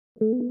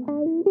Welcome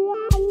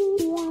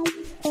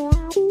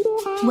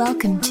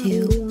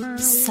to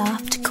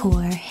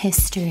Softcore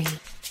History.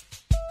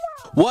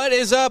 What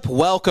is up?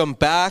 Welcome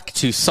back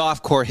to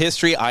Softcore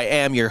History. I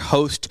am your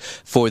host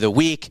for the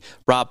week,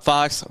 Rob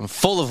Fox. I'm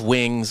full of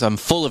wings. I'm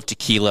full of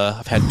tequila.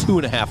 I've had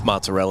 2.5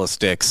 mozzarella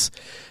sticks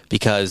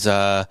because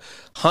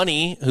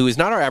Honey, who is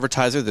not our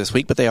advertiser this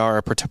week, but they are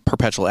a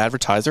perpetual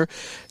advertiser,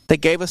 they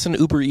gave us an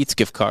Uber Eats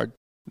gift card.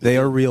 They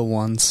are real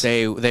ones.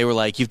 They were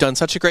like, you've done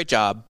such a great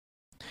job.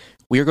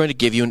 We are going to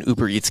give you an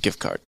Uber Eats gift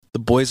card. The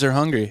boys are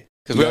hungry.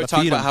 Because we always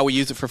talk about how we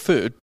use it for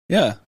food.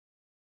 Yeah.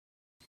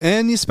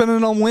 And you spend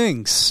it on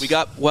wings.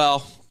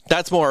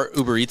 That's more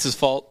Uber Eats'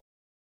 fault.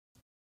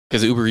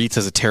 Because Uber Eats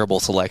has a terrible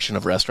selection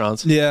of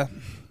restaurants. Yeah.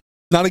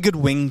 Not a good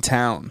wing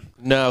town.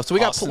 No, so we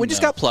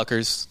just got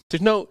Pluckers.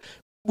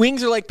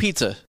 Wings are like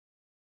pizza.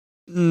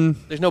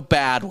 There's no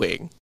bad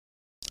wing.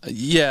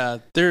 Yeah,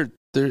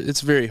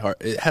 it's very hard.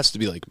 It has to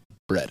be like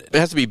breaded. It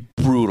has to be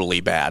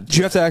brutally bad. Did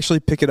you have to actually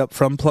pick it up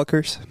from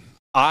Pluckers?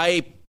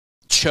 I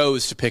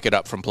chose to pick it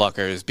up from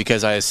Pluckers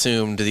because I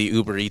assumed the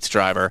Uber Eats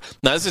driver.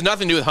 Now, this has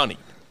nothing to do with Honey.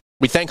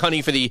 We thank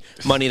Honey for the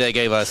money they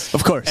gave us.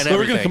 Of course.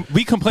 And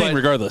we complain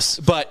regardless.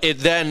 But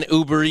then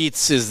Uber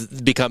Eats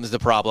becomes the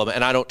problem,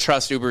 and I don't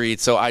trust Uber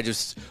Eats, so I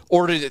just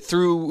ordered it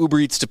through Uber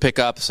Eats to pick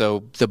up,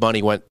 so the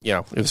money went,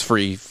 it was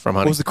free from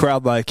Honey. What was the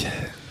crowd like?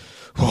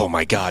 Oh,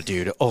 my God,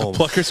 dude. Oh,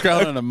 Pluckers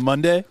crowd on a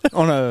Monday?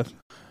 On a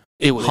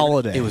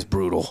holiday. It was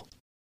brutal.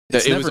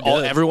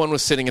 Everyone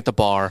was sitting at the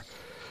bar.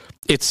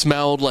 It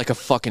smelled like a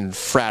fucking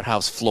frat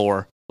house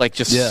floor. Like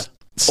just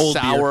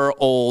sour,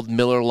 old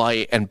Miller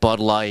Lite and Bud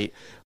Light.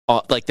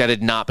 Like that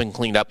had not been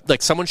cleaned up.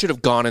 Like someone should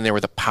have gone in there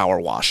with a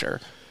power washer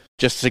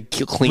just to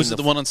clean. Was it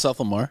the one on South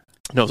Lamar?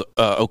 No, it was,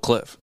 Oak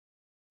Cliff.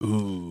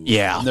 Ooh.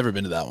 Yeah. I've never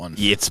been to that one.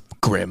 Yeah, it's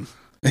grim.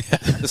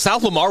 The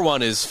South Lamar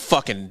one is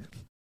fucking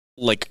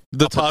like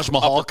the Taj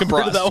Mahal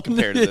compared to that one.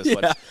 Compared to this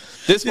one.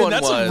 This one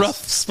that's a rough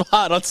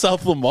spot on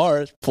South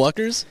Lamar.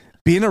 Pluckers?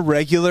 Being a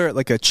regular at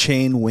like a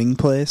chain wing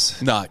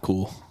place. Not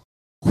cool.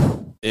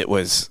 It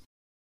was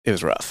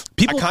rough.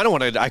 I kind of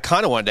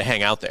wanted to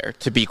hang out there,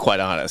 to be quite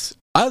honest.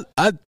 I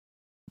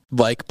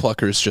like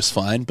Pluckers just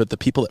fine, but the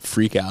people that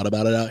freak out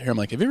about it out here, I'm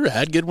like, have you ever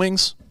had good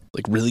wings?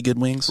 Like really good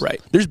wings?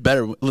 Right. There's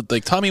better.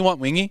 Like Tommy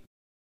Want Wingy?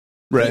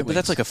 Right. But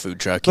that's like a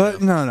food truck.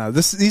 But no.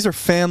 These are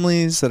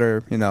families that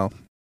are,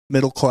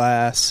 middle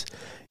class.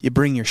 You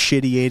bring your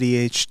shitty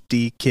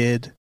ADHD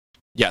kid.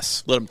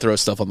 Yes. Let him throw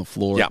stuff on the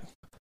floor. Yeah.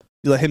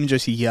 You let him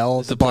just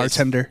yell at the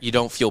bartender. You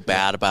don't feel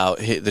bad about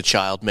the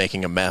child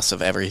making a mess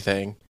of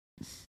everything.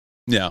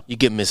 Yeah. You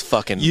give him his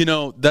fucking...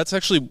 that's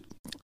actually...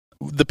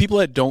 The people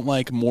that don't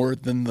like more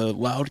than the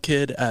loud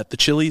kid at the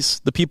Chili's,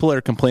 the people that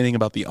are complaining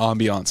about the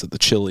ambiance at the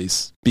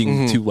Chili's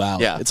being too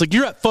loud. Yeah. It's like,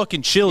 you're at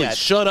fucking Chili's. Yeah.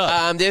 Shut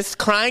up. This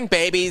crying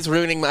baby's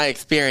ruining my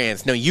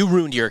experience. No, you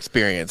ruined your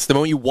experience the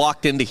moment you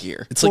walked into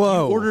here. It's like you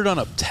ordered on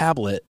a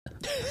tablet.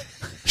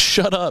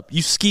 Shut up.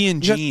 You ski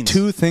in jeans. Got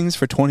 2 things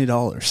for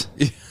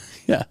 $20.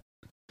 Yeah.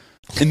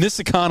 In this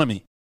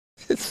economy.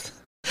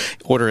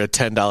 Order a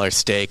 $10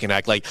 steak and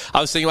act like...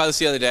 I was thinking about this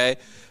the other day.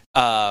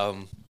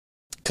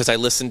 Because I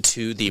listened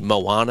to the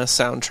Moana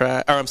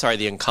soundtrack,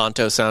 the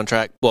Encanto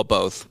soundtrack. Well,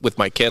 both, with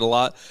my kid a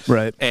lot.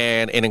 Right.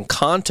 And in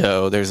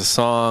Encanto, there's a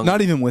song...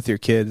 Not even with your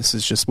kid. This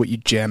is just what you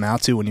jam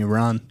out to when you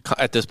run.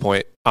 At this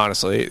point,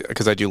 honestly,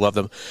 because I do love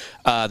them.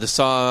 The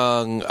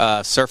song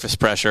Surface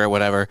Pressure or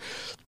whatever,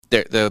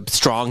 the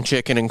strong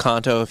chick in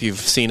Encanto, if you've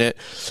seen it,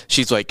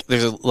 she's like,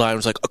 there's a line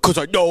that's like, because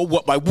I know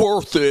what my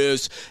worth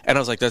is. And I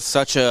was like, that's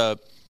such a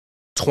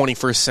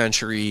 21st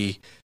century...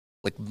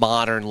 like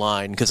modern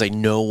line, because I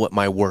know what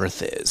my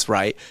worth is,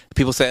 right?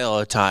 People say all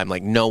the time,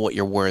 like, know what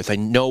you're worth. I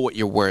know what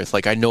you're worth.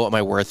 Like, I know what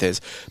my worth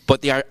is.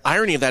 But the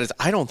irony of that is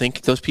I don't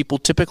think those people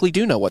typically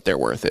do know what their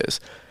worth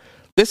is.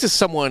 This is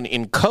someone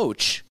in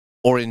Coach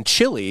or in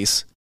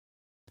Chili's.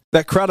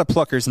 That crowd of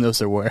Pluckers knows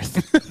their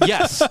worth.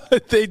 Yes.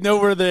 They know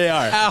where they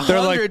are. 100%.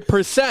 They're like,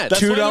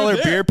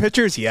 $2 beer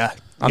pitchers? Yeah.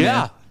 I'm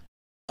in.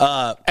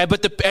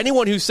 But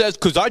anyone who says,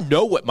 because I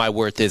know what my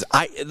worth is,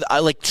 I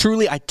like,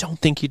 truly, I don't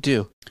think you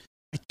do.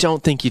 I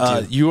don't think you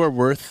do. You are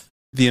worth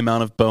the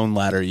amount of bone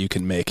ladder you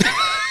can make.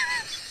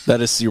 That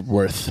is your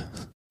worth.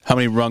 How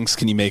many rungs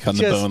can you make on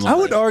the bone ladder? I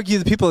would argue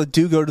the people that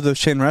do go to those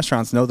chain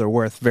restaurants know their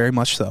worth, very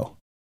much so.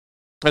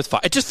 That's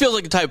fine. It just feels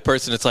like the type of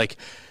person, it's like,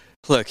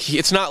 look,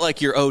 it's not like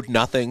you're owed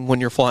nothing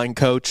when you're flying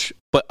Coach,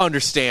 but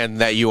understand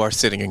that you are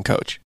sitting in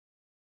Coach.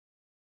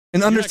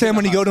 And understand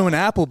when you go to an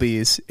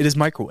Applebee's, it is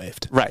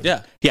microwaved. Right.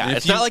 Yeah. Yeah,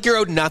 it's not like you're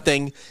owed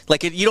nothing.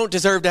 Like, you don't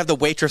deserve to have the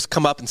waitress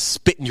come up and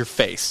spit in your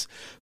face.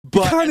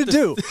 But you kind of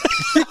do.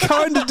 You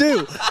kind of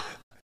do.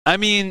 I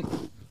mean,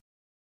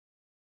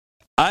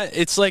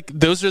 it's like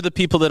those are the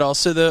people that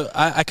also,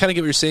 I kind of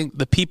get what you're saying.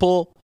 The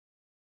people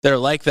that are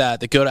like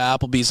that go to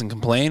Applebee's and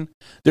complain,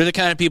 they're the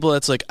kind of people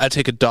that's like, I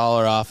take $1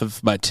 off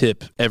of my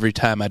tip every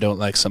time I don't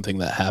like something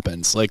that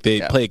happens. Like, they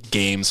play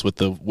games with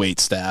the wait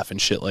staff and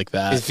shit like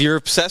that. If you're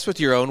obsessed with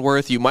your own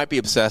worth, you might be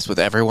obsessed with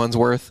everyone's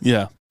worth.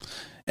 Yeah.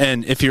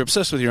 And if you're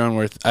obsessed with your own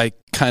worth, I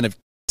kind of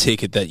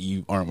take it that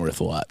you aren't worth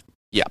a lot.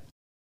 Yeah.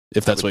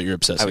 if that's what you're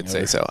obsessing I would say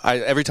over. so.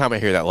 Every time I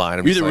hear that line,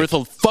 I'm You're just either like,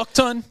 worth a fuck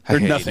ton I or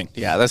hate nothing. it.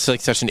 Yeah, that's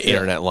like such an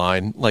internet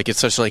line. Like it's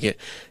such like an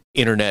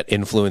internet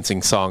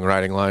influencing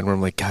songwriting line where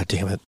I'm like, God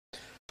damn it,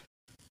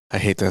 I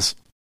hate this.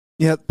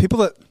 Yeah, people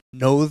that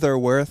know their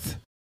worth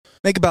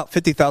make about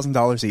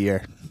 $50,000 a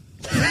year.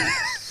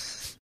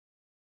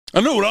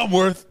 I know what I'm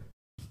worth.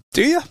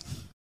 Do you?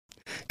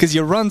 Because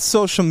you run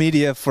social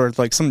media for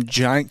like some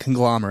giant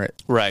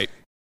conglomerate, Right.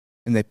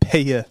 and they pay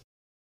you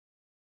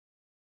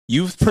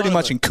You've pretty thought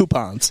much of in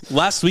coupons.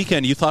 last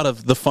weekend, you thought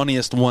of the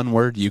funniest one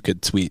word you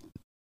could tweet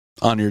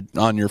on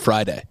your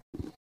Friday.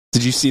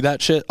 Did you see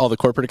that shit? All the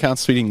corporate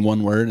accounts tweeting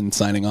one word and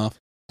signing off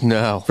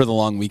No. for the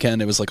long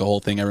weekend. It was like a whole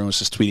thing. Everyone was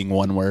just tweeting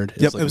one word.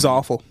 Yep, like it was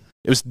awful.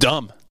 It was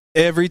dumb.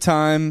 Every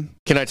time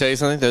Can I tell you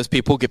something? Those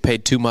people get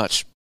paid too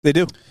much. they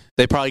do.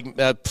 They probably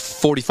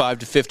 45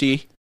 to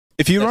 50.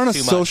 If you That's run a too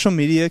much. social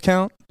media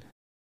account,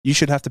 you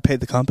should have to pay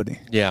the company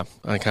Yeah,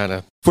 I kind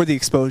of. for the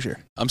exposure.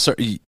 I'm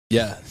sorry.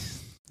 Yeah,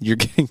 you're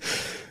getting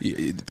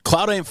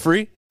cloud ain't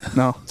free.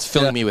 No. It's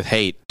filling me with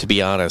hate, to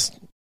be honest.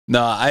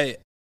 No, I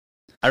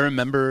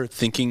remember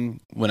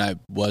thinking when I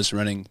was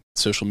running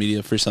social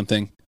media for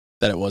something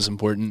that it was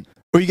important.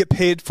 Or you get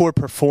paid for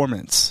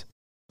performance,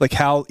 like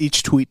how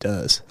each tweet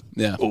does.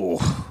 Yeah, Ooh.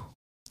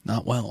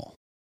 not well.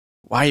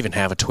 Why even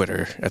have a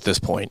Twitter at this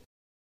point?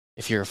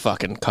 If you're a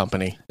fucking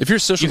company, If you're a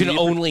social you can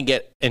media only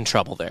get in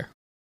trouble there.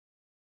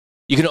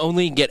 You can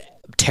only get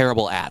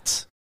terrible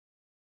ads.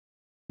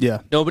 Yeah.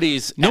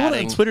 Nobody's no one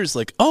adding, on Twitter's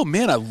like, oh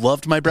man, I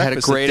loved my had a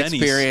breakfast great at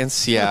Denny's.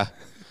 experience. Yeah.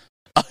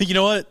 You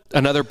know what?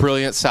 Another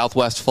brilliant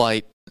Southwest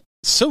flight.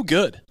 So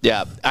good.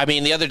 Yeah. I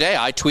mean, the other day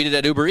I tweeted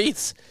at Uber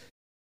Eats.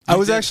 I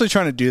was actually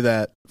trying to do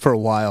that for a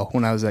while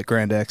when I was at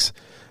Grand X,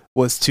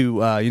 was to,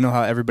 you know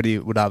how everybody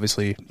would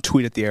obviously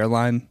tweet at the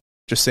airline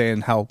just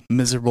saying how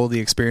miserable the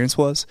experience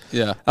was?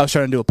 Yeah. I was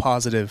trying to do a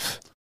positive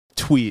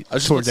tweet I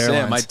was just towards about to say,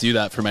 I airlines. might do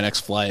that for my next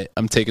flight.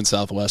 I'm taking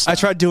Southwest. I now.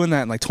 tried doing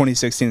that in like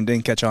 2016 and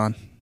didn't catch on.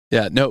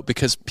 Yeah, no,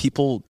 because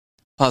people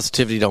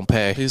Positivity don't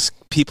pay.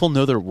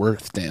 know their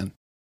worth, Dan.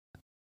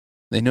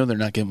 They know they're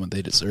not getting what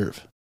they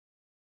deserve.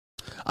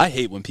 I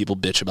hate when people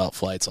bitch about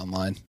flights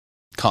online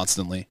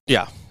constantly.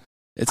 Yeah.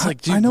 It's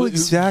like, dude, I know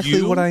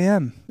exactly what I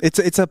am. It's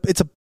a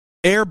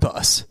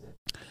Airbus.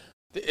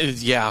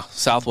 Yeah.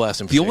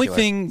 Southwest in The only particular.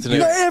 thing It's an You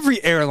know, air-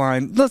 every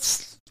airline.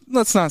 Let's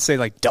not say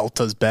like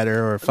Delta's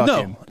better or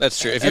fucking. No. That's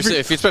true.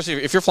 Especially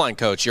if you're flying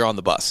coach, you're on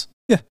the bus.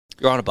 Yeah.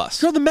 You're on a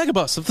bus. you're on the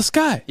megabus of the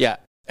sky. Yeah.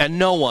 And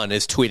no one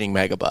is tweeting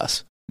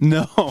Megabus.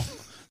 No.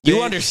 You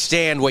They-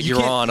 understand what you you're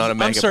can't- on a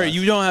Megabus. I'm sorry,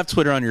 you don't have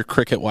Twitter on your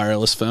Cricket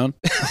wireless phone.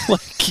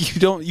 Like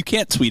you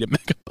can't tweet at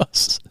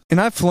Megabus. And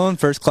I've flown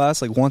first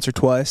class like once or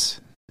twice.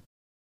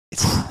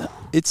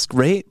 It's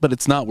great, but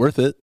it's not worth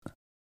it.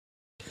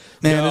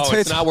 Man, No,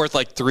 it's not worth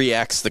like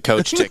 3x the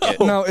coach ticket.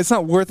 No, it's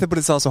not worth it, but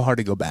it's also hard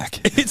to go back.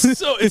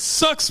 It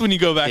sucks when you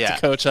go back Yeah.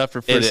 to coach after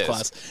It first is.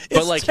 class. But,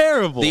 It's like,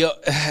 terrible.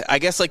 I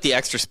guess like the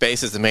extra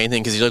space is the main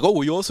thing because you're like, oh,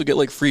 well, you also get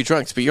like free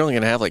drinks, but you're only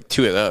going to have like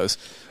 2 of those.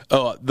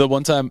 Oh, the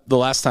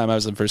last time I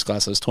was in first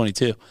class, I was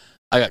 22.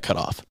 I got cut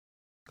off.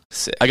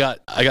 Sick. I got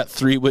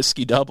 3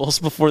 whiskey doubles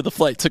before the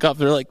flight took off.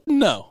 They're like,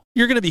 no,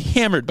 you're going to be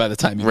hammered by the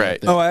time you Right.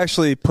 get there. Oh, I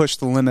actually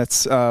pushed the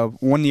limits.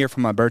 1 year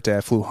for my birthday,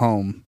 I flew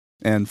home,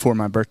 and for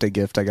my birthday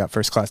gift, I got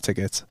first class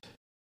tickets,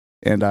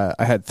 and I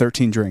had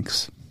 13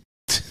 drinks.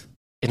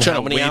 In Trying how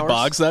to many Wade hours?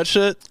 Boggs that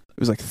shit It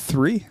was like a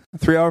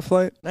 3-hour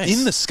flight Nice.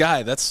 in the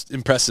sky. That's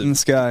impressive. in the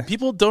sky.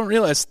 People don't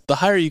realize the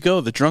higher you go,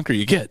 the drunker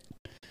you get.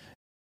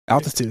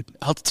 Altitude.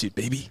 Altitude,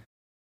 baby.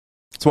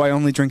 That's why I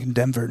only drink in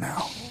Denver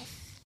now.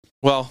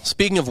 Well,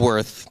 speaking of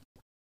worth,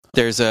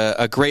 there's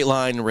a great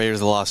line in Raiders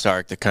of the Lost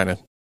Ark that kind of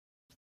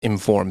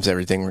informs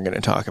everything we're going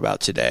to talk about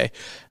today.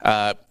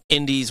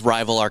 Indy's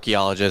rival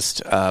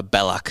archaeologist,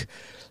 Belloc,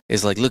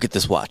 is like, look at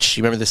this watch.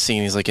 You remember this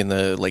scene? He's like in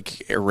the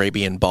like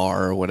Arabian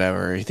bar or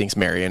whatever. He thinks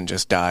Marion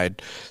just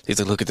died. He's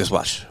like, look at this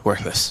watch.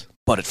 Worthless.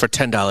 Bought it for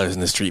 $10 in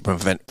the street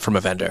from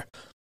a vendor.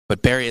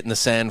 But bury it in the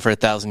sand for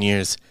 1,000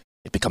 years,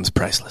 it becomes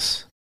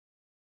priceless.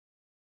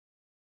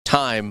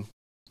 Time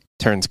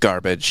turns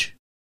garbage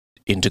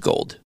into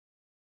gold,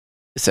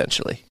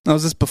 essentially. Now,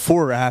 was this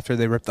before or after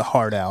they ripped the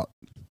heart out?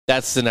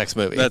 That's the next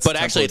movie. That's But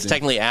Temple actually, of it's Doom.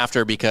 technically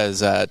after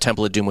because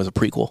Temple of Doom was a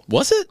prequel.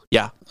 Was it?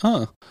 Yeah.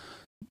 Huh.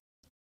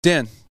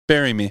 Dan,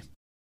 bury me.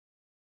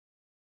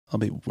 I'll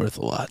be worth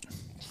a lot.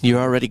 You're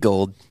already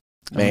gold,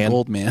 I'm man. an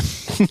old man.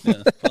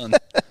 Yeah, fun.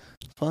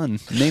 Fun.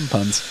 Name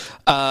puns.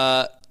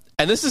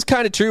 And this is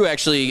kind of true,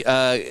 actually.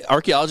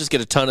 Archaeologists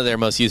get a ton of their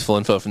most useful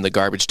info from the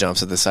garbage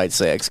dumps at the sites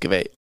they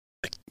excavate.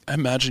 I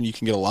imagine you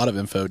can get a lot of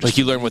info. Just Like,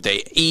 you learn what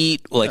they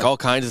eat, like all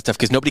kinds of stuff,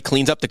 because nobody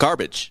cleans up the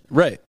garbage,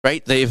 right.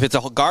 right? If it's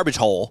a garbage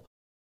hole,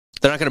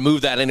 they're not going to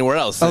move that anywhere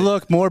else. Oh,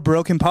 look, more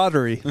broken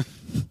pottery.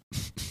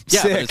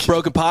 Yeah, but Sick. it's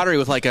broken pottery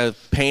with like a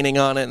painting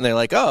on it, and they're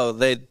like, oh,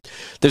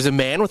 there's a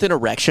man with an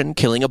erection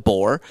killing a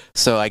boar.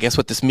 So I guess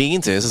what this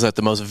means is that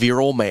the most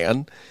virile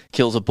man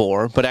kills a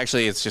boar, but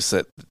actually it's just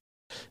that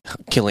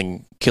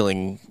killing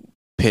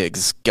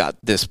pigs got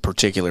this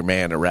particular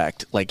man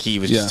erect. Like he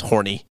was just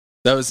horny.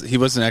 He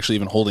wasn't actually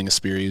even holding a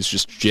spear. He was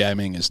just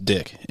jamming his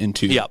dick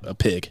into a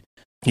pig.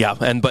 Yeah,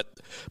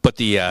 but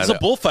the It's a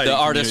bullfighting the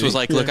artist community. was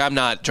like, "Look, I'm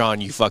not drawing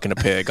you fucking a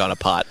pig on a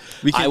pot.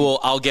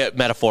 I'll get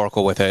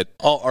metaphorical with it.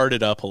 I'll art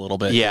it up a little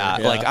bit. Yeah,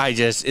 here. like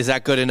is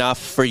that good enough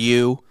for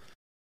you?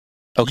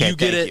 Okay, You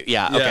get thank it? you.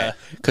 Yeah, Yeah. okay.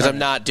 Because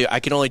I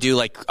can only do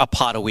like a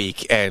pot a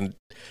week, and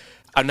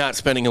I'm not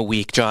spending a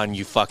week drawing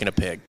you fucking a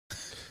pig.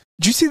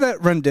 Did you see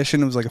that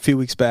rendition? It was like a few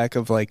weeks back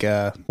of like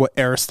what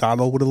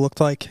Aristotle would have looked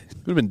like. It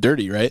would have been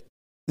dirty, right?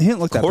 He didn't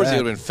look that Of course, bad. it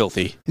would have been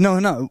filthy.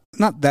 No,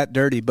 not that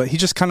dirty, but he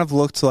just kind of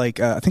looked like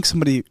I think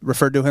somebody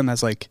referred to him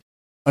as like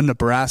a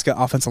Nebraska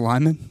offensive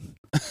lineman.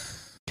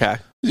 Okay,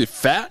 Is he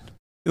fat?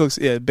 He looks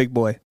big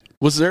boy.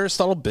 Was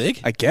Aristotle big?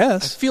 I I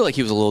guess. feel like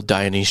he was a little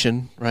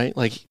Dionysian, right?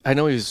 Like I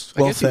know he was.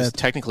 I guess he was Well-fed.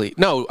 technically.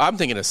 No, I'm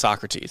thinking of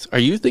Socrates. Are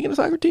you thinking of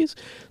Socrates?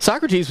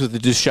 Socrates was the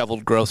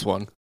disheveled, gross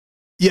one.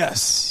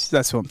 Yes,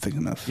 that's what I'm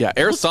thinking of. Yeah,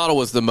 Aristotle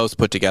was the most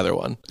put together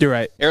one. You're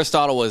right.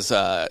 Aristotle was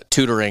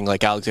tutoring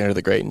like Alexander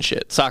the Great and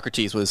shit.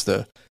 Socrates was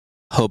the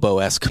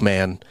hobo-esque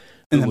man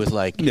who And then- was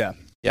like, Yeah.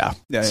 yeah,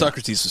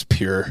 Socrates was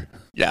pure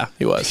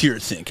he was pure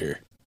thinker.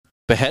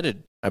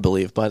 beheaded, I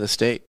believe, by the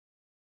state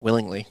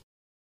willingly.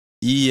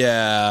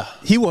 Yeah.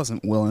 He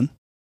wasn't willing.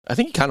 I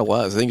think he kind of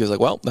was. I think he was like,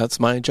 well, that's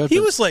my judgment. He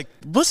was like,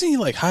 wasn't he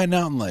like hiding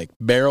out in like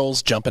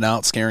barrels, jumping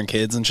out, scaring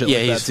kids and shit Yeah,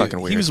 like he's that? too?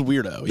 fucking weird. He was a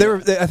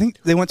weirdo. I think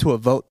they went to a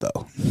vote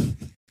though.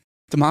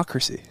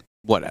 Democracy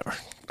Whatever.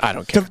 I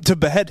don't care. to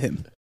behead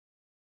him.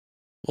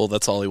 Well,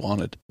 that's all he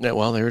wanted. Yeah,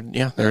 well, they're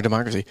a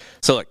democracy.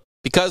 So look,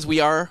 because we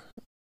are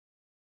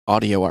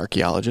audio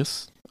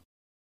archaeologists,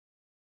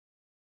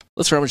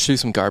 let's rummage through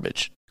some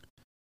garbage.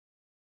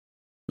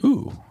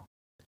 Ooh.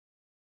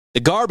 The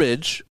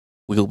garbage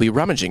we will be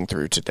rummaging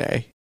through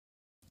today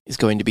is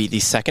going to be the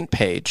second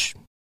page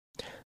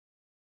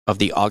of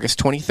the August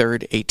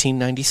 23rd,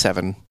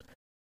 1897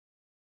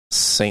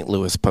 St.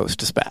 Louis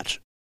Post-Dispatch.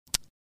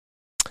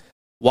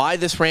 Why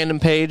this random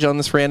page on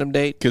this random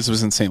date? Because it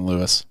was in St.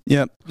 Louis.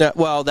 Yep.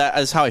 That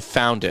is how I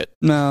found it,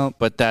 No,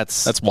 but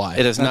that's why.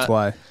 It is that's not.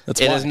 why. That's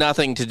It why. has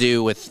nothing to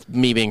do with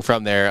me being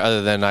from there,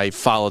 other than I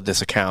followed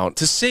this account.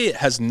 To say it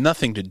has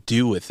nothing to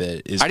do with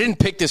it is. I didn't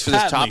pick this for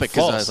this patently topic because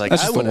I false. was like,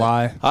 That's I just a wanna,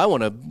 lie. I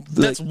want to.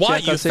 That's why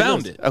you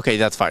found it. Okay,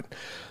 that's fine.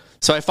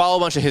 So I follow a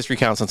bunch of history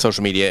accounts on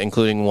social media,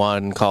 including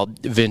one called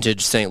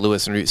Vintage St.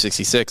 Louis and Route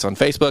 66 on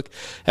Facebook.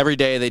 Every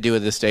day they do a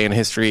This Day in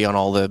History on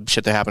all the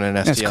shit that happened in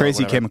STL. That's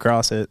crazy. and whatever. Came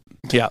across it.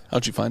 Yeah.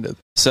 How'd you find it?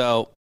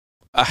 So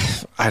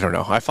I don't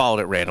know. I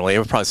followed it randomly. It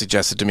was probably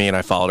suggested to me, and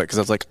I followed it because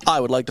I was like, I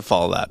would like to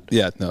follow that.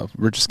 Yeah, no,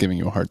 we're just giving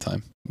you a hard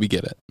time. We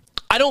get it.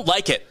 I don't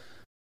like it.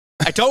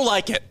 I don't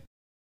like it.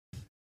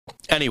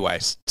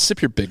 Anyways,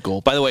 Sip your big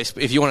gulp. by the way,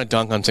 if you want to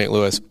dunk on St.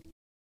 Louis,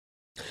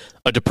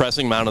 a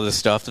depressing amount of the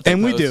stuff that they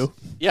And we post- do.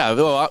 Yeah,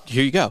 well,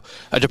 here you go.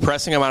 A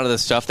depressing amount of the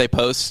stuff they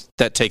post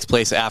that takes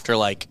place after,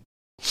 like,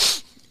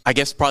 I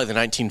guess probably the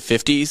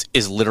 1950s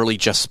is literally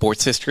just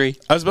sports history.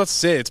 I was about to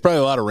say, it's probably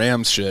a lot of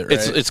Rams shit, right?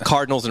 It's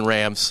Cardinals and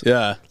Rams.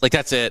 yeah. Like,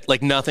 that's it.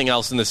 Like, nothing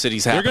else in the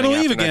city's They're happening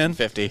gonna leave after again.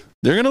 1950.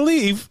 They're going to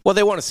leave. Well,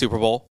 they won a Super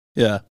Bowl.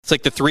 Yeah. It's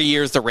like the 3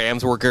 years the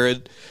Rams were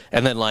good,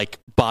 and then, like,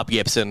 Bob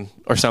Gibson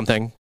or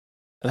something.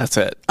 And that's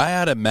it. I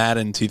had a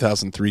Madden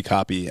 2003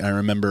 copy, and I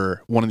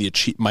remember one of the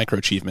micro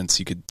achievements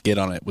you could get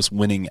on it was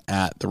winning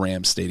at the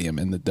Rams Stadium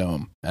in the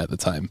Dome at the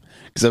time,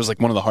 because that was like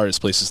one of the hardest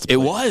places to play. It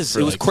was. for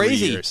It was like 3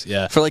 crazy. years.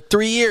 Yeah. For like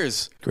 3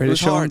 years. It was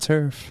Greatest show on hard.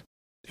 turf.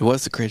 It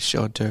was the greatest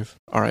show on turf.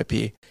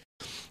 R.I.P.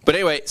 But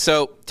anyway,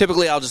 so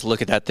typically I'll just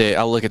look at that day.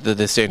 I'll look at the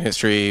This Day in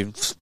History,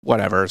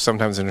 whatever.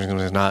 Sometimes interesting,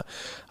 sometimes not.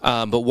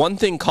 But one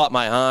thing caught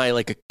my eye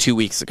like 2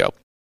 weeks ago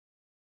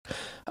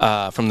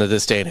from the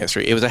This Day in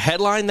History. It was a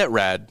headline that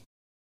read,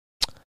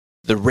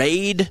 "The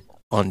Raid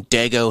on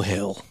Dago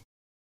Hill."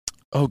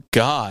 Oh,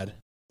 God.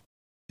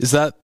 Is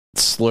that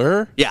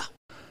slur? Yeah.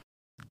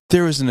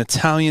 There was an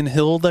Italian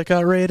hill that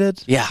got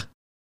raided? Yeah.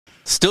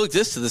 Still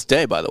exists to this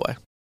day, by the way.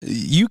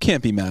 You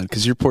can't be mad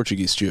because you're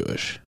Portuguese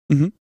Jewish.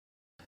 Mhm.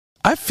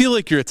 I feel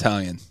like you're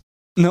Italian.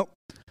 Nope.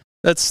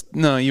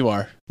 No, you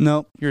are.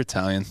 Nope. You're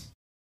Italian.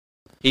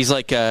 He's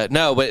like,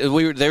 no, but they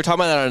were talking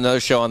about that on another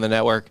show on the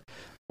network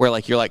where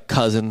like you're like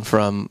cousin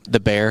from the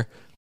Bear,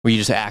 where you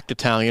just act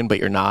Italian, but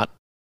you're not.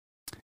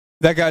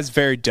 That guy's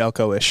very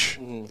Delco-ish,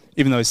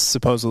 even though he's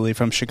supposedly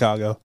from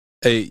Chicago.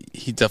 He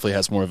definitely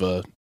has more of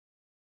a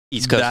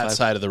East Coast that vibe.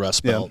 side of the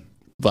Rust Belt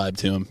vibe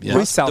to him. Yeah. Well,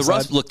 he's South The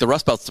Rust, Side. look, the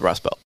Rust Belt's the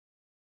Rust Belt.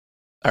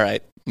 All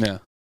right. Yeah.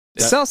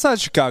 South Side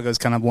Chicago is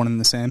kind of one and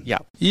the same. Yeah.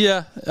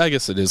 Yeah, I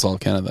guess it is all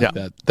kind of like Yeah.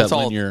 that It's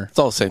all, linear, it's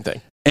all the same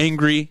thing.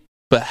 angry,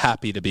 but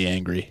happy to be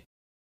angry.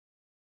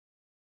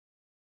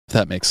 If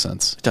that makes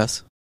sense. It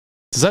does.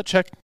 Does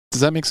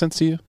that make sense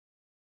to you?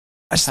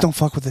 I just don't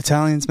fuck with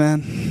Italians,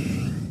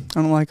 man.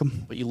 I don't like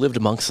them. But you lived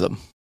amongst them.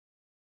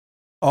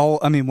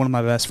 One of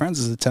my best friends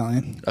is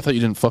Italian. I thought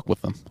you didn't fuck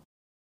with them.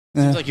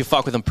 Eh, Seems like you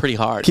fuck with them pretty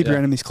hard. keep your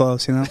enemies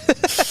close, you know?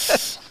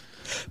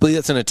 I believe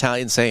that's an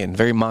Italian saying.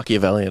 Very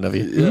Machiavellian of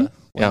you. Yeah.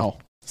 Yeah. Wow.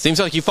 Seems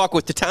like you fuck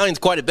with Italians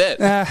quite a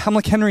bit. I'm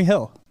like Henry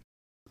Hill.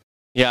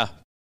 Yeah.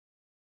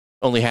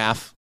 Only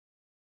half.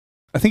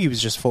 I think he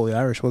was just fully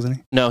Irish, wasn't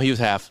he? No, he was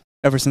half.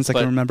 Ever since I But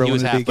can remember, he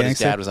was wanted to half, be a but his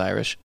gangster. dad was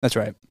Irish, That's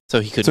right. so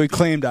he could. So he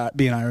claimed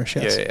being Irish.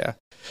 Yes. Yeah.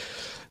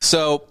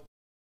 So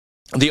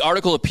the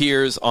article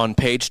appears on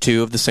page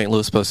 2 of the St.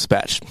 Louis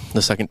Post-Dispatch,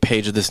 the second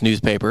page of this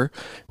newspaper,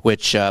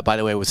 which, by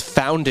the way, was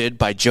founded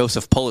by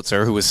Joseph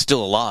Pulitzer, who was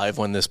still alive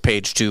when this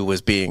page 2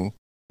 was being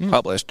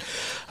published,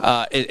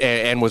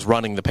 and was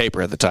running the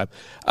paper at the time.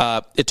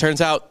 It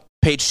turns out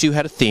page 2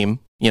 had a theme.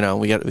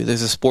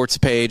 There's a sports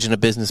page and a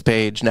business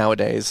page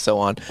nowadays, so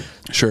on.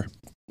 Sure.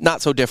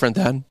 Not so different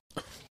then.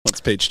 What's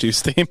page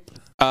 2's theme?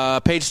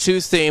 Page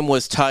 2's theme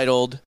was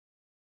titled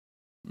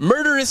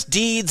Murderous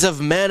Deeds of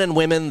Men and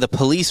Women, the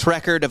Police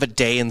Record of a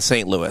Day in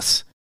St.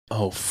 Louis.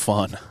 Oh,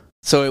 fun.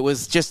 So it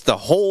was just the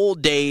whole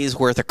day's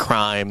worth of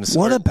crimes.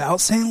 What about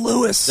St.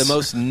 Louis? The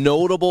most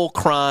notable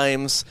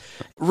crimes.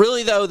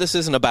 Really, though, this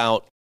isn't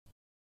about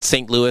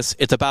St. Louis.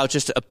 It's about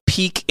just a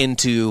peek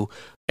into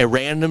a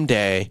random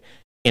day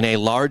in a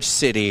large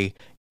city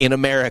in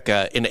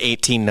America in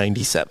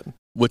 1897.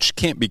 Which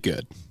can't be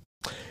good.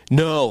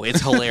 No,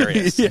 it's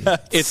hilarious. Yes.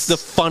 It's the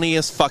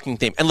funniest fucking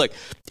thing. And look,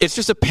 it's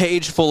just a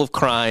page full of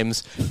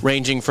crimes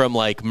ranging from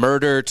like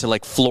murder to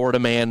like Florida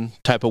Man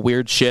type of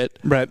weird shit.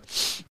 Right.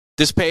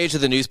 This page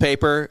of the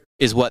newspaper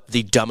is what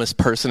the dumbest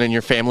person in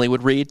your family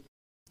would read.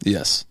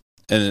 Yes.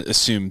 And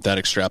assume that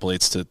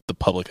extrapolates to the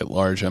public at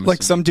large. I'm Like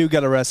assuming. some dude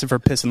got arrested for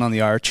pissing on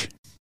the arch.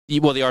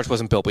 Well, the arch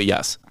wasn't built, but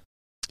yes.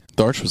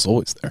 The arch was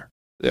always there.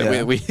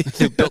 Yeah. We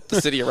built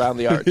the city around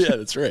the arch. Yeah,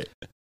 that's right.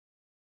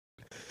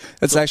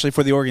 That's actually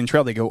for the Oregon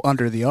Trail. They go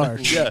under the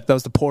arch. Yeah. That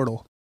was the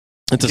portal.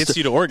 It's Gets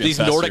you to Oregon These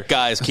faster. Nordic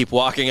guys keep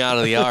walking out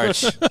of the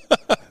arch.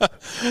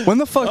 When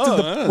the fuck Oh,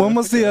 did I don't when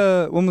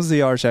know. was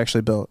the arch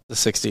actually built? The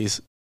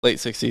 60s. Late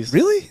 60s.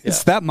 Really? Yeah.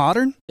 It's that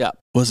modern?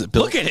 Was it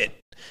built? Look at it.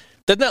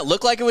 Doesn't that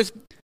look like it was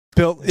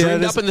Built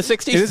dreamed it up in the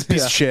 60s? It is a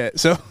piece of shit.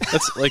 So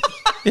That's like,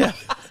 yeah.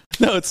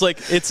 No, it's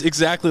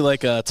exactly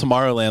like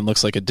Tomorrowland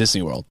looks like a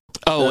Disney World.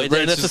 Oh, Right, and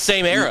it's that's the just-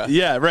 same era.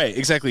 Yeah, right.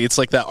 Exactly. It's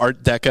like that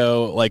Art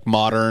Deco, like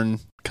modern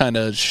kind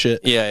of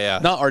shit. Yeah.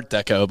 Not Art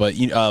Deco, but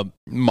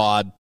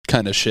mod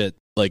kind of shit.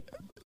 Like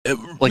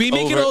we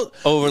make it all.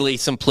 Overly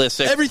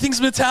simplistic. Everything's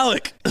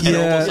metallic. and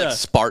almost like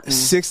Spartan.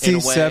 60s, in a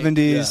way.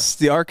 70s.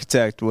 The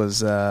architect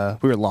was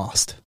we were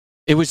lost.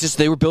 It was just,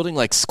 they were building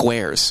like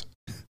squares.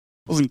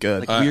 Wasn't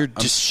good. Like weird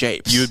just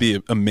shapes. You would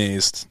be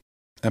amazed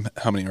at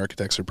how many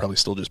architects are probably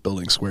still just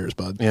building squares,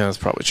 bud. Yeah, that's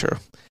probably true.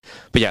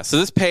 But yeah, so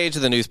this page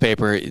of the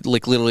newspaper,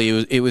 like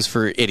literally, it was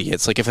for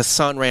idiots. Like if a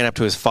son ran up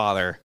to his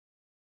father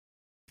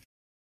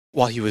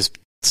while he was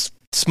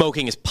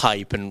smoking his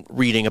pipe and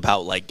reading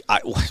about like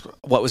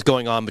what was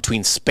going on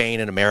between Spain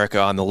and America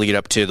on the lead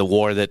up to the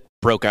war that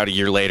broke out a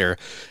year later,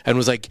 and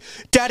was like,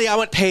 "Daddy, I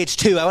want page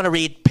 2. I want to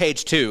read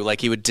page 2." Like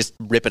he would just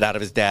rip it out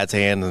of his dad's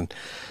hand, and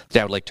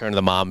dad would like turn to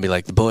the mom and be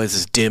like, "The boy's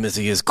as dim as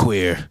he is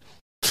queer."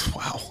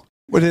 Wow.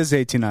 What is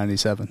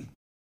 1897?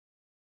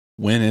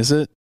 When is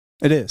it?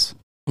 It is.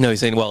 No, he's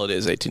saying, well, it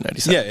is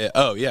 1897. Yeah.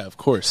 Oh, yeah. Of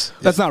course.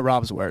 That's not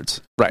Rob's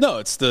words. Right. No,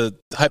 it's the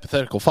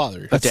hypothetical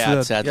father. That's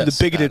Dad said the this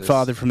bigoted about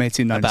father from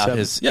 1897. about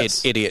his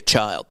Yes. idiot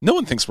child. No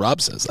one thinks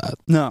Rob says that.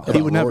 No, he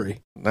About would never. Rory.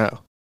 No.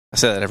 I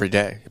say that every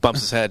day. He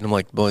bumps his head, and I'm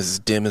like, boy's as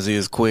dim as he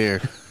is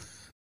queer.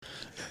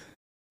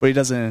 But he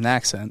does it in an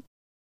accent,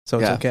 so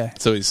it's Yeah. okay.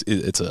 So it's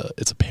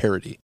a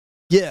parody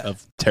Yeah.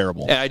 of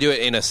terrible. And I do it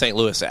in a St.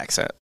 Louis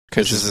accent,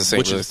 because Which this is- is a St.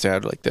 which Louis is-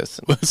 dad like this.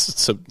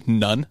 So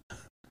none.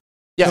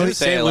 Yeah, No, I he- just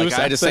say St. it like, Louis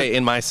I just accent? say it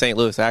in my St.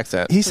 Louis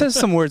accent. He says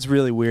some words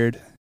really weird.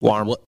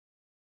 Warm.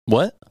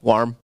 What?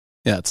 Warm.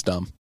 Yeah, it's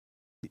dumb.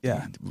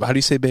 Yeah. How do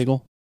you say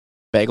bagel?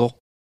 Bagel.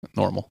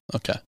 Normal.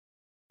 Okay.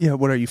 Yeah,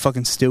 what are you,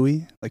 fucking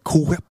Stewie? Like,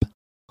 whip.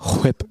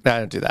 Whip. I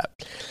don't do that.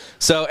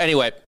 So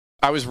anyway,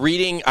 I was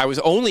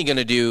only going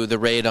to do the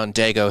raid on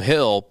Dago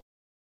Hill,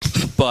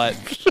 but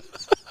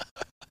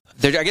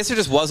I guess there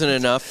just wasn't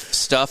enough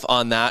stuff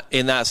on that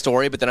in that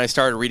story. But then I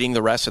started reading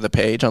the rest of the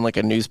page on like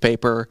a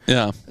newspaper,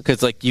 Yeah.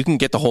 because like you can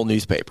get the whole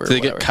newspaper. Did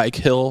they get Kike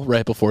Hill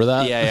right before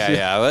that?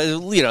 Yeah.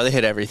 Well, they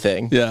hit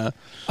everything. Yeah.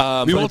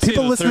 For We the won't see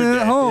people the listening third at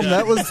day. home, Yeah.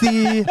 that was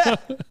the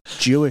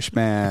Jewish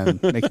man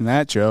making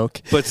that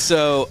joke. But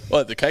so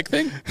What, the Kike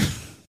thing?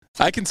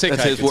 I can say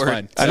That's Kike. his It's word. fine. I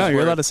know, That's you're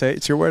word. allowed to say it.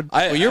 It's your word.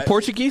 well, you're a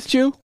Portuguese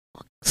Jew.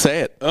 Say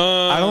it.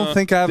 I don't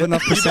think I have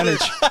enough percentage.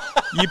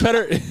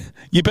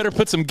 You better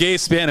put some gay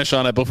Spanish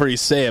on it before you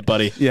say it,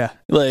 buddy. Yeah.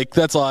 Like,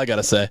 that's all I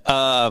gotta say.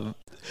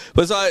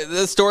 But so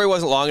the story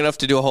wasn't long enough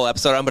to do a whole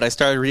episode on, but I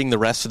started reading the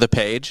rest of the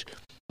page,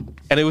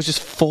 and it was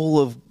just full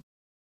of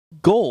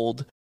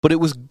gold, but it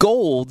was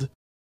gold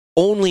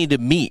only to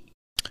me.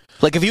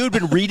 Like, if you had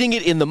been reading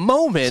it in the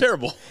moment,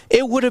 Terrible.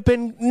 it would have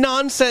been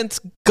nonsense,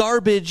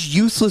 garbage,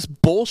 useless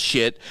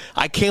bullshit.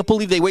 I can't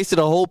believe they wasted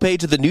a whole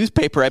page of the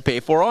newspaper I pay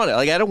for on it.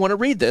 Like, I don't want to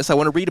read this. I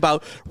want to read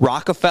about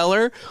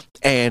Rockefeller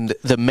and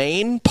the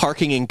Maine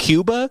parking in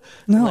Cuba.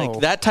 No.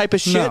 Like, that type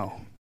of shit.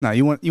 No,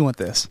 you want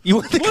this. You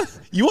want the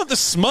You want the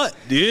smut,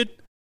 dude.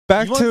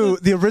 Back You want to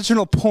the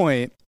original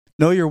point.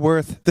 Know your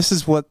worth. This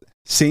is what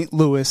St.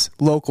 Louis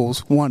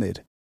locals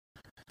wanted.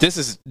 This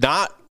is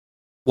not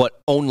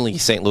what only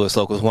St. Louis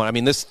locals want. I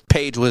mean, this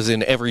page was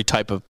in every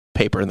type of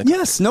paper in the country.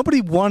 Yes,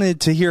 nobody wanted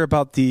to hear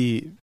about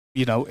the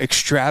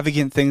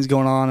extravagant things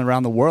going on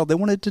around the world. They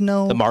wanted to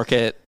know the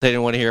market. They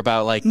didn't want to hear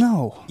about like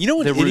no. You know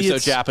what? The idiots,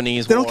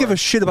 Russo-Japanese They war. don't give a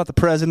shit about the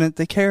president.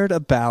 They cared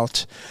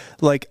about,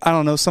 like, I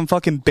don't know, some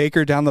fucking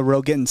baker down the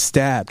road getting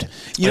stabbed.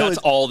 That's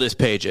all this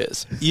page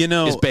is.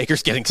 Is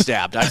Baker's getting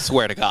stabbed. I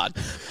swear to God.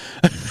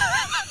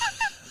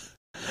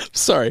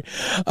 Sorry,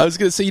 I was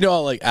gonna say,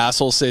 how like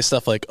assholes say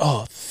stuff like,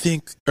 "Oh,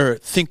 think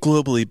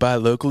globally, buy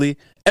locally."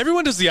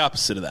 Everyone does the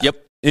opposite of that.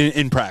 Yep.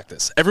 In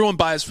practice, everyone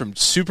buys from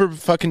super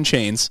fucking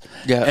chains.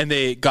 Yeah. And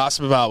they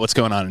gossip about what's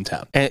going on in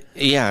town. And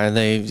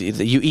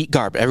you eat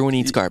garbage. Everyone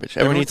eats garbage.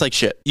 Everyone eats like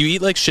shit. You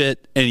eat like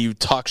shit, and you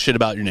talk shit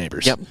about your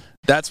neighbors. Yep.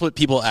 That's what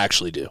people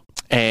actually do.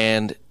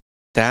 And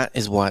that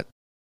is what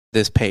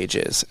this page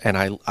is. And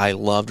I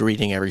loved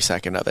reading every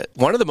second of it.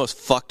 One of the most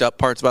fucked up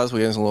parts about this,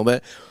 we'll get into a little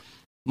bit.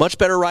 Much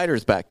better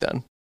writers back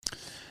then.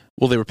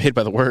 Well, they were paid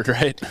by the word,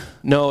 right?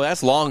 No,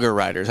 that's longer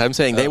writers. I'm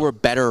saying they were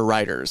better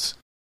writers.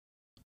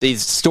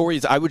 These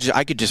stories, I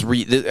could just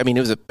read. I mean,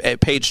 it was a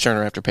page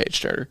turner after page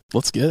turner.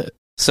 Let's get it.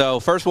 So,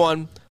 first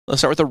one,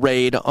 let's start with a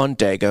raid on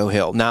Dago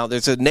Hill. Now,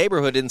 there's a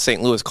neighborhood in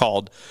St. Louis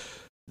called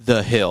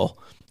The Hill.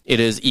 It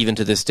is, even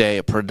to this day,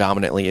 a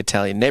predominantly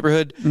Italian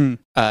neighborhood.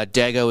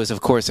 Dago is, of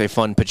course, a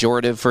fun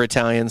pejorative for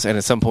Italians, and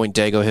at some point,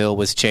 Dago Hill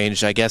was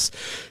changed, I guess,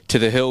 to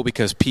The Hill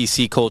because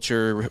PC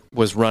culture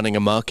was running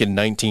amok in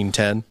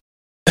 1910.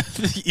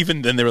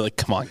 Even then, they were like,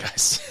 come on,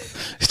 guys.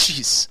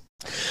 Jeez.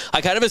 I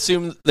kind of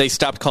assumed they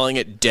stopped calling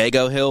it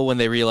Dago Hill when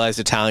they realized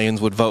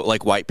Italians would vote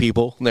like white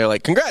people. And they're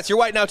like, congrats, you're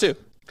white now, too.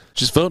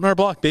 Just vote in our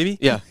block, baby.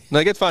 Yeah.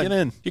 Like, it's fine. Get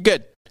in. You're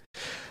good.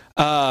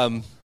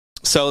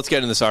 So let's get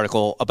into this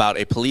article about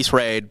a police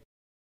raid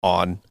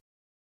on,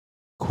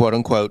 quote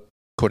unquote,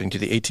 according to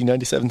the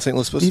 1897 St.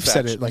 Louis Post. You've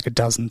said it like a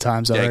dozen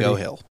times already. Dago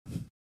Hill.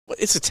 Well,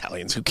 it's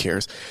Italians. Who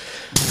cares?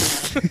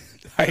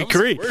 I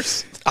agree.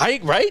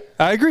 Right?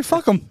 I agree.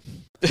 Fuck them.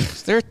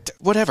 They're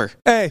whatever.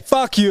 Hey,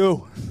 fuck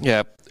you.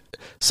 Yeah.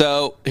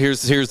 So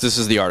this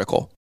is the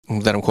article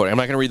that I'm quoting. I'm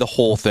not going to read the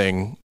whole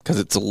thing because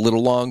it's a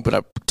little long, but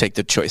I'll take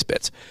the choice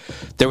bits.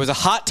 There was a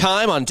hot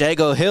time on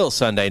Dago Hill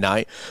Sunday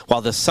night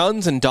while the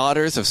sons and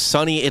daughters of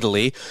sunny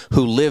Italy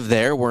who live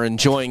there were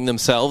enjoying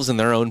themselves in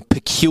their own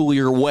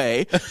peculiar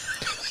way.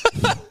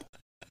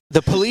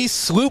 The police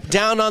swooped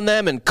down on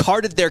them and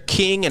carted their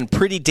king and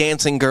pretty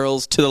dancing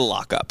girls to the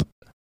lockup.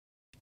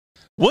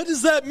 What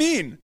does that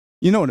mean?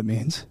 You know what it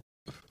means.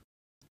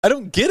 I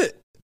don't get it.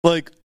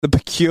 Like, the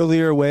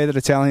peculiar way that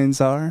Italians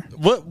are.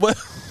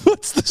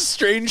 What's the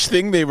strange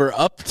thing they were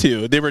up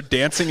to? They were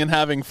dancing and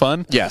having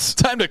fun? Yes.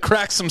 Time to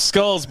crack some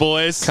skulls,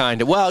 boys.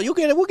 Kind of. Well,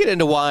 we'll get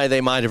into why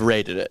they might have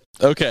raided it.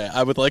 Okay,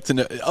 I would like to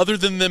know. Other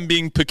than them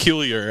being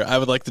peculiar, I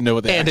would like to know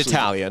what they and actually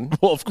Italian. Do.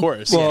 Well, of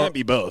course. Well, it can't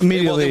be both.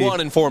 Immediately,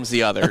 one informs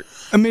the other.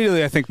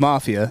 Immediately, I think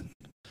mafia.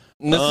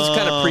 And this is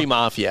kind of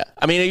pre-mafia.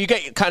 I mean, you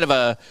get kind of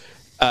a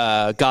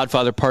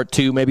Godfather Part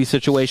 2 maybe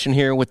situation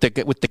here with the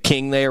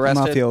king they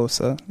arrested.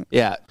 Mafiosa.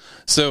 Yeah.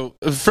 So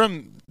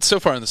from so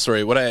far in the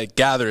story, what I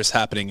gather is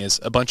happening is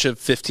a bunch of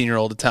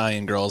 15-year-old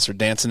Italian girls are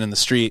dancing in the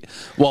street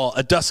while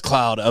a dust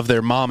cloud of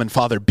their mom and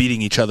father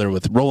beating each other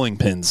with rolling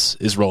pins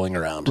is rolling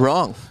around.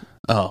 Wrong.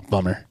 Oh,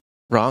 bummer.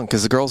 Wrong,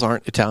 because the girls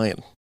aren't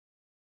Italian.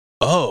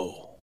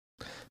 Oh.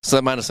 So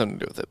that might have something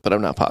to do with it, but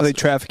I'm not Are positive. they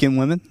trafficking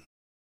women?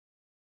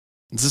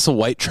 Is this a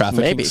white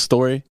trafficking Maybe.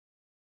 story?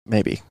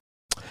 Maybe.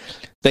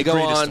 They go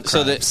Greatest on. of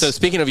So crimes.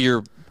 speaking of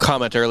your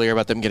comment earlier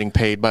about them getting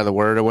paid by the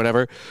word or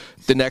whatever,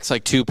 the next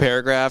like 2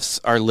 paragraphs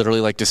are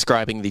literally like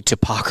describing the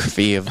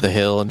topography of the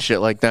hill and shit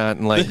like that,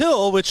 and like The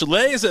hill, which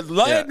lays at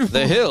light,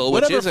 the hill,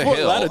 which whatever is a Fort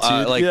hill,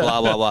 latitude. like Yeah.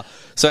 blah blah blah.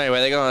 So anyway,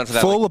 they go on for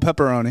that. Full of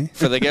pepperoni.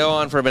 So they go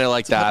on for a minute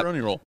like that.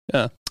 Pepperoni roll.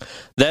 Yeah.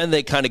 Then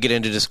they kind of get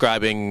into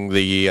describing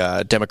the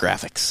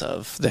demographics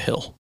of the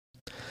hill.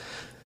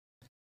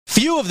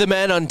 Few of the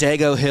men on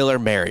Dago Hill are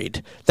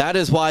married. That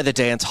is why the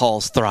dance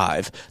halls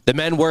thrive. The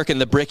men work in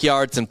the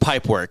brickyards and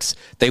pipeworks.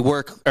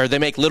 They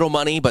make little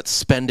money but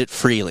spend it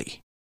freely.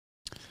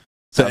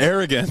 The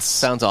arrogance.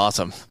 Sounds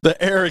awesome, The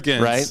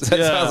arrogance. right? That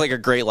Yeah. sounds like a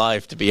great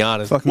life, to be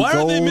honest. Fucking Why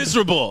gold. are they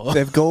miserable? They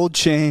have gold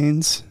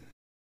chains.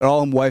 They're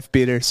all in wife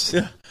beaters.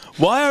 Yeah.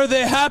 Why are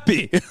they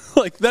happy?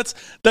 Like that's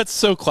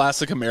so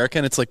classic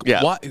American. It's like,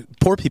 Yeah. why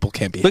poor people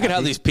can't be Look happy. at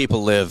how these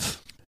people live.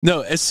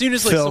 No, as soon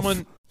as like Filth.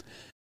 someone,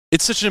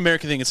 it's such an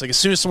American thing. It's like as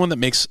soon as someone that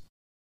makes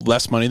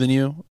less money than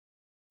you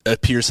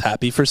appears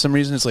happy for some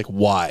reason, it's like,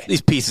 why?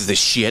 These pieces of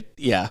shit.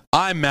 Yeah.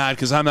 I'm mad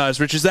because I'm not as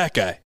rich as that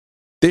guy.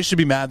 They should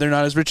be mad they're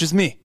not as rich as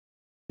me.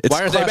 It's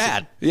Why are they classic.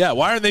 mad? Yeah,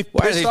 why aren't they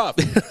pissed off?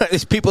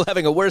 these people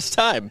having a worse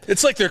time?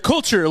 It's like their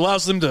culture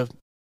allows them to,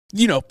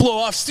 blow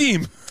off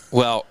steam.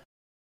 Well,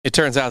 it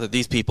turns out that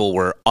these people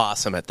were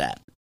awesome at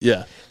that.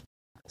 Yeah.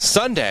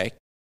 Sunday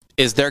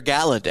is their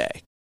gala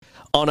day.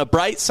 On a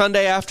bright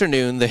Sunday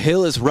afternoon, the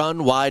hill is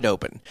run wide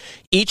open.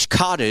 Each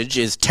cottage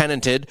is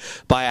tenanted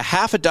by a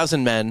half a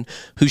dozen men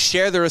who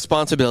share the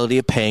responsibility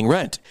of paying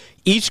rent.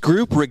 Each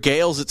group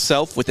regales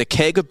itself with a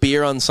keg of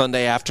beer on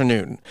Sunday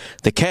afternoon.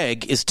 The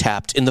keg is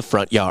tapped in the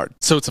front yard.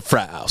 So it's a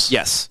frat house.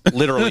 Yes,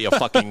 literally a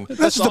fucking...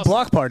 That's just a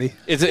block party.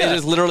 It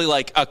is literally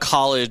like a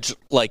college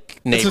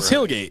like It's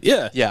neighborhood. a tailgate.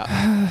 Yeah.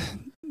 Yeah.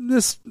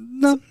 it's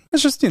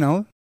just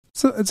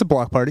it's a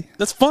block party.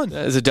 That's fun.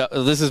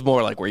 This is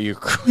more like where you.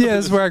 Yeah,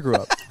 this is where I grew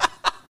up.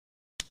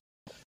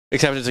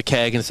 Except it's a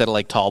keg instead of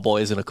like tall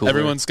boys in a cooler.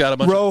 Everyone's got a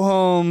bunch row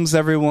homes.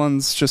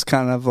 Everyone's just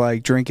kind of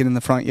like drinking in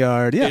the front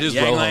yard. Yeah, It is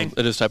Yang row Lang. home.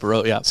 It is type of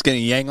row. Yeah.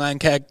 skinny Yangline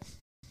keg.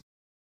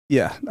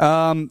 yeah.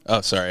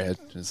 Oh, sorry.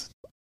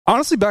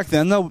 Honestly, back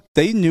then though,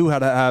 they knew how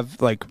to have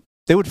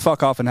they would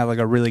fuck off and have like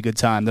a really good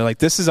time. They're like,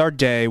 this is our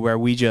day where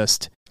we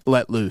just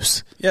let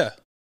loose. Yeah.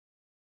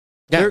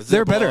 Yeah,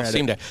 They're better at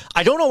steam it. day.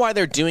 I don't know why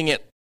they're doing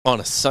it on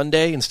a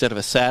Sunday instead of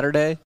a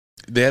Saturday.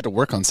 They had to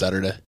work on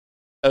Saturday.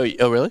 Oh,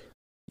 really?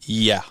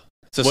 Yeah.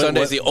 So What-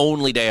 Sunday's what- the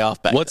only day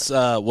off back.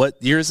 What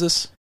year is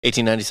this?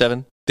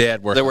 1897? They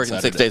had work. They're on working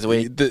 6 Saturday. days a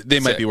week. They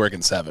might be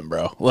working 7,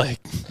 bro. Like,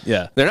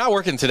 yeah. They're not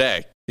working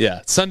today.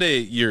 Yeah. Sunday,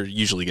 you're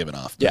usually given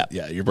off. Yeah.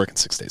 Yeah, you're working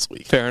 6 days a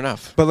week. Fair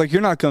enough. But like,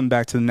 you're not coming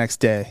back to the next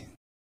day.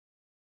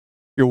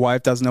 Your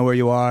wife doesn't know where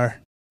you are.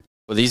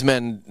 Well, these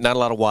men, not a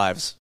lot of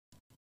wives.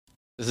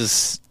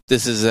 This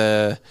is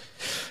a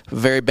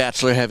very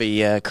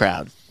bachelor-heavy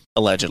crowd,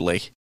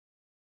 allegedly.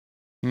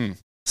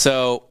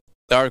 So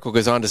the article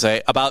goes on to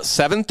say, about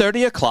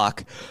 7:30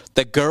 o'clock,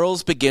 the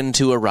girls begin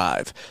to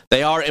arrive.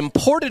 They are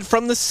imported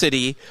from the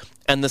city,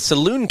 and the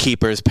saloon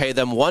keepers pay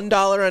them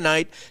 $1 a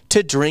night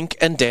to drink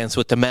and dance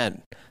with the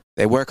men.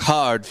 They work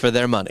hard for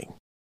their money.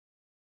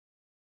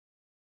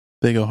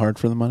 They go hard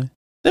for the money?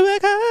 They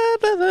work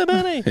hard for the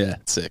money. Yeah,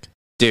 sick.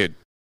 Dude,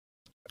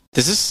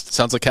 this is...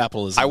 Sounds like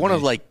capitalism. I want to,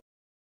 to like...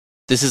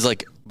 This is,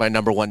 like, my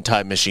number one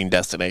time machine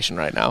destination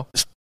right now.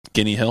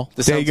 Guinea Hill?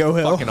 This sounds Dago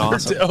Hill. fucking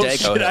awesome. Oh, Dago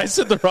shit, Hill. I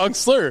said the wrong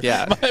slur.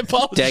 Yeah. My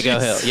apologies.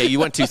 Dago Hill. Yeah, you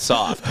went too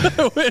soft.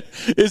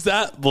 Is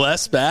that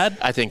less bad?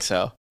 I think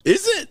so.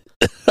 Is it?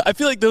 I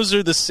feel like those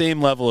are the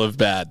same level of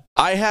bad.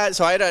 I had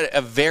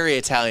a very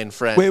Italian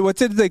friend. Wait, what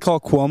did they call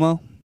Cuomo?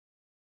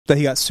 That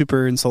he got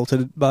super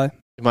insulted by?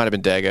 It might have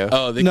been Dago.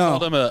 Oh, they No.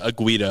 called him a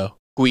Guido.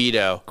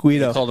 Guido. They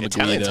Guido. called him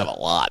Italians a have a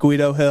Guido. lot.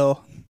 Guido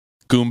Hill.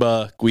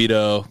 Goomba,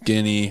 Guido,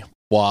 Guinea,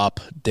 Wop,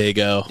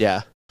 Dago.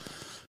 Yeah.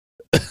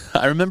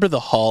 I remember the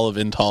Hall of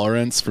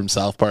Intolerance from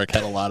South Park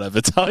had a lot of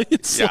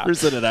Italian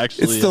slurs in it,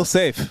 actually. It's still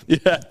safe.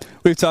 Yeah.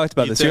 We've talked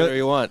about You this. say whatever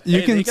you want. You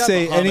Hey, can they got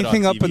say Muhammad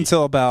anything on up TV.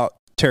 until about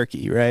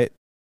turkey, right?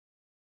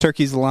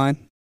 Turkey's the line.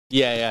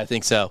 Yeah, I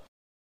think so.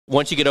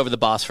 Once you get over the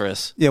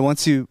Bosphorus. Yeah,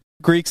 once you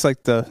Greeks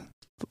like the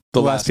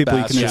last people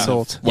you can bastion of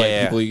insult. White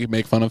Yeah. people you can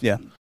make fun of. Yeah.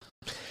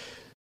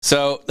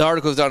 So the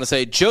article goes on to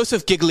say,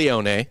 Joseph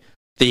Giglione,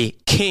 the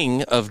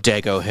king of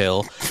Dago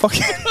Hill.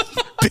 Fucking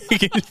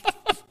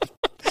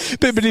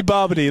bibbity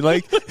bobbity.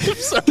 Like,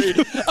 Sorry.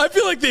 I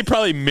feel like they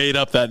probably made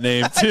up that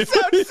name, too.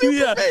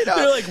 Yeah. made up.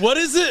 They're like, what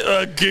is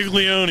it?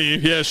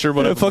 Giglione. Yeah, sure,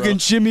 whatever. fucking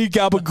Jimmy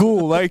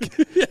Gabagool. Like,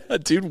 Yeah,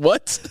 dude,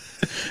 what?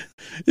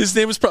 His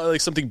name was probably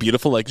like something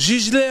beautiful, like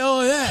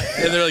Giglione.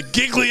 And they're like,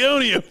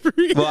 Giglione over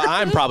here. Well,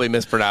 I'm probably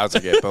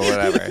mispronouncing it, but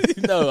whatever.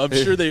 No, I'm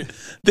sure they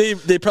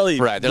probably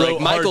Right. They're like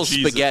wrote Michael hard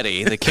Jesus.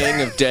 Spaghetti, the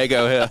king of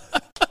Dago Hill.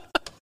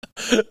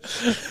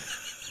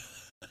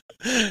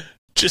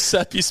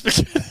 Giuseppe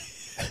Spaghetti.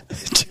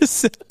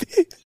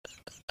 Giuseppe.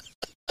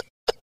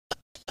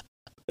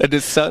 And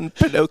his son,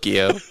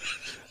 Pinocchio.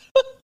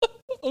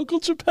 Uncle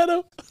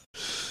Geppetto.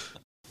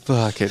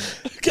 Fucking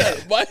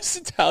God, why is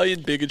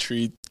Italian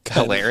bigotry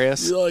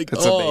hilarious. You're like,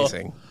 It's oh.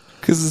 amazing.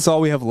 Because it's all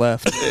we have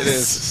left. It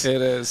is.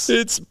 It is.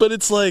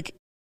 It's like,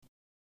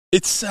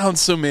 it sounds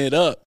so made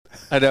up.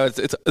 I know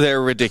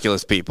they're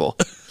ridiculous people.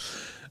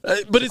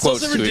 But it's Quote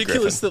also Stewie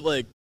ridiculous that,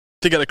 like,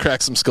 they got to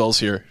crack some skulls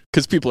here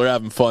because people are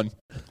having fun.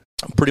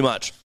 Pretty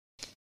much.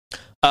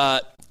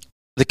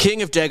 The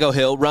King of Dago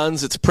Hill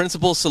runs its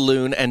principal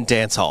saloon and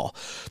dance hall.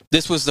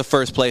 This was the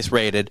first place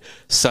raided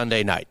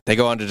Sunday night. They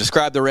go on to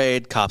describe the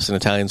raid. Cops and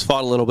Italians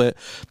fought a little bit,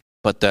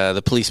 but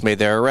the police made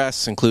their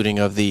arrests, including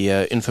of the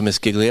infamous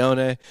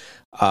Giglione.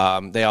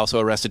 They also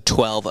arrested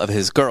 12 of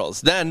his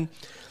girls. Then,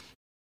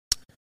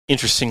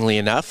 interestingly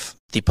enough,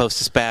 the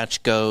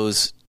Post-Dispatch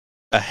goes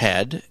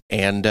ahead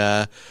and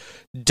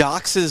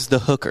doxes the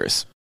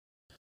hookers,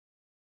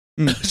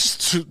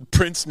 Just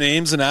prints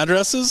names and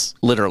addresses?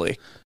 literally.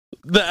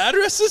 The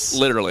addresses?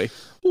 Literally.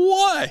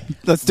 Why?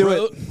 Let's do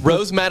it.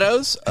 Rose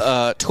Meadows,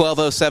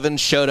 1207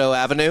 Shoto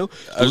Avenue.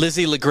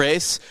 Lizzie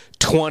LeGrace,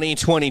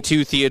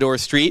 2022 Theodore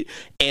Street.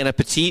 Anna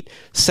Petite,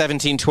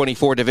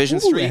 1724 Division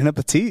Street. Anna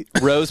Petite.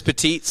 Rose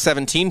Petite,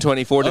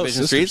 1724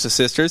 Division Street. sisters. The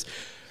sisters.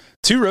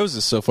 2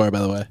 roses so far, by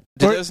the way.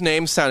 Do those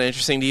names sound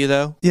interesting to you,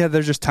 though? Yeah,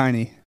 they're just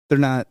tiny. They're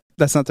not.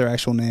 That's not their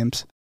actual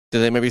names.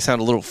 Do they maybe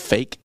sound a little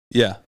fake?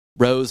 Yeah.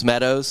 Rose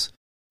Meadows,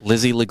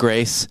 Lizzie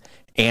LeGrace,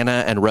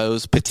 Anna and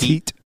Rose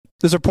Petite.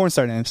 Those are porn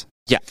star names.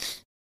 Yeah.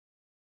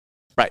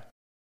 Right.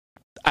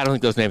 I don't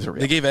think those names are real.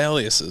 They gave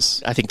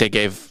aliases. I think they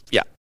gave,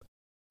 yeah.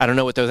 I don't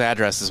know what those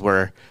addresses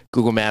were.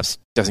 Google Maps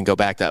doesn't go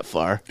back that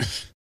far.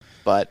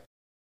 But,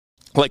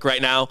 like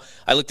right now,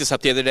 I looked this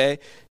up the other day.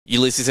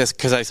 Ulysses S.,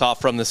 because I saw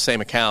from the same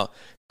account,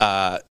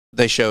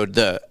 they showed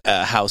the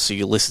house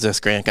Ulysses S.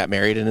 Grant got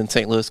married in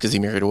St. Louis because he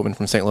married a woman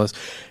from St. Louis.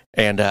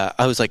 And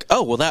I was like,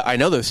 oh, well, I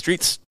know those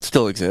streets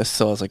still exist.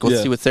 So I was like,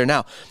 let's see what's there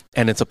now.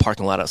 And it's a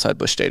parking lot outside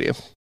Busch Stadium.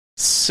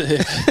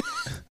 Sick.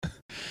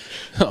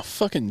 Oh,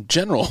 fucking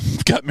general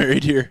got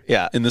married here.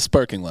 Yeah. In this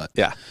parking lot.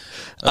 Yeah.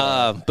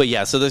 But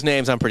yeah, so those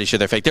names, I'm pretty sure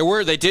they're fake.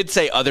 They did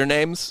say other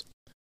names.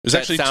 There's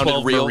that actually sounded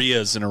 12 real.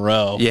 Marias in a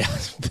row. Yeah.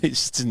 They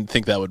just didn't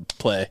think that would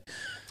play.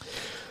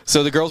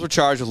 So the girls were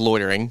charged with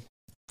loitering,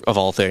 of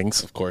all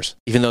things, Of course.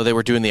 even though they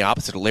were doing the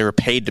opposite. They were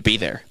paid to be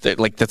there. That'd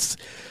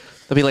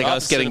be like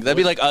us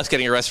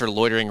getting arrested for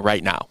loitering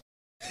right now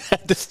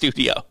at the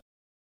studio.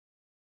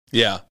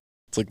 Yeah.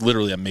 It's like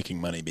literally I'm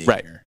making money being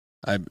Right. here.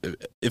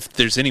 If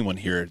there's anyone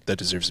here that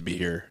deserves to be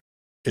here,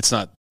 it's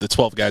not the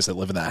 12 guys that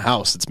live in that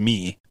house. It's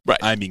me. Right.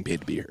 I'm being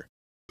paid to be here.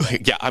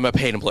 Yeah, I'm a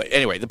paid employee.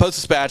 Anyway, the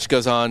Post-Dispatch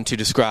goes on to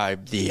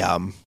describe the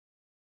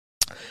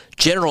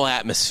general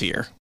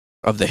atmosphere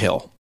of the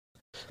Hill.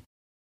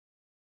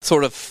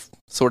 Sort of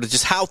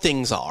just how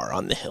things are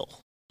on the Hill.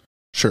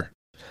 Sure.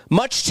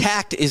 Much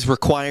tact is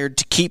required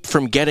to keep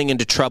from getting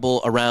into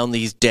trouble around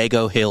these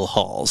Dago Hill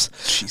halls.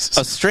 Jesus.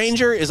 A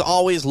stranger is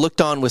always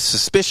looked on with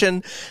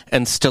suspicion,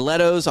 and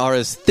stilettos are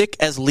as thick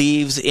as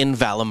leaves in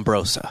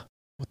Vallombrosa.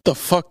 What the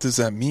fuck does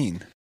that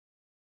mean?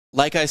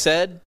 Like I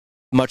said,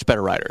 much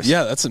better writers.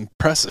 Yeah, that's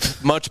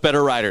impressive. Much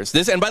better writers.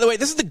 And by the way,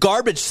 this is the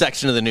garbage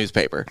section of the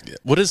newspaper.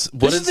 What is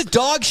the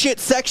dog shit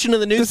section of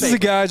the newspaper. This is a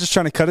guy just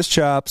trying to cut his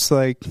chops.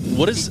 Like,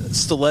 what does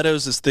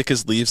stilettos as thick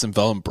as leaves in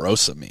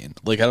Vallombrosa mean?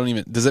 Like,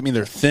 does that mean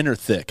they're thin or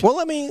thick? Well,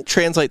 let me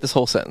translate this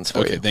whole sentence for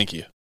you. Okay, thank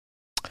you.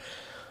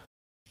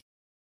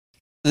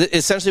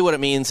 Essentially what it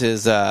means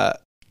is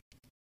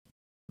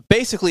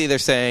basically they're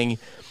saying,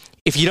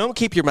 if you don't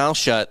keep your mouth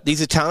shut,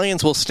 these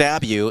Italians will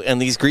stab you, and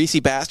these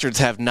greasy bastards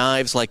have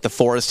knives like the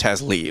forest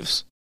has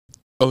leaves.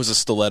 Oh, is a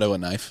stiletto a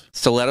knife?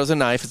 Stiletto's a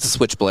knife. It's a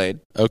switchblade.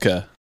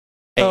 Okay.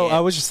 I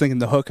was just thinking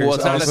the hookers. Well,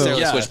 it's not also-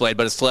 necessarily a Yeah. switchblade,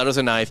 but a stiletto's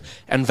a knife.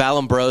 And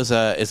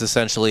Vallombrosa is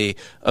essentially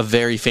a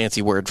very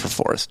fancy word for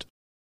forest.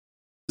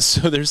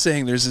 So they're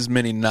saying there's as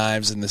many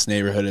knives in this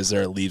neighborhood as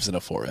there are leaves in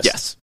a forest.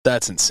 Yes.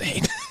 That's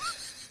insane.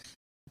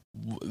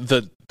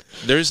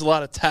 There's a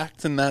lot of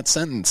tact in that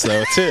sentence,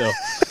 though, too.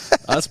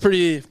 That's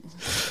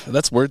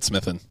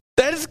wordsmithing.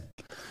 That is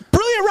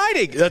brilliant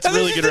writing. That's And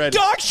really this good is writing. the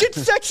dog shit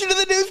section of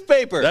the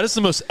newspaper. That is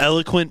the most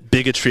eloquent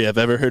bigotry I've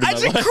ever heard in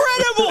That's my life.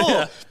 incredible.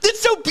 Yeah.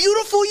 It's so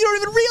beautiful you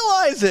don't even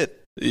realize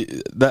it.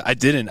 I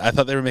didn't. I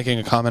thought they were making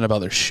a comment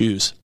about their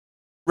shoes.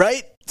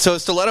 Right? So a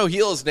stiletto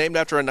heel is named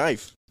after a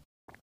knife.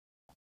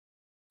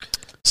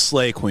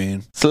 Slay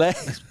Queen.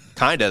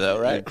 Kinda though,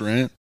 right?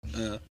 Grant.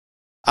 Yeah.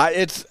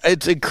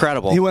 It's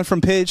incredible. He went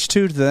from page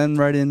 2 to then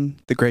right in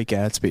The Great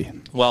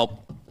Gatsby.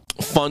 Well,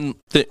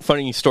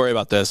 funny story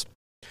about this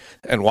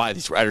and why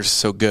these writers are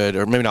so good,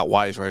 or maybe not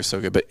why these writers are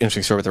so good, but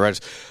interesting story about the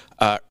writers.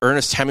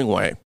 Ernest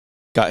Hemingway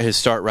got his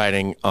start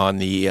writing on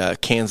the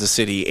Kansas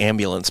City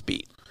ambulance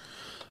beat.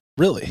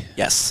 Really?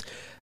 Yes.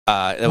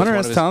 That was Hunter one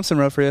S. of his- Thompson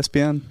wrote for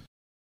ESPN.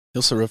 He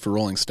also wrote for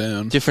Rolling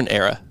Stone. Different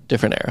era.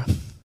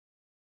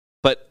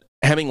 But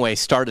Hemingway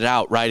started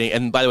out writing,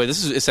 and by the way,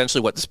 this is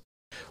essentially what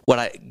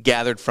I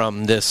gathered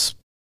from this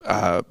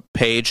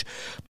page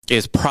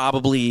is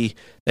probably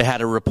they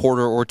had a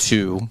reporter or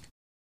two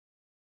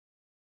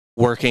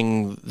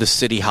working the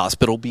city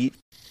hospital beat,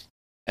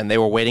 and they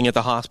were waiting at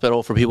the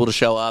hospital for people to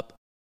show up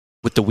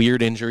with the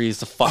weird injuries,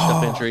 the fucked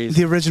up injuries.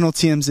 The original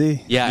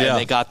TMZ. Yeah, Yeah. and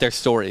they got their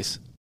stories.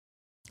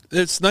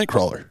 It's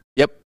Nightcrawler.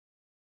 Yep.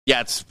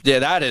 Yeah,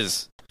 that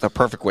is the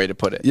perfect way to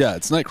put it. Yeah,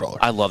 it's Nightcrawler.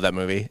 I love that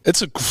movie.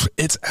 It's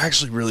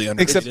actually really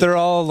underrated. Except they're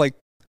all like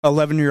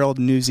 11-year-old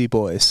newsy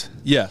boys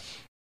Yeah.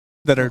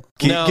 that are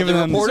No, giving the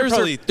them reporters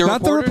are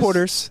not the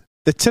reporters,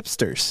 the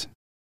tipsters.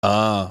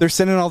 They're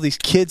sending all these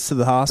kids to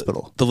the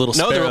hospital. The little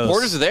No, sparrows. the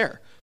reporters are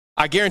there.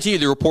 I guarantee you,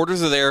 the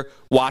reporters are there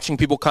watching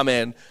people come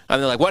in,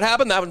 and they're like, "What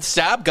happened? That one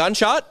stab,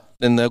 gunshot?"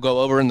 And they'll go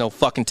over and they'll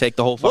fucking take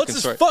the whole fucking What's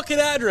his story. fucking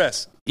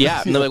address?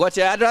 Yeah, and they're like, "What's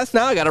your address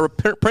now? I got to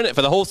print it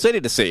for the whole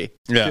city to see."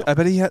 Yeah. I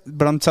bet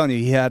but I'm telling you,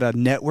 he had a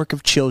network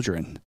of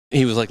children.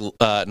 He was like,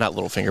 not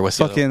Littlefinger, what's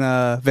the other Fucking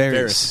one?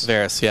 Varys.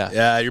 Varys, yeah.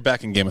 Yeah, you're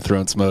back in Game of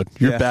Thrones mode.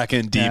 You're Yeah. back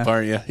in deep, Yeah.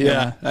 aren't you?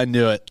 Yeah, I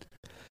knew it.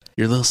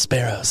 Your little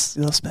sparrows.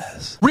 Little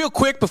spaz. Real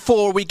quick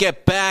before we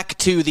get back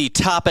to the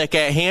topic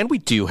at hand, we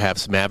do have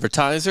some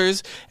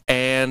advertisers,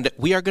 and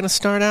we are going to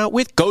start out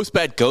with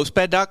GhostBed.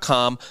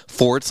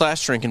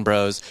 GhostBed.com/Drinking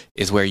Bros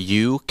is where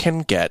you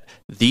can get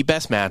the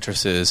best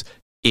mattresses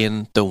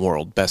in the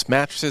world. Best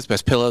mattresses,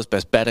 best pillows,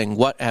 best bedding,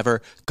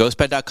 whatever.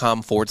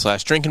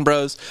 GhostBed.com/Drinking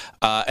Bros.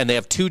 And they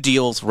have two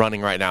deals running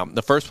right now.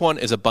 The first one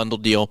is a bundle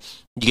deal.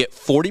 You get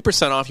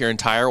 40% off your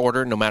entire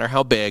order, no matter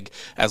how big,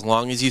 as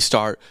long as you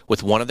start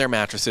with one of their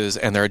mattresses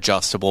and their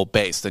adjustable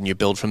base. Then you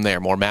build from there.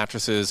 More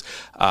mattresses,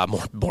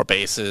 more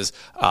bases,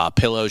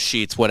 pillows,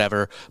 sheets,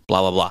 whatever,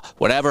 blah, blah, blah.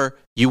 Whatever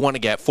you want to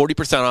get,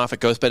 40% off at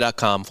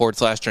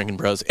ghostbed.com/Drinking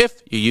Bros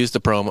if you use the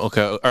promo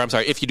code, or I'm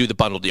sorry, if you do the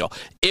bundle deal.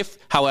 If,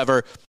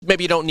 however,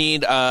 maybe you don't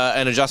need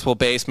an adjustable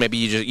base, maybe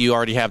you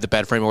already have the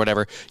bed frame or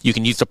whatever, you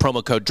can use the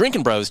promo code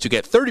Drinking Bros to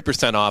get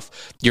 30% off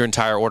your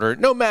entire order,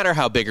 no matter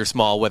how big or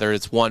small, whether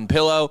it's one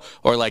pillow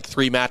or like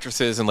 3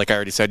 mattresses. And like I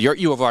already said,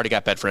 you have already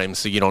got bed frames,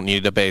 so you don't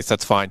need a base.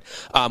 That's fine.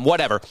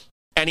 Whatever.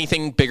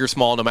 anything big or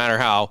small, no matter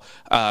how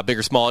big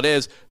or small it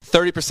is,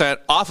 30%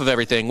 off of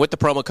everything with the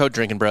promo code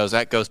Drinking Bros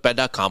at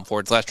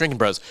ghostbed.com/Drinking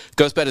Bros.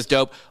 Ghostbed is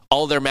dope.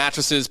 All their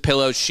mattresses,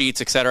 pillows,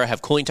 sheets, etc.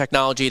 have cooling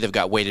technology. They've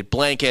got weighted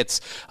blankets.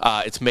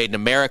 It's made in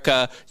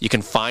America. You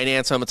can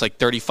finance them. It's like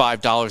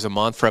 $35 a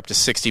month for up to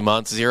 60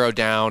 months. Zero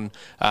down,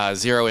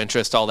 zero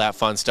interest, all that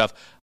fun stuff.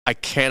 I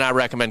cannot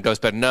recommend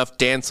Ghost Bed enough.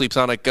 Dan sleeps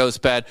on a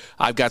Ghost Bed.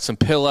 I've got some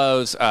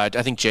pillows. I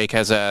think Jake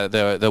has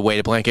the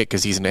weighted blanket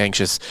because he's an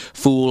anxious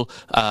fool.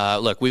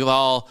 Look, we've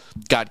all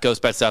got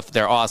Ghost Bed stuff.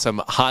 They're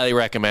awesome. Highly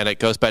recommend it.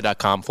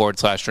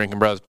 Ghostbed.com/Drinking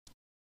Bros.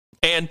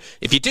 And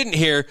if you didn't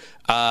hear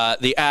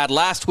the ad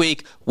last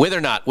week,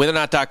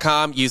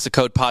 witherNot.com, use the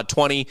code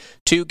POD20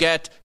 to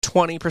get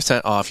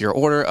 20% off your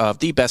order of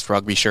the best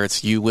rugby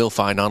shirts you will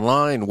find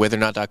online.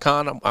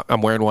 WitherNot.com.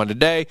 I'm wearing one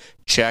today.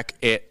 Check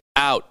it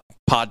out.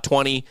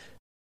 POD20,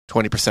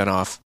 20%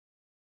 off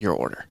your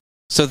order.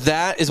 So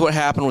that is what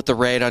happened with the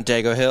raid on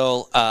Dago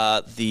Hill.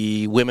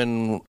 The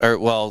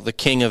the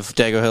king of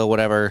Dago Hill,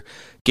 whatever,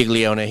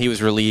 Giglione, he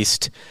was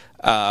released.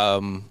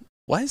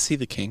 Why is he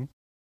the king?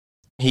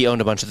 He owned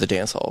a bunch of the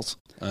dance halls.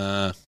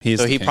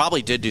 He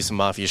probably did do some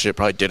mafia shit,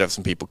 probably did have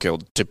some people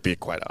killed, to be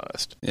quite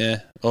honest.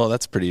 Yeah. Oh,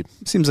 that's pretty...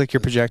 Seems like you're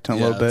projecting a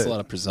little bit. That's a lot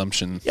of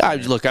presumption. Yeah,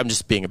 I'm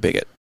just being a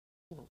bigot.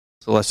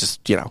 So let's just,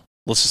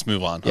 Let's just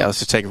move on. Yeah, let's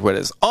just take it for what it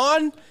is.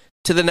 On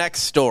to the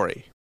next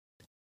story.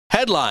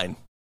 Headline: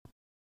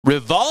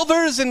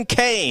 Revolvers and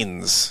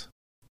Canes.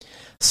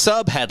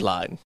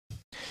 Subheadline: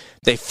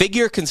 They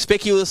figure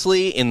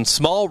conspicuously in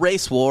small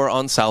race war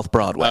on South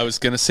Broadway. I was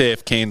going to say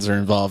if canes are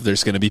involved,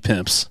 there's going to be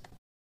pimps.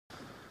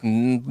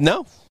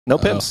 No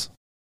pimps.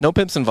 No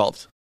pimps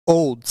involved.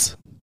 Olds.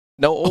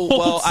 No,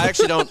 well, I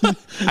actually don't.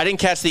 I didn't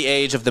catch the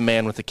age of the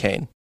man with the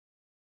cane.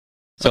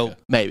 So okay.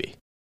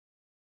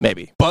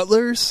 Maybe.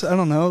 Butlers? I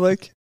don't know,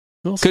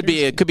 Could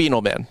be an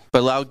old man,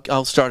 but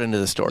I'll start into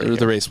the story.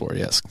 The race war,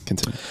 yes.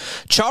 Continue.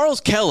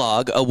 Charles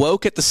Kellogg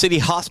awoke at the city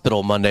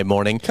hospital Monday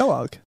morning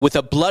with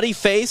a bloody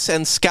face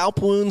and scalp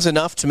wounds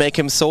enough to make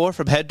him sore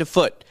from head to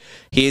foot.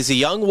 He is a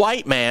young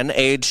white man,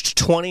 aged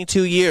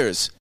 22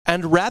 years,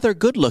 and rather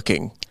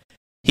good-looking.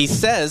 He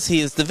says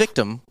he is the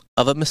victim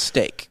of a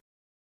mistake.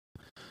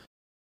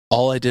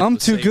 I'm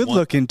too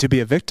good-looking to be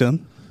a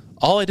victim.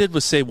 All I did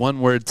was say one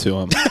word to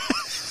him.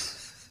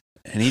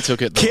 And he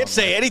took it. Can't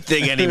say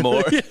anything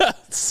anymore. Yeah,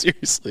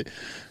 seriously.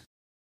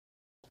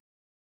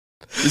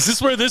 Is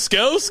this where this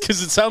goes?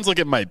 Because it sounds like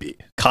it might be.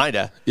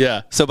 Kinda.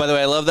 Yeah. So, by the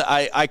way, I love that.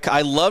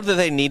 I love that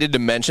they needed to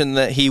mention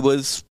that he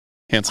was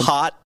handsome,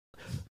 hot.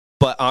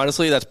 But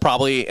honestly, that's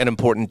probably an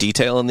important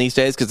detail in these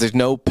days because there's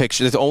no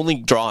picture. There's only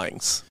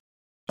drawings.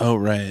 Oh,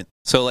 right.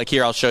 So,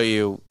 here, I'll show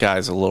you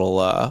guys a little.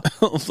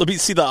 Let me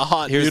see the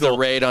hot. Here's noodle. the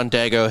raid on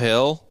Dago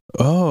Hill.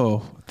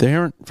 Oh, they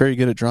aren't very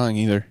good at drawing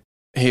either.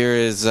 Here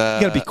is... you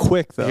gotta be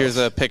quick, though. Here's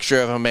a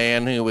picture of a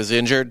man who was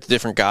injured,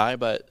 different guy,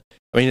 but,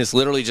 it's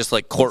literally just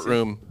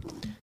courtroom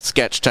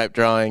sketch-type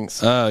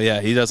drawings. Oh, yeah,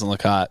 he doesn't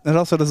look hot. It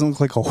also doesn't look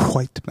like a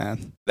white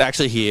man.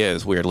 Actually, he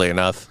is, weirdly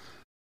enough.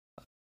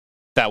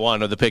 That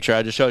one of the picture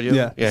I just showed you?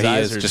 Yeah. Yeah,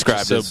 he is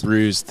described so as...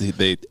 bruised.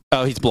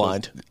 Oh, he's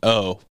blind.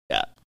 Oh.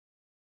 Yeah.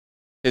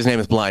 His name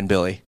is Blind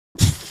Billy.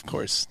 Of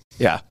course.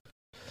 Yeah.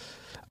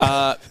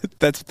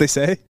 That's what they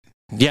say?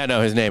 Yeah,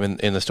 no, his name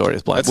in the story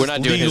is Blind. We're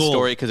not doing his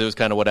story because it was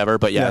kind of whatever,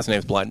 but yeah, his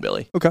name's Blind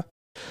Billy. Okay.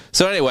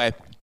 So anyway,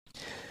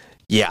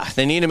 yeah,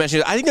 they need to mention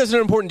it. I think there's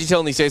an important detail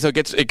in these days, so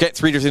it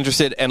gets readers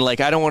interested. And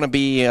I don't want to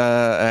be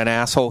an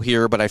asshole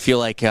here, but I feel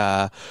like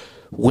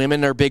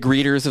women are big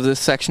readers of this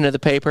section of the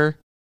paper.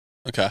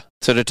 Okay.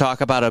 So to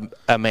talk about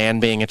a man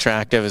being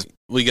attractive is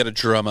we got to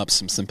drum up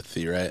some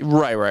sympathy, right?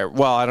 Right.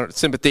 Well,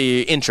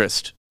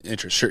 interest.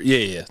 Sure.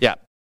 Yeah.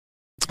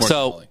 So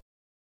compelling.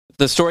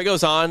 The story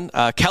goes on.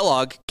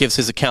 Kellogg gives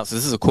his account. So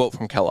this is a quote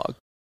from Kellogg.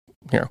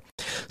 Here.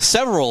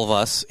 Several of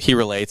us, he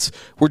relates,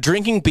 were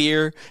drinking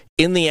beer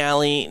in the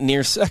alley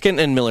near 2nd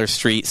and Miller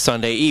Street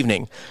Sunday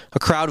evening. A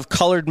crowd of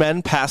colored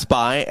men passed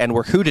by and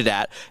were hooted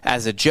at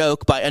as a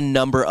joke by a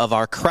number of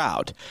our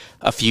crowd.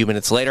 A few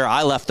minutes later,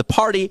 I left the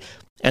party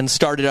and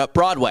started up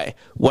Broadway.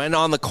 When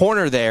on the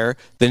corner there,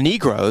 the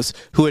Negroes,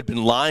 who had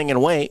been lying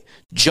in wait,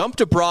 jumped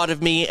abroad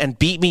of me and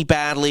beat me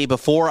badly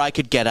before I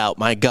could get out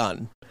my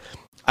gun.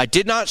 I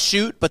did not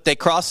shoot, but they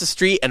crossed the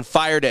street and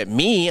fired at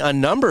me a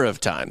number of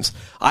times.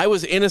 I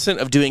was innocent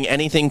of doing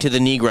anything to the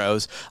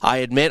Negroes. I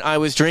admit I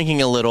was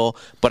drinking a little,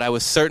 but I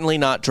was certainly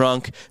not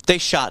drunk. They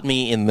shot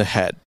me in the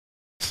head.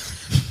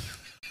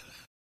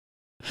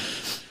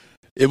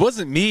 It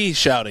wasn't me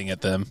shouting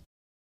at them.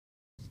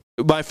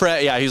 My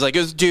friend, yeah, he's like,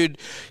 dude,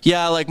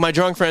 yeah, my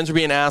drunk friends were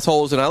being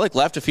assholes, and I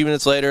left a few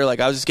minutes later,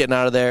 I was just getting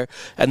out of there,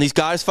 and these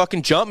guys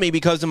fucking jumped me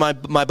because of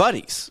my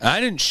buddies. I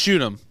didn't shoot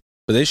them,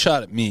 but they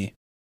shot at me.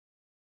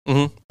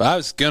 Mm-hmm. But I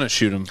was gonna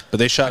shoot him, but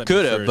they shot at me. I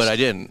could have, but I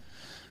didn't.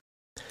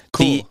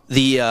 Cool.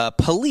 The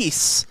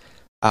police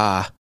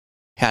had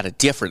a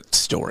different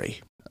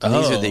story.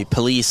 These are the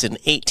police in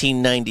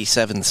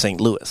 1897 St.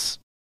 Louis.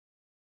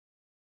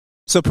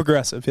 So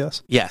progressive,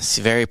 yes? Yes,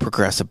 very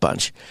progressive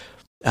bunch.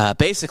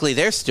 Basically,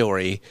 their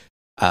story,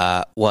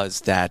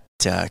 was that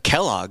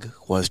Kellogg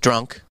was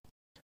drunk,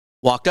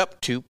 walked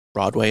up to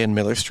Broadway and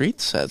Miller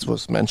Streets, as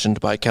was mentioned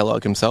by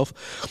Kellogg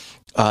himself,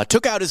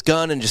 took out his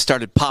gun and just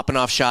started popping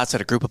off shots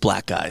at a group of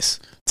black guys.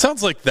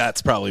 Sounds like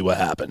that's probably what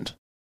happened.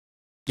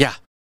 Yeah.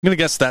 I'm going to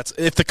guess that's...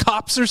 If the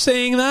cops are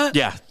saying that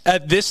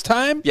at this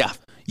time,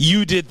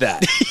 you did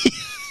that.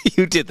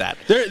 You did that.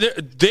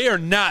 They are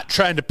not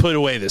trying to put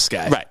away this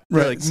guy. Right.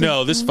 They're like,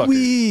 no, this fucker.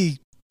 We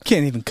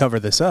can't even cover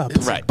this up.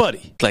 It's like,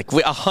 buddy. Like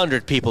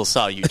 100 people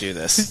saw you do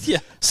this. Yeah.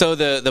 So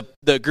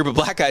the group of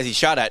black guys he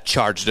shot at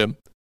charged him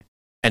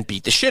and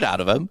beat the shit out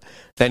of him.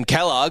 Then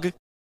Kellogg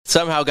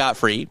somehow got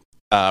free,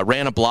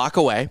 ran a block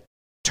away,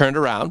 turned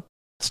around,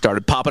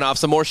 started popping off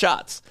some more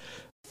shots.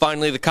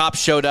 Finally, the cops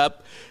showed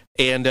up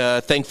and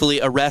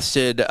thankfully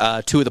arrested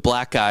two of the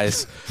black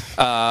guys.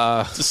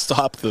 To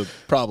stop the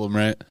problem,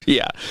 right?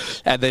 Yeah.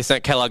 And they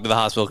sent Kellogg to the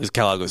hospital because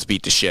Kellogg was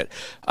beat to shit.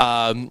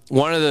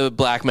 One of the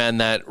black men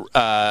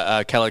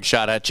that Kellogg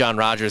shot at, John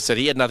Rogers, said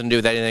he had nothing to do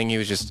with anything. He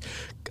was just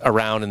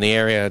around in the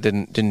area,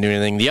 didn't do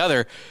anything. The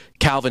other,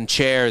 Calvin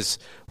Chairs,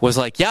 was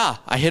like, yeah,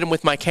 I hit him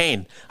with my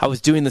cane. I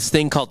was doing this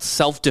thing called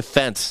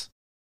self-defense.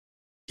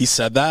 He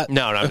said that?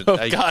 No.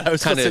 Oh, God, I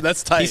was going to say,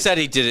 that's tight. He said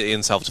he did it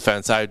in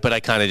self-defense, but I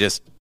kind of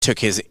just took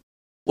his,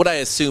 what I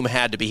assume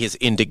had to be his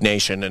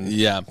indignation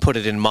and put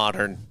it in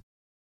modern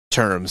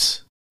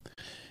terms,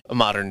 a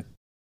modern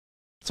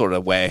sort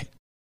of way.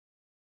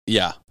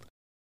 Yeah.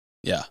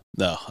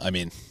 No, I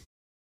mean,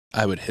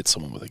 I would hit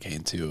someone with a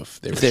cane too if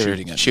they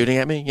were shooting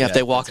at me. Yeah, if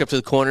they walked up to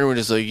the corner and were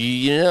just like,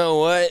 you know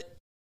what?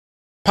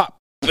 Pop,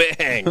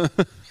 bang,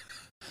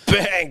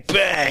 bang,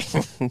 bang.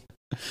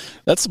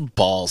 That's some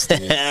balls,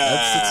 dude.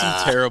 That's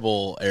some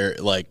terrible,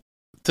 like,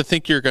 to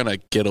think you're going to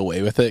get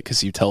away with it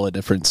because you tell a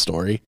different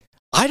story.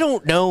 I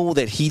don't know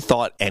that he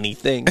thought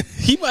anything.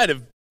 He might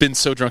have been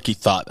so drunk he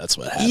thought that's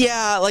what happened.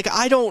 Yeah, like,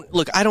 I don't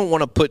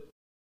want to put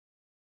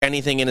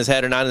anything in his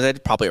head or not in his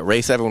head. Probably a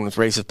race. Everyone was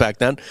racist back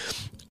then.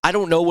 I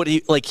don't know what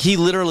he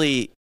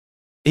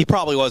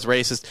probably was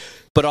racist,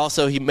 but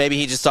also maybe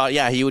he just thought,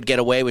 he would get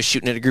away with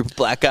shooting at a group of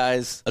black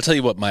guys. I'll tell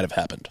you what might have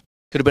happened.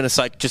 Could have been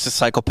just a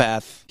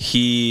psychopath.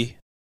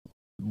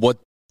 What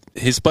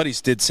his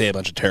buddies did say a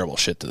bunch of terrible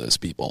shit to those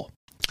people.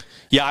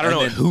 Yeah, I don't know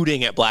what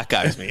hooting at black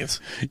guys means.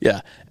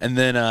 Yeah, and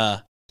then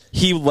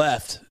he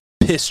left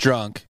pissed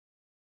drunk,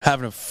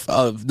 having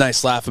a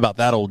nice laugh about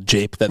that old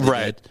jape that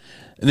they did.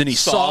 And then he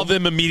saw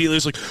them immediately. He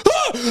was like,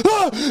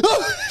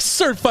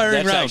 started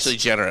firing rounds. That's actually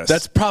generous.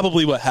 That's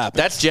probably what happened.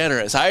 That's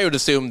generous. I would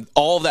assume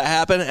all of that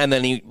happened, and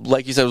then he,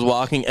 like you said, was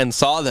walking and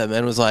saw them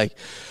and was like,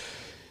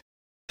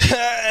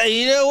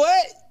 you know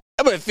what?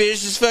 I'm going to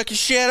finish this fucking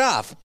shit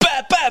off.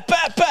 Bah, bah,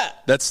 bah, bah.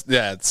 It's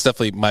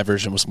definitely, my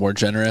version was more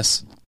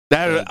generous.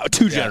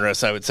 Too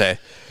generous, I would say.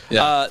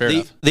 Yeah, fair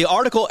enough. The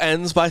article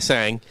ends by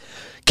saying,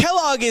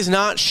 Kellogg is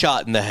not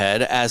shot in the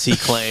head, as he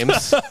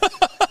claims.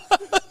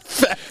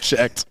 Fact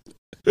checked.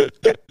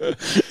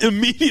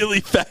 Immediately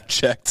fact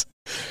checked.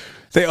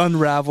 They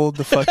unraveled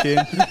the fucking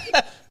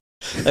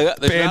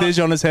bandage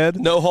on his head.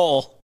 No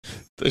hole.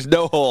 There's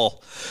no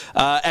hole.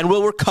 And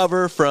will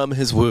recover from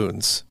his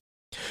wounds.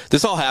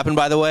 This all happened,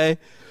 by the way,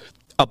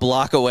 a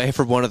block away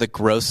from one of the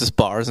grossest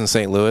bars in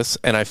St. Louis,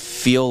 and I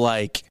feel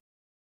like,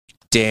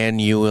 Dan,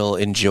 you will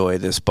enjoy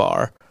this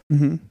bar.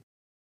 Mm-hmm.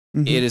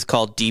 Mm-hmm. It is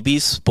called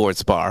DB's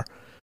Sports Bar.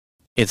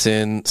 It's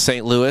in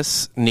St.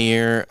 Louis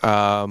near...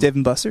 Dave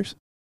and Buster's?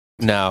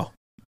 No.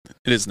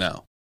 It is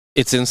now.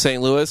 It's in St.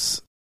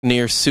 Louis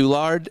near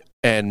Soulard,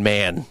 and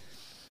man,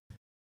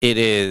 it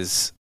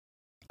is...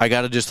 I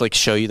got to just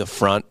show you the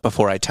front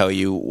before I tell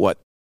you what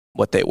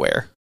they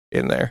wear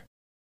in there.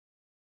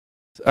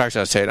 Actually,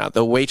 I'll tell you not.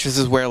 The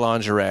waitresses wear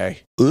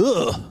lingerie.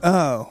 Ugh.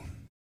 Oh.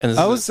 And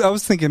I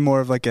was thinking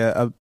more of like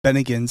a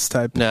Bennigan's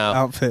type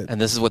outfit. And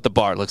this is what the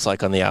bar looks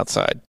like on the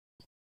outside.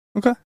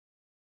 Okay.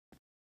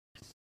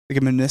 Like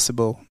a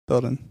municipal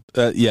building.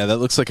 Yeah, that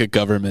looks like a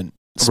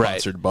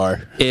government-sponsored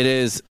bar. It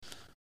is.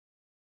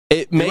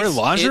 You wear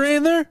lingerie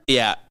in there?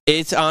 Yeah.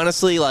 It's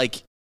honestly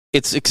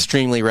it's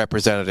extremely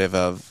representative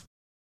of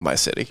my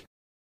city,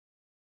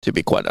 to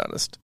be quite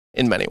honest,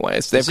 in many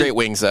ways. They have great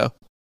wings, though.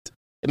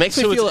 It makes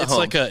me feel at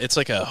home. It's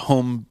like a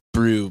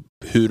homebrew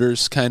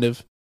Hooters, kind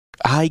of.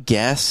 I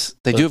guess.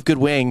 They do have good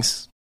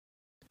wings.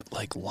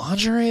 Like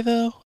lingerie,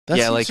 though? That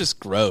seems just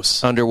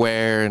gross.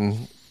 Underwear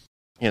and,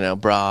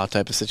 bra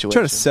type of situation.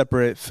 Try to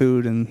separate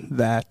food and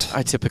that.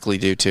 I typically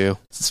do, too.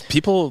 It's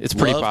pretty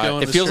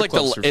it feels like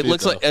it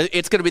looks like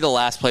it's going to be the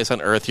last place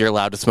on earth you're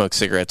allowed to smoke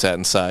cigarettes at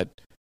inside.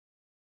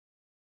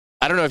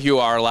 I don't know if you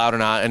are allowed or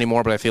not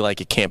anymore, but I feel like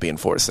it can't be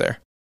enforced there.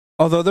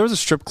 Although there was a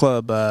strip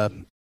club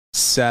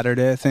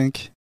Saturday, I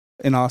think,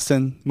 in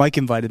Austin. Mike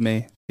invited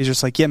me. He's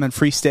just like, yeah, man,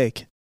 free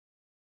steak.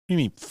 You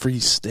mean free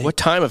steak? What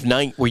time of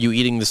night were you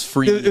eating this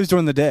free? It was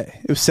during the day.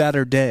 It was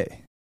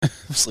Saturday. It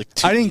was like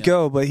I didn't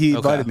go, but he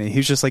invited me. He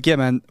was just like, yeah,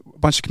 man, a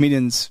bunch of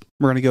comedians,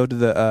 we're going to go to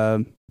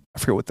the, I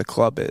forget what the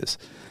club is,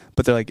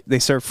 but they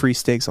serve free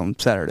steaks on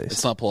Saturdays.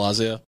 It's not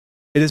Palazzo?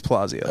 It is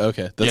Palazzo.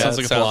 Okay. That sounds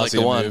like a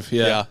Palazzo move.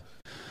 Yeah.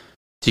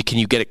 Can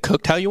you get it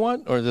cooked how you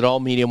want, or is it all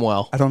medium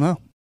well? I don't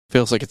know.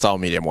 Feels like it's all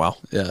medium well.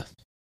 Yeah.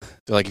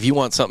 They're like, if you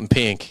want something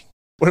pink,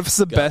 What if it's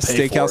the Gotta best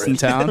pay steakhouse for in it.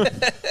 town?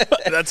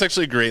 That's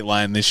actually a great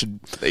line. They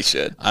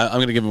should. I'm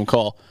going to give them a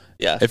call.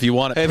 Yeah. If you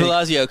want it Hey, pink.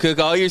 Palazzo, cook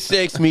all your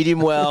steaks medium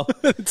well.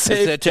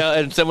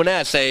 And someone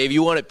asked, say, if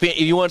you want it pink,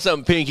 if you want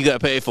something pink, you got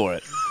to pay for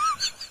it.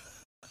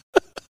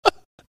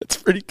 That's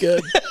pretty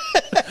good.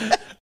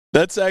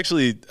 That's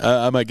actually,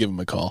 I might give them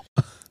a call.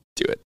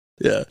 Do it.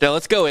 Yeah. Now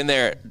let's go in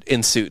there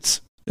in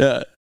suits.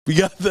 Yeah. We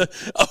got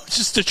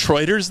just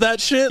Detroiters that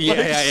shit? Yeah, like,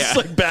 yeah, just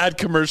yeah. like bad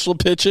commercial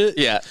pitch it?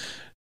 Yeah.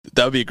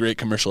 That would be a great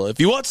commercial. If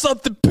you want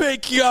something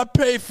pink, you got to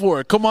pay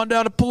for it. Come on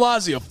down to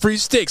Palazzo. Free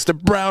steaks. They're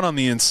brown on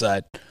the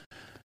inside.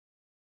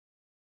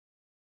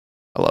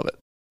 I love it.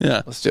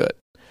 Yeah. Let's do it.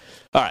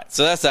 All right.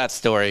 So that's that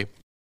story.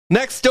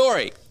 Next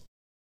story.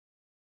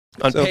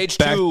 On So page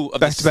back- 2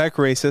 of back-to-back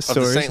racist of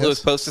the stories. St. Louis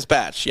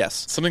Post-Dispatch.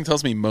 Yes. Something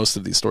tells me most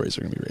of these stories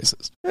are going to be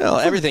racist. Well,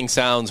 everything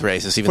sounds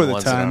racist, even For the the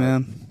ones time, that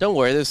aren't. man. Don't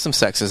worry. There's some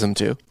sexism,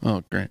 too.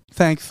 Oh, great.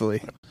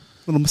 Thankfully. A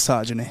little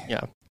misogyny.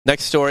 Yeah.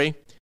 Next story.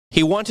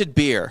 He wanted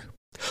beer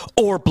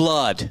or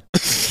blood.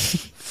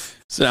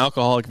 It's an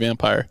alcoholic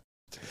vampire.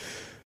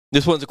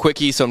 This one's a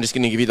quickie, so I'm just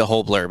going to give you the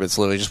whole blurb. It's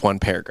literally just one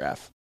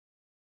paragraph.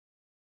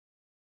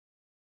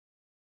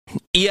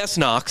 E.S.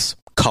 Knox,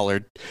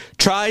 colored,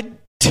 tried...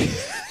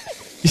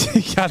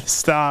 You gotta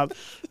stop.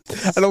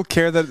 I don't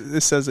care that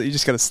it says that. You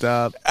just gotta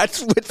stop.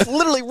 It's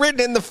literally written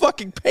in the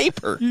fucking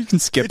paper. You can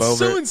skip It's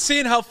over so it.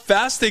 insane how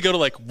fast they go to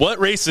like, what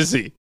race is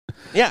he?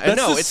 Yeah, That's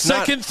no, the it's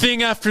second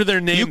thing after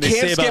their name You they say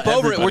can't skip about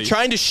over it. everybody. We're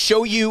trying to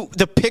show you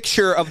the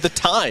picture of the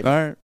time. All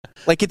right.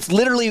 Like, it's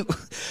literally...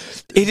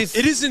 It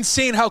is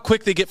insane how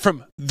quick they get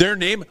from their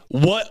name.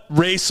 What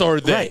race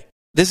are they? right.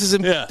 This is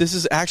Yeah. this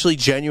is actually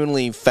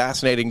genuinely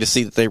fascinating to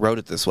see that they wrote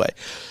it this way.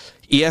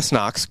 E.S.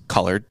 Knox,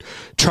 colored,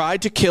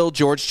 tried to kill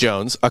George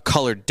Jones, a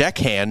colored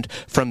deckhand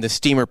from the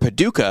steamer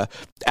Paducah,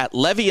 at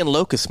Levy and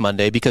Locust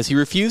Monday because he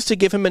refused to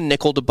give him a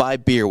nickel to buy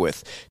beer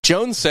with.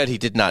 Jones said he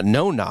did not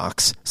know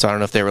Knox, so I don't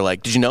know if they were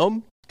like, did you know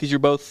him? Because you're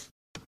both...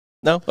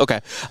 No? Okay.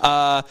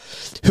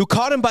 Who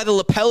caught him by the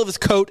lapel of his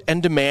coat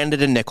and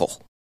demanded a nickel.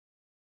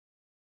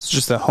 It's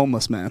just a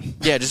homeless man.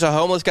 Yeah, just a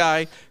homeless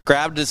guy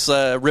grabbed this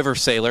river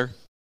sailor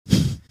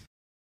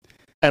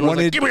and was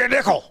like, give me a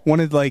nickel.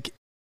 Wanted like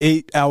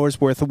 8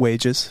 hours worth of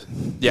wages.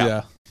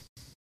 Yeah.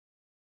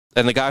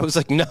 And the guy was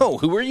like, no,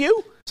 who are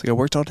you? It's like I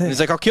worked all And day. he's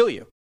like, I'll kill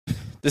you.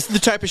 This is the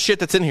type of shit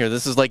that's in here.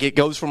 This is like, it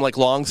goes from like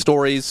long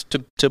stories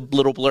to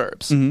little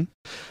blurbs.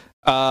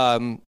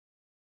 Mm-hmm.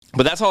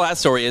 But that's all that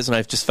story is, and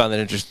I've just found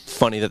that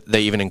funny that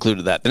they even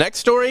included that. The next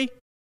story,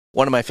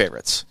 one of my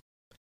favorites.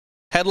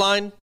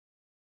 Headline,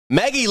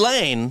 Maggie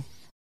Lane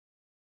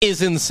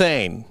is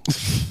insane.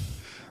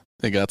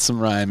 They got some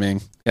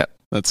rhyming. Yep.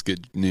 That's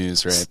good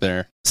news right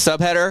there.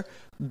 Subheader,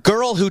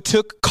 girl who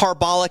took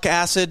carbolic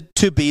acid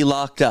to be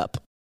locked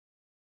up.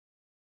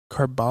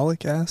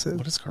 Carbolic acid?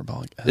 What is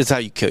carbolic acid? It's how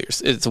you kill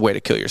yourself. It's a way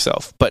to kill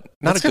yourself, but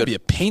not That's a gotta good, be a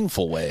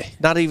painful way.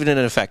 not even in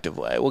an effective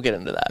way. We'll get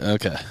into that.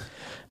 Okay.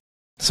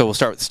 So we'll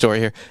start with the story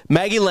here.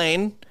 Maggie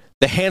Lane,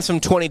 the handsome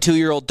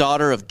 22-year-old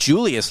daughter of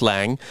Julius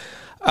Lane,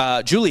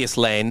 Oh,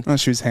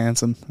 she was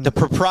handsome. the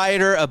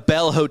proprietor of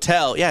Bell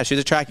Hotel. Yeah, she's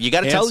attractive. You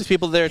got to tell these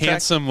people they're attractive.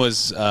 Handsome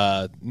was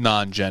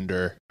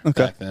non-gender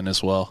Okay. back then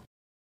as well.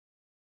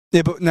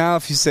 Yeah, but now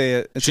if you say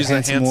it, it's She's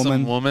a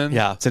handsome woman.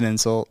 Yeah, It's an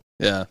insult.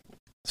 Yeah.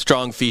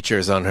 strong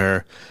features on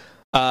her.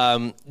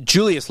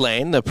 Julius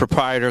Lane, the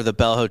proprietor of the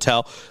Bell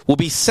Hotel, will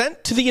be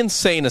sent to the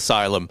insane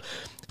asylum.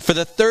 For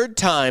the third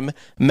time,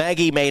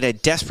 Maggie made a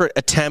desperate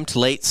attempt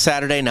late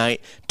Saturday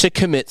night to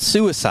commit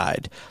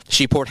suicide.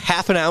 She poured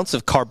half an ounce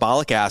of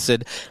carbolic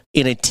acid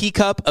in a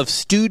teacup of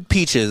stewed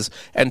peaches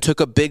and took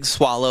a big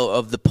swallow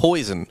of the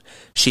poison.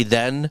 She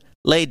then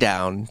lay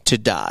down to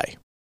die.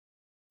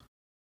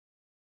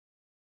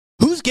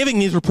 Who's giving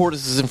these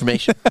reporters this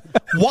information?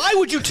 Why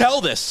would you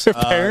tell this? Her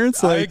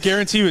parents, I like,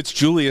 guarantee you it's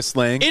Julius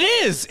Lane. It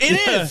is. It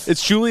is.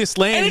 It's Julius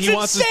Lane. And it's He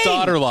wants his insane.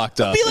 daughter locked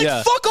up. Be like,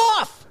 yeah. fuck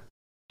off.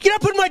 You're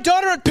not putting my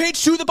daughter on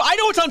page 2 of the... I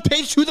know it's on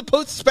page 2 of the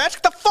Post-Dispatch.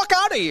 Get the fuck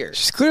out of here.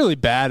 she's clearly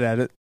bad at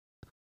it.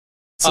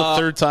 It's the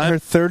third time. Her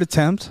third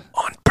attempt.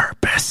 On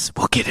purpose.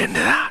 We'll get into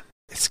that.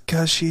 It's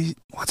because she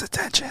wants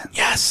attention.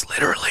 Yes,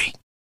 literally.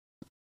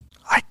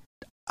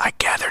 I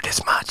gathered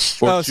as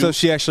much. Oh, so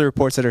she actually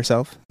reports it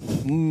herself?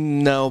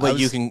 No, but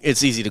you can...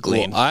 It's easy to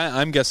glean. Well,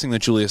 I'm guessing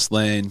that Julius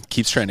Lane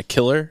keeps trying to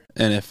kill her,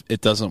 and if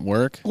it doesn't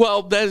work...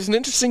 Well, there's an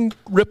interesting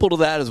ripple to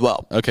that as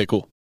well. Okay,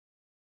 cool.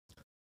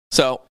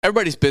 So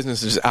everybody's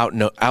business is out in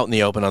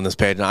the open on this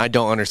page, and I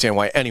don't understand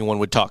why anyone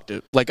would talk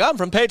to... Like, I'm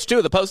from page 2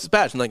 of the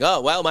Post-Dispatch. I'm like,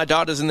 oh, well, my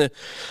daughter's in the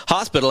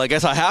hospital. I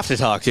guess I have to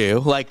talk to you.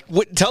 Like,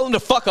 tell them to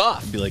fuck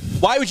off. Be like,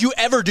 Why would you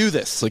ever do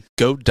this? it's like,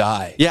 go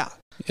die. Yeah.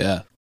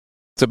 Yeah.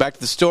 So back to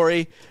the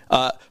story.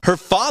 Her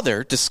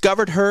father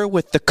discovered her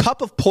with the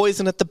cup of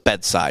poison at the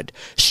bedside.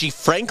 She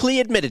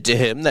frankly admitted to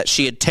him that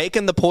she had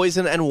taken the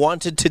poison and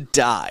wanted to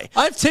die.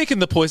 I've taken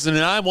the poison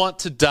and I want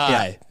to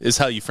die, is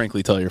how you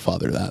frankly tell your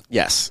father that.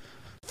 Yes.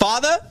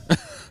 Father,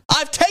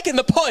 I've taken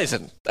the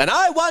poison and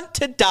I want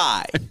to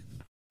die.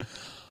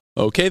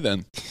 Okay,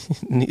 then.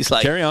 And he's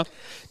like, Carry on.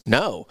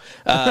 no.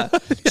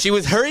 She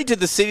was hurried to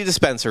the city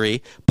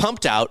dispensary,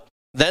 pumped out,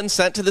 then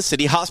sent to the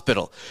city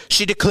hospital.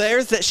 She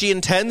declares that she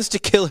intends to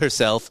kill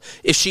herself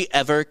if she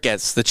ever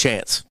gets the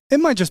chance. It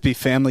might just be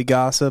family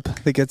gossip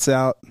that gets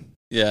out.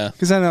 Yeah.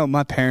 Because I know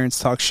my parents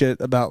talk shit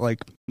about like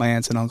my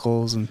aunts and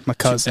uncles and my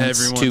cousins.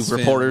 Everyone's To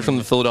reporters from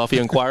family. the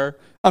Philadelphia Inquirer.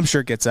 I'm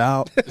sure it gets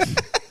out. It's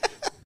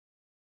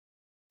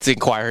the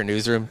Inquirer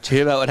newsroom. Did you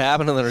hear about what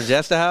happened in the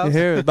Regesta You house?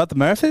 hear about the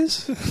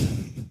Murphys?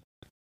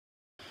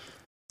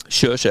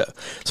 Sure. So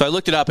I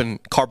looked it up, and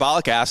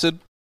carbolic acid,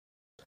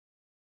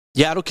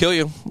 yeah, it'll kill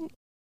you.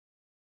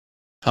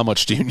 How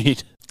much do you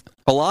need?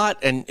 A lot,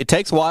 and it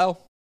takes a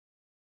while.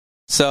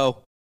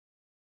 So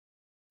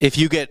if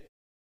you get,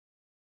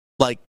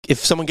 like, if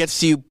someone gets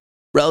to you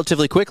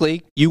relatively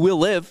quickly, you will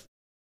live.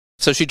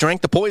 So she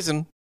drank the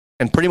poison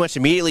and pretty much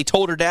immediately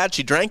told her dad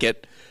she drank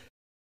it,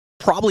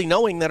 probably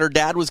knowing that her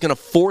dad was going to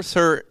force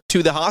her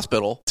to the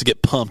hospital. To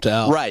get pumped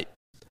out. Right.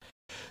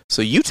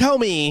 So you tell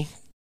me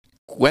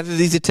whether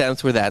these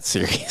attempts were that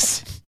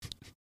serious.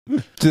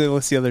 Do they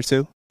list the other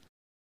two?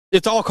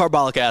 It's all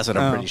carbolic acid,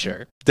 I'm Oh. pretty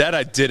sure. Dad,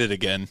 I did it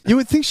again. You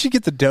would think she'd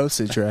get the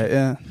dosage, right?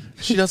 Yeah.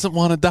 She doesn't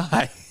want to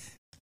die.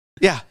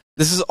 Yeah,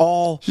 this is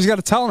all... She's got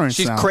a tolerance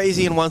She's now.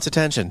 crazy and wants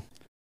attention.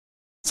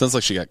 Sounds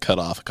like she got cut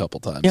off a couple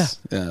times.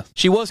 Yeah.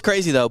 She was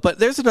crazy, though, but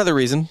there's another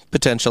reason,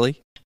 potentially.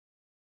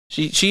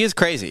 She is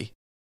crazy,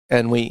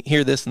 and we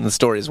hear this in the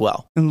story as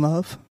well. In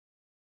love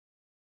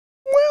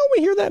Well,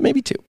 we hear that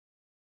maybe too.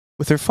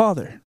 with her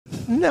father.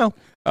 No,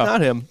 Oh.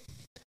 not him.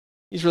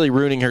 He's really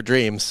ruining her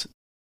dreams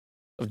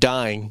of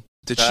dying.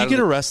 Did she get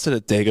arrested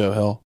at Dago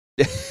Hill?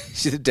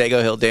 She's a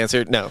Dago Hill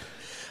dancer? No.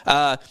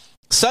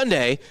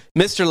 Sunday,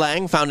 Mr.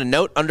 Lang found a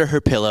note under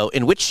her pillow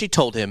in which she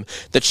told him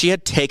that she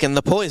had taken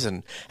the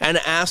poison and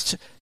asked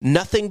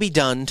nothing be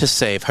done to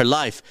save her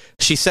life.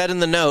 She said in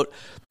the note,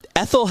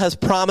 Ethel has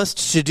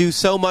promised to do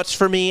so much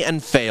for me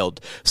and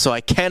failed, so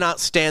I cannot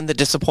stand the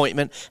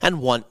disappointment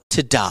and want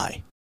to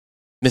die.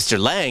 Mr.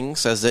 Lang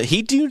says that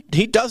he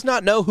does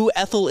not know who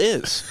Ethel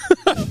is.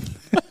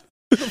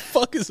 Who the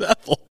fuck is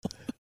Ethel?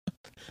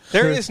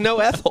 There is no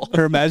Ethel.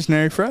 Her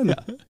imaginary friend.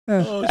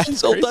 Oh, she's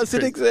Ethel crazy, doesn't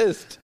crazy.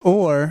 exist.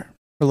 Or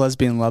her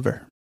lesbian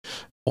lover.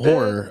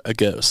 Or a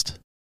ghost.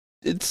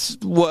 It's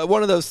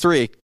one of those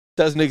three.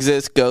 Doesn't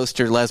exist,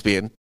 ghost, or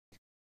lesbian.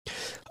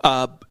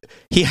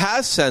 He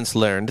has since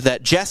learned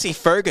that Jessie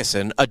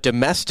Ferguson, a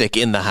domestic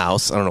in the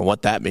house, I don't know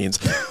what that means.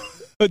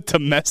 A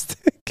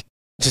domestic?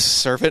 Just a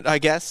servant, I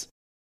guess.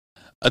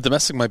 A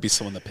domestic might be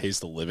someone that pays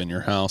to live in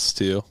your house,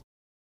 too.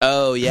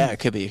 Oh, yeah, it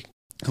could be.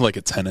 Like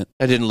a tenant.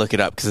 I didn't look it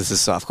up because this is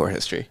softcore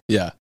history.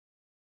 Yeah.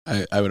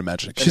 I would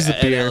imagine it could. She's a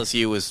And beer.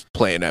 LSU was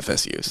playing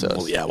FSU, so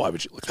Well, yeah, why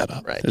would you look that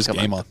up? right. There's a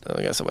come game on. I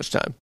only got so much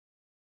time.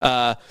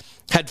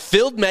 Had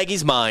filled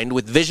Maggie's mind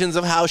with visions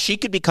of how she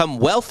could become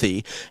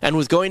wealthy and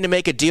was going to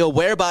make a deal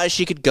whereby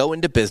she could go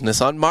into business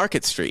on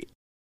Market Street.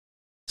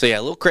 So yeah,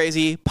 a little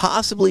crazy,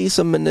 possibly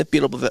some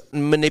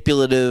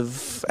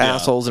manipulative Yeah.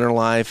 assholes in her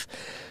life.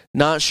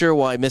 Not sure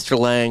why Mr.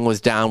 Lang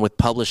was down with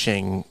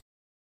publishing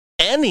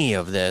any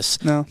of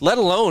this, No. let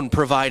alone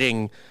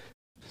providing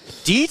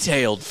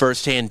detailed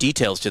first-hand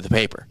details to the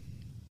paper.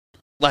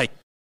 Like,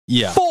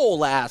 Yeah.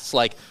 full ass,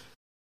 like,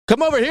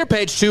 come over here,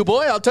 page 2,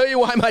 boy. I'll tell you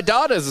why my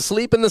daughter's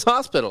asleep in this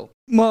hospital.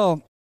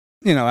 Well,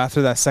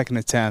 after that second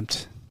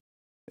attempt,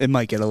 it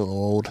might get a little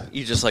old.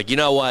 You just like, you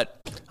know what?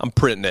 I'm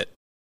printing it.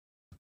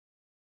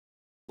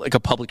 Like a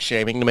public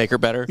shaming to make her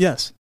better.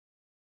 Yes.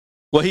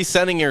 Well, he's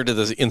sending her to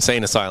the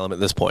insane asylum at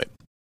this point.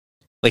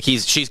 Like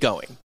she's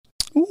going.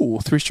 Ooh,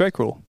 3-strike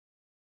rule.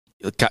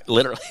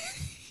 Literally.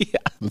 Yeah.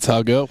 That's how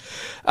it go.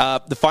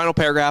 The final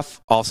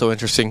paragraph, also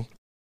interesting.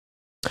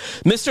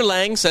 Mr.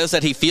 Lang says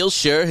that he feels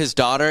sure his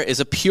daughter is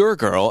a pure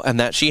girl and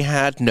that she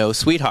had no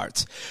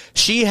sweethearts.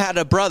 She has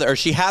a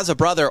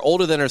brother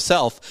older than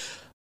herself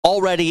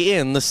already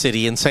in the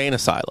city insane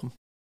asylum.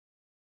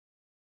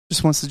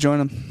 Just wants to join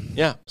him.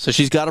 Yeah. So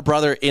she's got a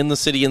brother in the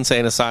city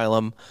insane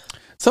asylum.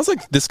 Sounds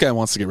like this guy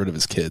wants to get rid of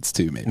his kids,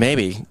 too, maybe.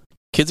 Maybe.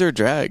 Kids are a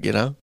drag, you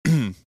know?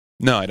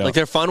 No, I don't. Like,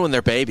 they're fun when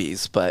they're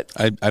babies, but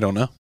I don't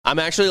know. I'm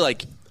actually,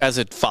 like, as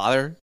a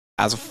father,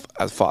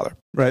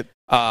 Right.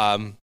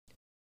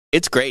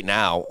 it's great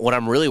now. What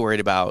I'm really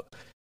worried about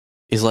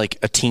is, like,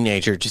 a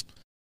teenager just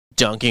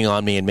dunking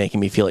on me and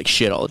making me feel like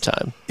shit all the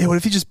time. Yeah, what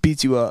if he just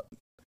beats you up?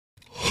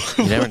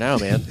 You never know,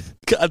 man.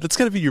 God, that's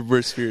got to be your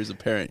worst fear as a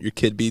parent. Your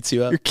kid beats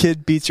you up. Your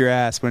kid beats your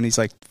ass when he's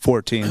like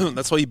 14.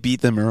 That's why you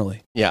beat them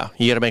early. Yeah,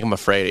 you got to make them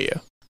afraid of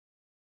you.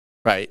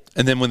 Right.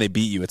 And then when they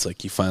beat you, it's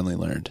like you finally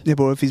learned. Yeah,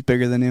 but what if he's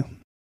bigger than you?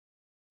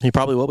 He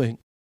probably will be.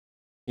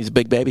 He's a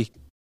big baby.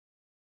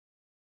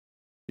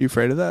 You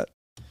afraid of that?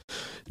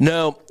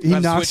 No. He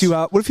I've knocks switched- you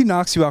out. What if he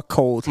knocks you out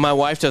cold? My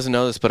wife doesn't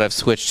know this, but I've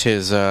switched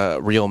his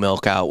real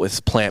milk out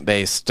with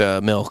plant-based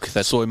milk.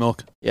 That's Soy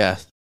milk. Yeah.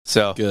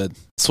 So Good.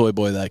 Soy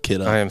boy that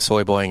kid up. I am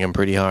soy boying him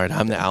pretty hard.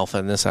 I'm the alpha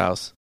in this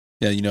house.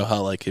 Yeah, you know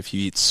how like if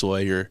you eat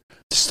soy, your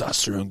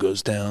testosterone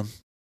goes down.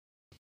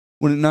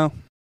 Wouldn't know.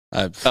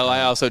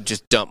 I also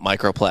just dump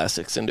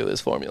microplastics into his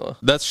formula.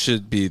 That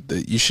should be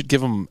you should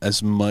give him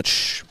as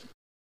much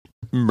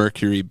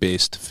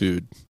mercury-based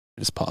food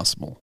as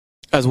possible.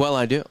 As well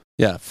I do.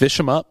 Yeah, fish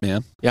him up,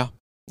 man. Yeah,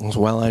 as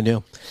well I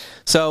do.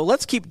 So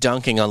let's keep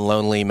dunking on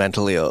lonely,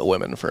 mentally ill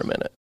women for a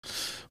minute.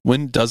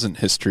 When doesn't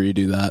history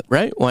do that?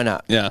 Right? Why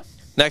not? Yeah.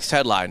 Next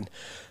headline.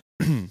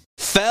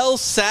 Fell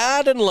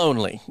sad and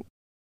lonely.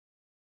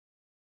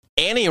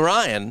 Annie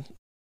Ryan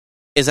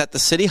is at the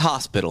city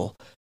hospital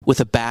with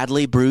a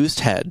badly bruised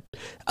head,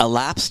 a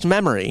lapsed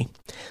memory,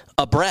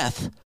 a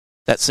breath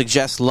that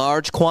suggests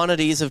large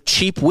quantities of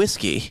cheap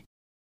whiskey.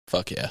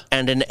 Fuck yeah.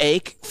 And an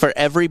ache for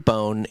every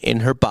bone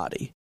in her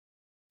body.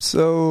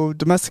 So,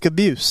 domestic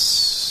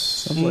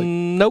abuse.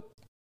 Nope.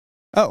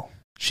 Oh.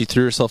 She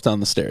threw herself down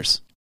the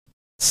stairs.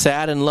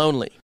 Sad and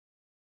lonely.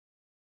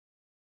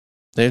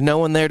 There's no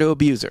one there to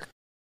abuse her.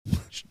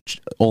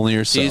 Only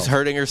herself. She's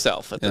hurting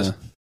herself at this.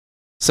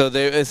 So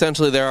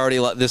they're already,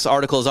 this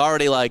article is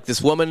already like,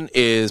 this woman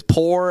is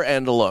poor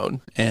and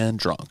alone. And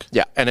drunk.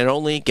 Yeah, and it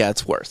only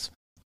gets worse.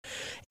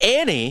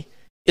 Annie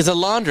is a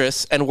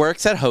laundress and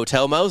works at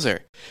Hotel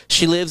Moser.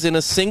 She lives in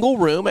a single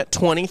room at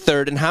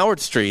 23rd and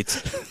Howard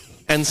Streets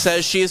and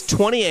says she is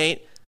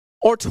 28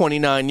 or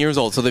 29 years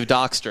old. So they've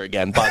doxed her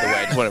again, by the way.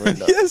 I just want everyone to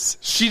know. Yes.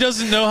 She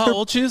doesn't know how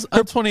old she is?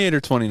 I'm 28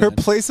 or 29. Her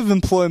place of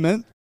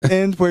employment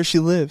and where she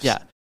lives. Yeah.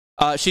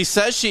 She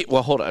says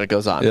well, hold on, it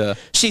goes on. Yeah.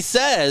 She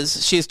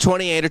says she's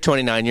 28 or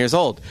 29 years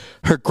old.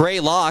 Her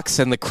gray locks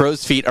and the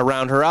crow's feet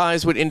around her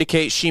eyes would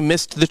indicate she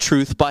missed the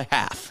truth by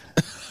half.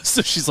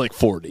 So she's like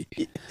 40.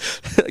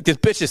 This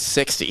bitch is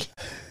 60.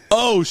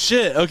 Oh,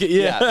 shit. Okay,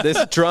 yeah.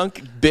 This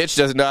drunk bitch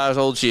doesn't know how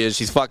old she is.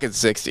 She's fucking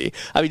 60.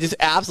 I mean, just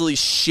absolutely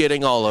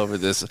shitting all over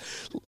this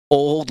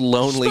old,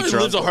 lonely She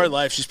drunk lives a woman. hard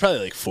life. She's probably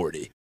like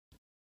 40.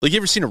 Like, you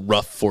ever seen a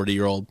rough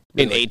 40-year-old?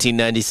 In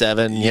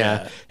 1897,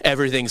 yeah.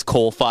 Everything's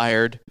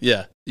coal-fired.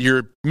 Yeah.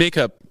 Your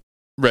makeup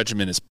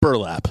regimen is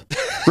burlap.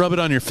 Rub it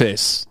on your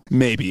face.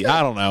 Maybe.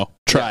 I don't know.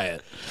 Try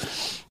it.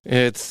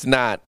 It's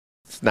not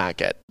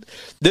good.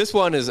 This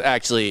one is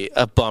actually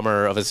a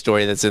bummer of a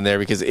story that's in there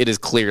because it is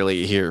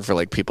clearly here for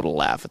like people to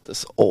laugh at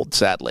this old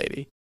sad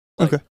lady.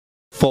 Like, okay.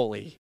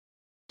 Fully.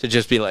 To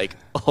just be like,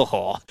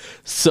 oh,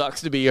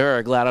 sucks to be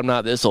her. Glad I'm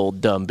not this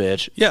old dumb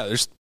bitch. Yeah,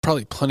 there's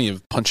probably plenty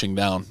of punching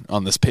down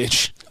on this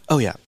page. Oh,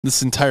 yeah.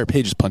 This entire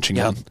page is punching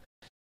down.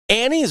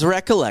 Annie's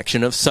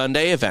recollection of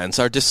Sunday events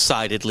are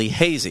decidedly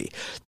hazy.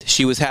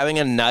 She was having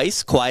a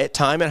nice, quiet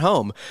time at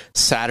home.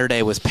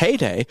 Saturday was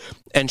payday,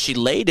 and she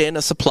laid in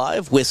a supply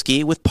of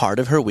whiskey with part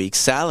of her week's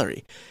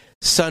salary.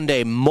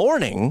 Sunday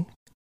morning,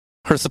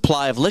 her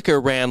supply of liquor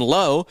ran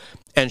low,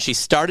 and she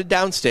started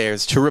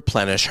downstairs to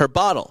replenish her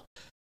bottle.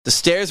 The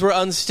stairs were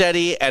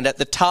unsteady, and at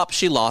the top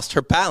she lost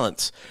her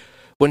balance.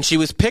 When she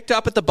was picked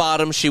up at the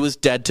bottom, she was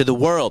dead to the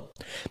world.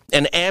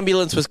 An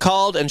ambulance was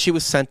called, and she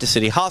was sent to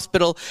City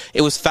Hospital.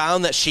 It was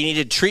found that she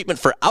needed treatment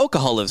for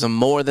alcoholism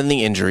more than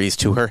the injuries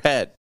to her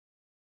head.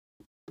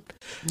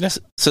 Yes.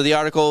 So the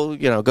article,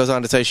 goes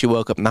on to say she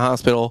woke up in the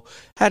hospital,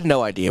 had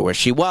no idea where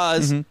she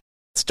was,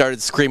 started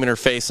screaming her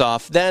face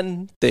off.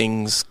 Then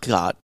things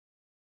got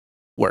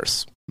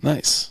worse.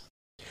 Nice.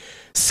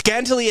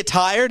 Scantily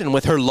attired and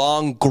with her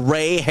long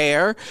gray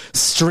hair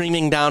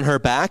streaming down her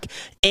back,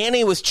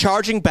 Annie was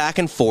charging back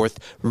and forth,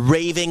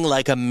 raving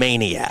like a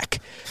maniac.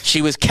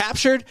 She was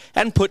captured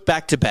and put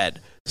back to bed.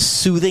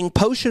 Soothing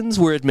potions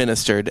were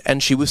administered,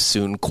 and she was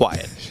soon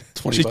quiet.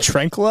 She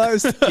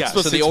tranquilized? Yeah,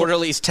 so the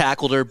orderlies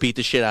tackled her, beat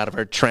the shit out of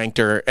her, tranked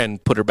her,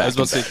 and put her back in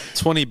bed. Say,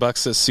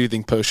 $20 as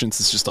soothing potions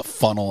is just a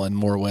funnel and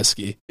more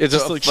whiskey. It's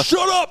just like,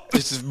 shut up!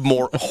 This is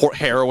more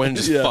heroin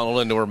just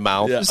funneled into her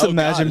mouth. Yeah. Just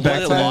imagine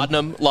back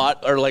then.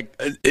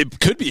 Laudanum, it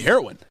could be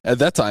heroin at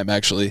that time,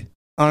 actually.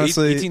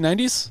 Honestly,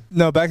 1890s?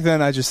 No, back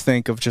then I just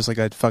think of just like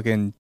a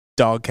fucking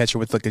dog catcher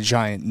with like a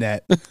giant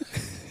net.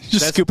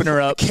 Just scooping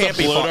her up. Can't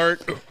be far.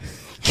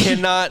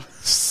 Cannot.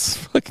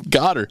 Fucking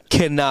got her.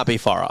 Cannot be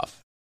far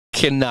off.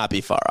 Cannot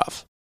be far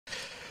off.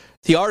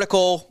 The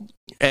article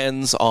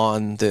ends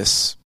on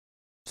this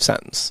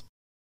sentence.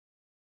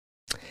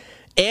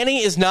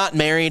 Annie is not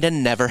married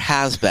and never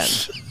has been.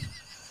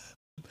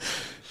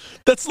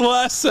 That's the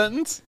last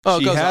sentence?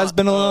 She has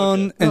been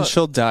alone and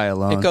she'll die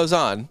alone. It goes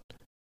on.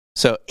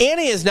 So,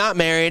 Annie is not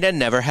married and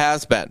never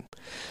has been.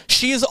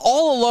 She is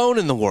all alone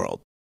in the world.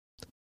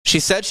 She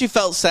said she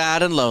felt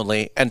sad and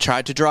lonely and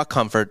tried to draw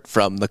comfort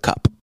from the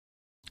cup.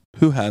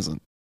 Who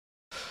hasn't?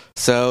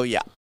 So,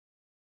 yeah.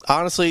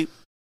 Honestly,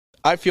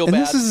 I feel bad.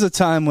 And this is a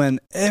time when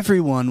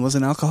everyone was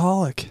an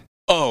alcoholic.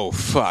 Oh,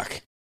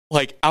 fuck.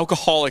 Like,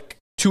 alcoholic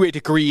to a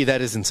degree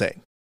that is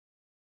insane.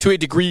 To a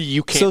degree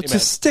you can't imagine. So, to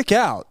stick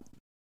out.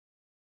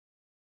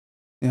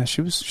 Yeah,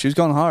 she was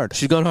going hard.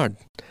 She's gone hard.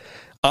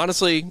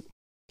 Honestly,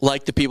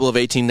 like the people of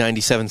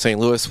 1897 St.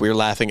 Louis, we were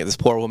laughing at this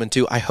poor woman,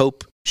 too. I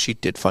hope she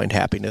did find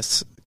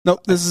happiness.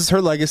 Nope, this is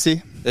her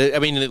legacy. I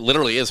mean, it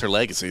literally is her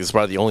legacy. It's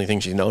probably the only thing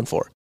she's known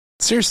for.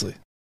 Seriously.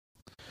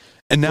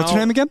 And now, what's her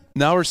name again?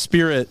 Now her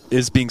spirit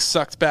is being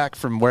sucked back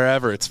from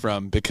wherever it's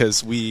from because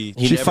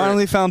she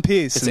finally found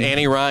peace. It's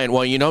Annie Ryan.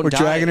 Well, you don't we're die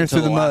dragging her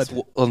through the mud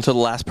until the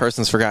last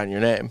person's forgotten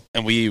your name.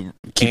 And we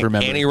keep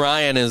remembering. Annie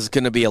Ryan is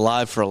going to be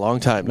alive for a long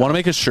time. Want to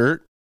make a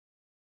shirt?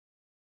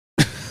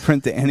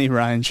 Print the Annie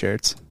Ryan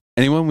shirts.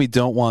 Anyone we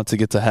don't want to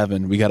get to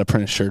heaven, we got to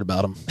print a shirt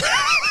about them.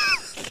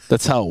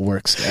 That's how it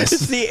works, guys.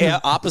 It's the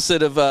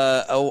opposite of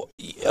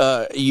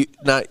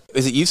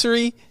is it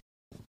usury?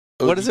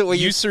 What is it?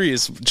 Usury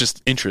is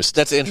just interest.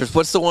 That's interest.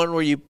 What's the one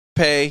where you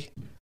pay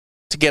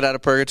to get out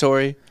of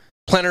purgatory?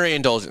 Plenary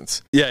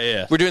indulgence.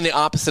 Yeah. We're doing the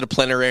opposite of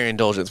plenary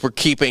indulgence. We're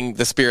keeping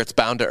the spirits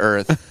bound to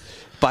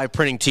earth by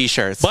printing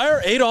T-shirts. Buy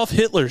our Adolf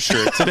Hitler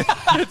shirt today.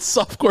 It's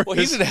softcore. Well,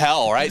 he's in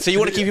hell, right? So you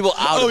want to keep people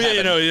out of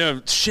heaven. Yeah.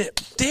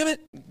 Shit. Damn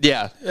it.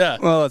 Yeah.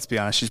 Well, let's be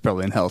honest. She's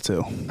probably in hell,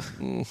 too.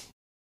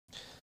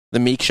 The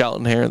meek shall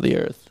inherit the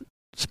earth.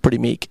 It's pretty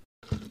meek.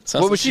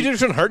 What would she do? She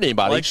shouldn't hurt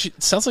anybody.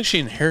 Sounds like she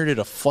inherited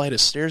a flight of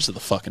stairs to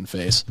the fucking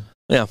face.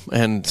 Yeah,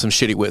 and some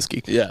shitty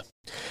whiskey. Yeah.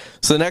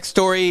 So the next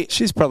story...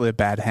 She's probably a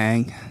bad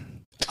hang.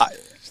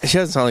 She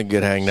doesn't sound like a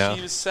good hang now.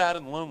 She was sad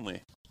and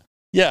lonely.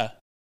 Yeah.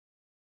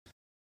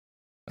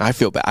 I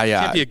feel bad.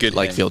 Can't be a good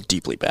hang. Feel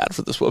deeply bad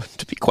for this woman,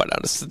 to be quite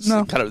honest.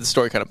 The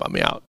story kind of bummed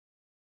me out.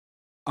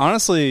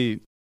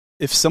 Honestly,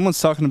 if someone's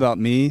talking about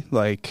me,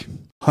 like,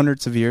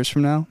 hundreds of years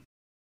from now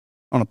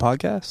on a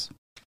podcast...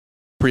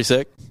 Pretty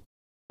sick.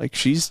 Like,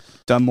 she's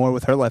done more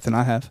with her life than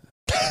I have.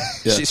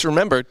 Yeah. She's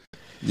remembered.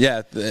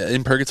 Yeah,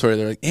 in purgatory,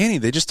 they're like, Annie,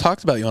 they just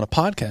talked about you on a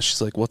podcast.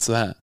 She's like, what's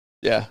that?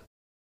 Yeah.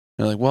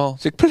 They're like, well...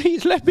 She's like,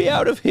 please let me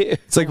out of here.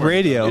 It's like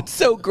radio. It's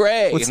so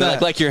gray. What's and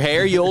that? Like your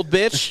hair, you old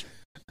bitch?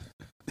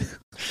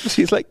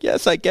 She's like,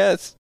 yes, I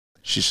guess.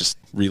 She's just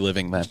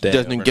reliving that day.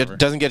 Doesn't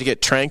get to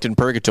get tranked in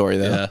purgatory,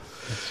 though. Yeah.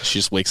 She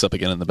just wakes up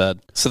again in the bed.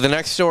 So the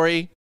next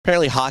story,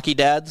 apparently hockey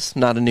dads,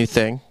 not a new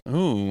thing.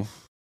 Ooh.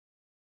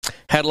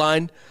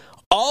 Headline,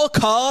 all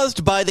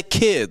caused by the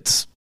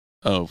kids.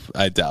 Oh,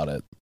 I doubt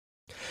it.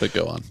 But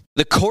go on.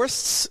 The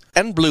Korsts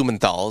and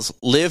Blumenthals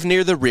live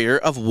near the rear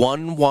of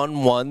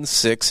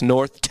 1116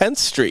 North 10th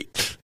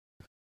Street.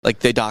 Like,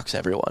 they dox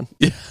everyone.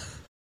 Yeah.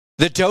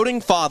 The doting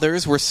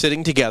fathers were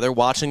sitting together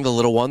watching the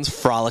little ones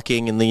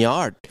frolicking in the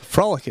yard.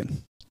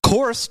 Frolicking.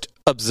 Korst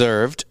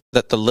observed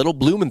that the little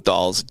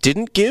Blumenthals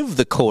didn't give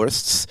the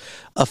Korsts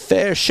a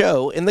fair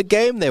show in the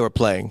game they were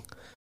playing.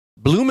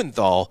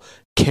 Blumenthal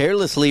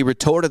carelessly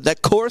retorted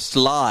that Korst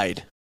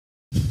lied.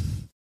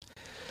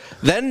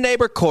 Then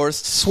neighbor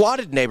Korst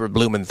swatted neighbor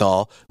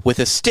Blumenthal with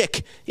a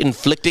stick,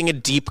 inflicting a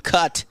deep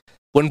cut.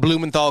 When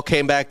Blumenthal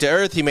came back to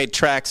Earth, he made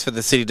tracks for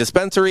the city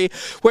dispensary,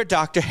 where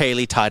Dr.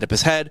 Haley tied up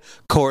his head.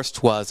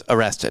 Korst was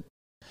arrested.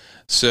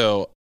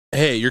 So,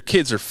 hey, your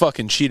kids are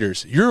fucking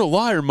cheaters. You're a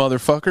liar,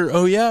 motherfucker.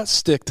 Oh, yeah?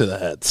 Stick to the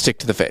head. Stick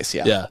to the face,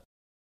 yeah. Yeah.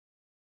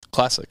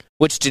 Classic.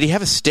 Which, did he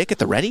have a stick at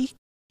the ready?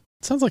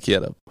 Sounds like he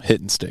had a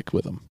hit and stick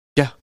with him.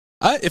 Yeah.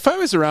 If I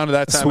was around at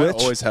that time, I'd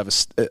Switch? always have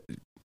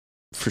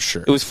for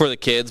sure. It was for the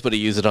kids, but he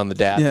used it on the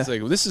dad. Yeah. It's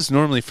like, well, this is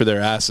normally for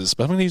their asses,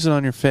 but I'm going to use it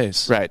on your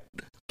face. Right.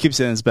 Keeps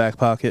it in his back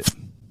pocket.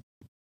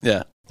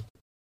 Yeah.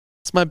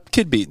 It's my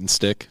kid beating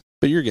stick,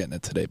 but you're getting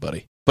it today,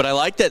 buddy. But I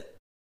like that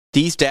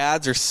these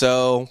dads are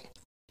so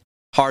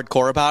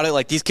hardcore about it.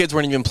 Like, these kids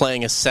weren't even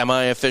playing a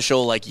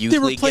semi-official, like, youth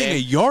league game. They were playing a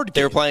yard game.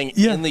 They were playing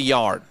in the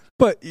yard.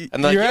 But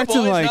And like, you're your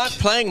acting boy's like... not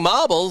playing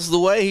marbles the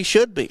way he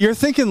should be. You're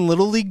thinking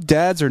Little League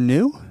dads are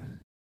new?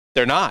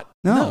 They're not.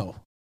 No.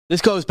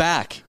 This goes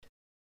back.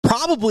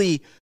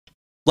 Probably,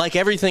 like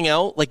everything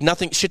else, like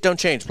nothing, shit don't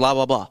change, blah,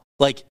 blah, blah.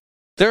 Like,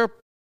 they're...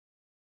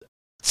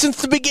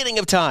 Since the beginning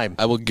of time.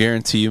 I will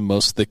guarantee you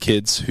most of the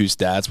kids whose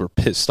dads were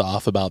pissed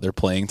off about their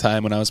playing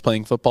time when I was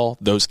playing football,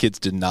 those kids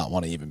did not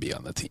want to even be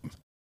on the team.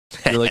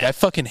 They're like, I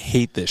fucking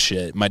hate this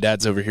shit. My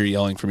dad's over here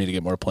yelling for me to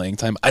get more playing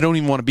time. I don't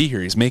even want to be here.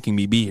 He's making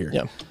me be here.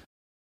 Yeah.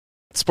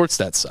 Sports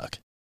dads suck.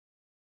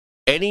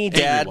 Any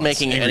dad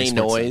making any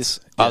noise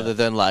other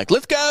than like,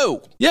 let's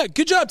go. Yeah,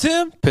 good job,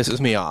 Tim.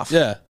 Pisses me off.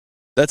 Yeah.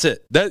 That's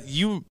it.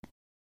 You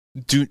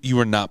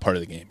are not part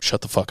of the game.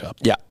 Shut the fuck up.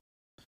 Yeah.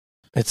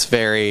 It's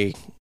very...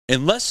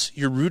 Unless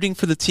you're rooting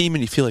for the team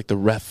and you feel like the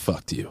ref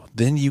fucked you,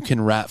 then you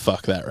can rat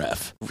fuck that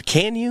ref.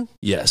 Can you?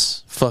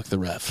 Yes. Fuck the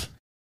ref.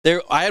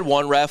 I had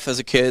one ref as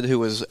a kid who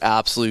was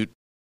absolute,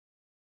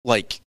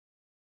 like,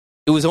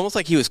 it was almost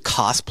like he was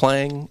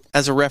cosplaying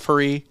as a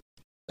referee.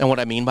 And what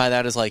I mean by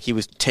that is, like, he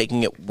was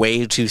taking it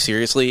way too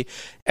seriously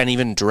and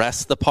even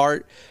dressed the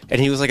part. And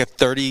he was like a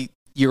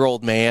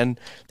 30-year-old man,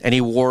 and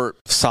he wore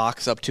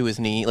socks up to his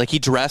knee. Like, he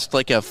dressed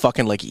like a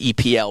fucking, like,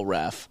 EPL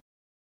ref.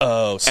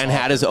 Oh, and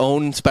had his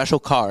own special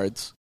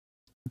cards.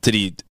 Did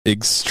he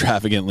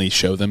extravagantly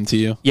show them to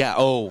you? Yeah.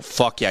 Oh,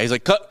 fuck yeah. He's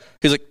like,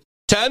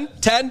 10,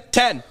 10,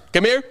 10.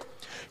 Come here.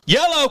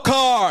 Yellow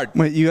card.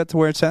 Wait, you got to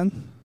wear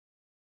 10?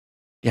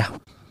 Yeah.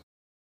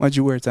 Why'd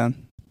you wear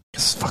 10?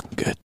 It's fucking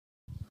good.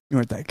 You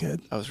weren't that good.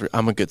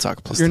 I'm a good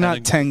soccer player. You're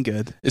not 10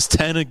 good. Is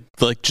 10 a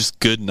just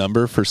good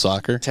number for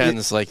soccer? 10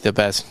 is like the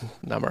best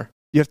number.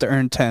 You have to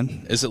earn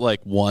 10. Is it like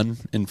 1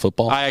 in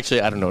football? I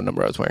don't know what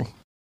number I was wearing.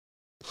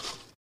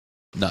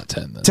 Not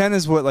 10 then. 10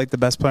 is what like the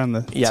best player on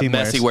the team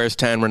Messi wears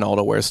 10,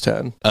 Ronaldo wears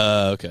 10.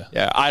 Okay.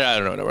 Yeah, I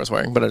don't know what I was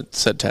wearing, but I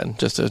said 10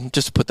 just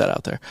to put that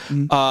out there.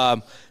 Mm-hmm.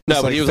 No,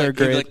 but like he was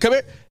like, come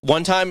here.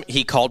 One time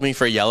he called me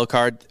for a yellow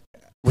card,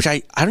 which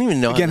I don't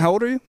even know. Again, how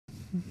old are you?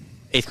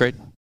 8th grade.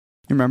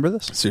 You remember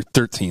this? So you're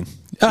 13.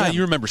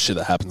 You remember shit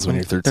that happens when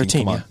you're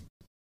 13. Come on.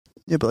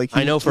 Yeah, but like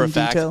I know for a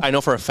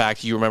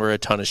fact you remember a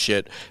ton of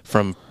shit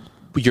from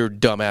your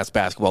dumbass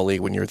basketball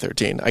league when you were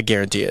 13. I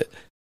guarantee it.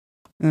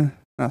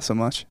 Not so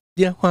much.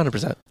 Yeah,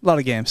 100%. A lot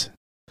of games.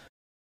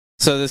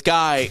 So this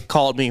guy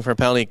called me for a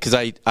penalty because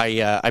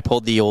I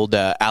pulled the old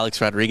Alex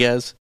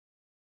Rodriguez,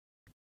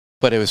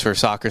 but it was for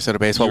soccer instead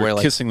of baseball. You were where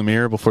like kissing the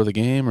mirror before the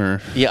game,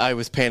 or yeah, I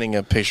was painting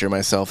a picture of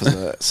myself as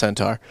a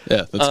centaur.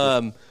 Yeah, that's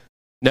cool.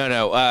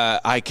 No.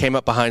 I came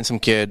up behind some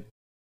kid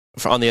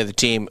on the other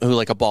team who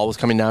like a ball was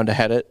coming down to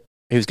head it.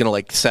 He was gonna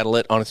like settle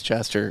it on his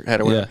chest or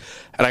head or whatever.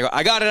 Yeah. And I go,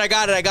 I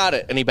got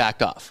it, and he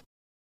backed off,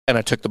 and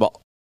I took the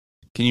ball.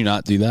 Can you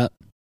not do that?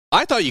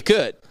 I thought you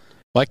could.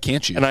 Why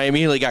can't you? And I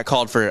immediately got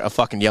called for a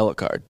fucking yellow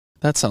card.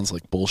 That sounds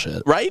like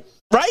bullshit. Right?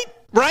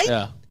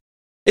 Yeah.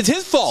 It's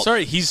his fault.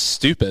 Sorry, he's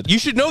stupid. You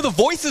should know the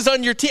voices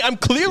on your team. I'm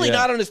clearly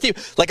not on his team.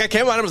 Like, I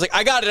came on him, I was like,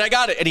 I got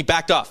it. And he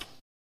backed off.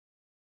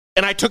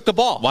 And I took the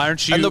ball. Why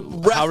aren't you? And the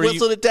ref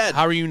whistled it dead.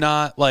 How are you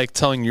not, like,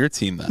 telling your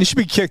team that? You should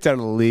be kicked out of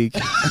the league.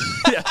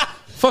 Yeah.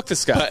 Fuck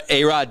this guy. But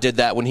A-Rod did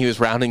that when he was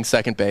rounding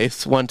second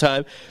base one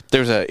time.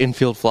 There was an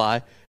infield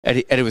fly,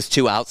 and it was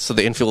 2 outs, so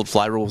the infield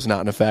fly rule was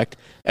not in effect.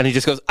 And he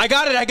just goes, I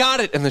got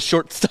it. And the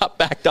shortstop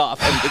backed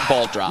off, and the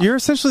ball dropped. You're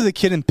essentially the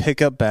kid in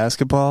pickup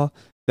basketball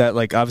that,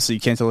 like, obviously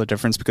you can't tell the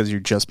difference because you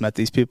just met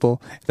these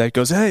people. That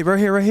goes, hey,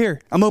 right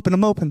here. I'm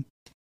open.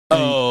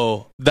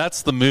 Oh,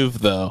 that's the move,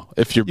 though.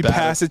 If you're You bad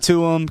pass it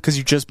to him because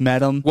you just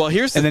met him. Well,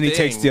 here's the and then thing. he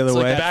takes the other It's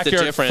like way. back- The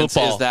Backyard difference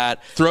football. is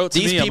that Throw it to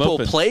these me, I'm people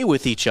open. play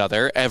with each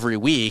other every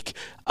week.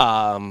 They're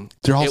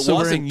It also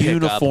wasn't wearing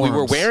pickup. We were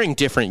uniforms. wearing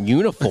different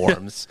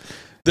uniforms.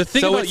 The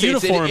thing about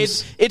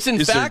uniforms, it's in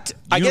is their fact,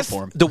 I guess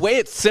uniform. the way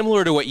it's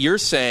similar to what you're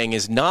saying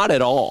is not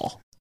at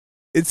all.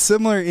 It's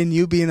similar in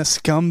you being a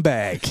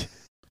scumbag.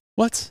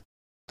 What?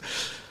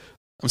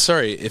 I'm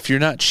sorry. If you're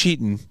not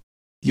cheating,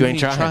 You ain't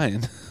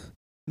trying.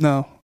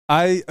 No.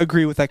 I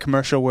agree with that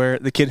commercial where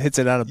the kid hits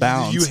it out of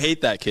bounds. You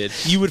hate that kid.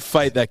 You would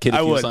fight that kid if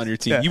I he was would. on your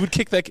team. Yeah. You would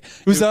kick that kid.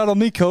 Who's out on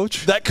me,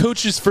 coach? That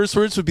coach's first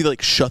words would be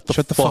like, shut the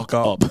fuck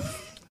up.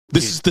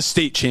 This is the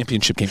state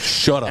championship game.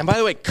 Shut up. And by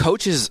the way,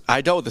 coaches,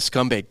 I dealt with a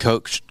scumbag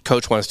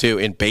coach once too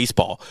in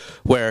baseball,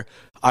 where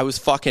I was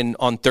fucking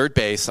on third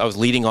base. I was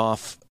leading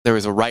off. There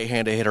was a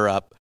right-handed hitter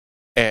up.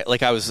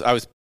 Like I was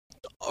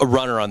a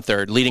runner on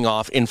third, leading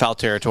off in foul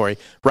territory.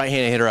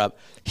 Right-handed hitter up.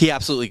 He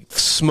absolutely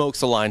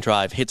smokes a line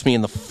drive, hits me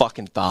in the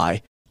fucking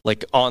thigh,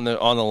 like on the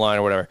line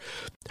or whatever.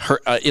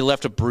 It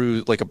left a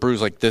bruise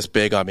like this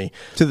big on me.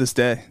 To this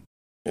day.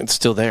 It's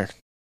still there.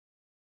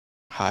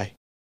 Hi.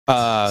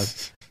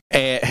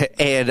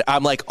 And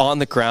I'm like on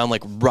the ground,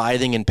 like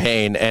writhing in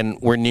pain, and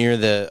we're near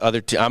the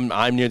other.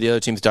 I'm near the other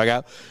team's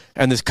dugout,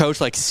 and this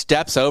coach like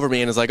steps over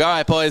me and is like, "All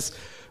right, boys.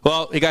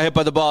 Well, he got hit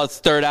by the ball. It's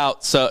third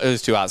out, so it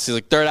was 2 outs. He's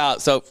like, third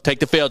out, so take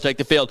the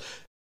field.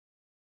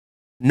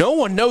 No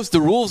one knows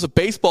the rules of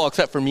baseball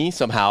except for me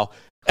somehow,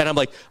 and I'm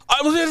like,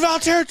 I was in foul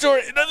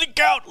territory. It doesn't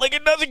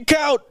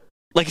count.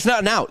 Like it's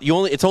not an out.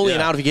 It's only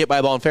an out if you get by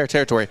a ball in fair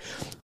territory.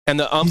 And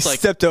the ump's He like,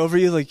 stepped over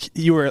you like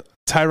you were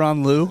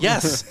Tyronn Lue?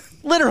 yes,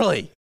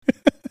 literally.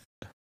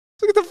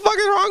 What the fuck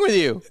is wrong with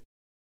you?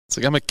 It's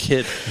like I'm a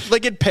kid.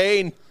 Like in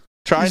pain. He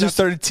Trying just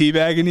started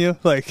teabagging you?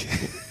 Like,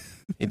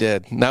 He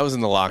did. And that was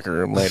in the locker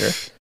room later.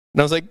 And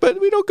I was like, but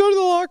we don't go to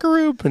the locker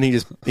room. And he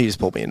just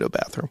pulled me into a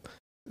bathroom.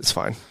 It's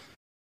fine.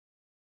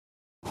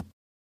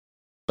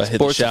 By hit the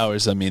Sports-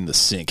 showers, I mean the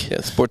sink.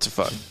 Yeah, sports are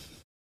fun.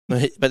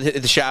 But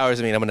hit the showers,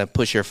 I mean, I'm going to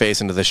push your face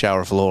into the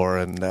shower floor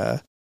and I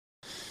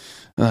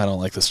don't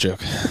like this joke.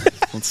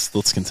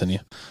 Let's continue.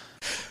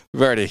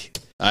 we've already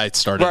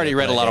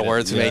read a lot of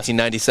words from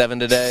 1897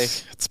 today.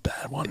 It's a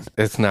bad one.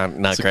 It's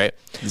not great.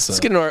 It's Let's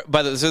get into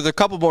so there's a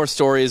couple more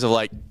stories of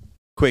like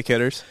quick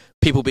hitters.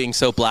 people being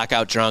so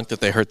blackout drunk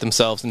that they hurt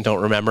themselves and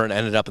don't remember and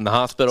ended up in the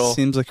hospital.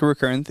 Seems like a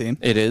recurring theme.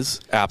 It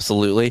is,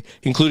 absolutely.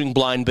 Including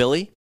Blind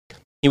Billy.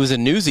 He was a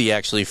newsie,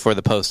 actually, for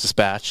the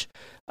Post-Dispatch.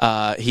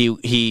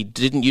 He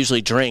didn't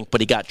usually drink, but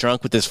he got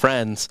drunk with his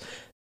friends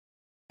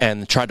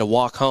and tried to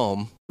walk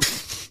home.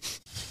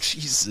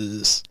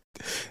 Jesus.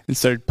 And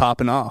started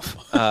popping off.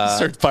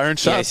 Started firing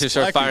shots. Yeah, he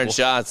started firing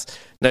shots.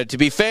 Now, to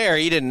be fair,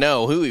 he didn't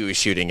know who he was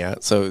shooting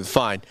at, so it was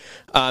fine.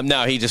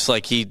 No, he just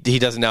he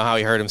doesn't know how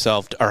he hurt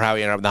himself or how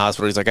he ended up in the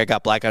hospital. He's like, I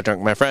got blackout drunk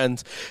with my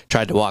friends,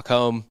 tried to walk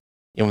home,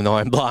 even though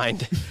I'm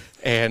blind,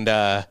 and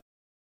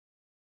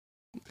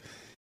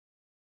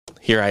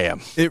here I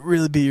am. It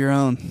really be your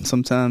own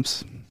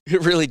sometimes.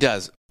 It really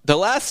does. The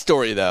last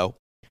story, though,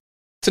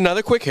 it's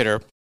another quick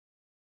hitter,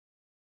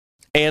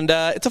 and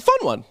it's a fun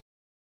one.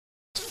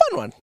 It's a fun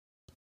one.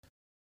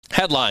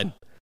 Headline: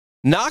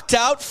 knocked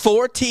out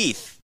 4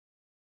 teeth.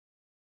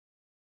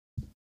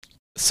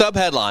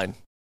 Subheadline: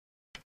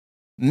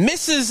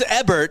 Mrs.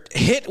 Ebert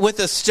hit with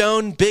a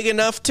stone big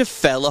enough to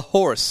fell a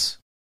horse.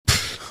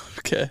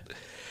 Okay.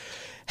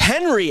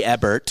 Henry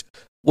Ebert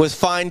was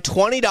fined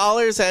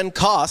 $20 and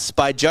costs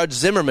by Judge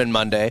Zimmerman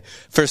Monday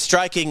for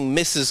striking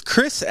Mrs.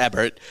 Chris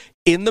Ebert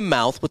in the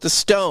mouth with a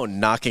stone,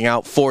 knocking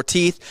out 4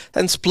 teeth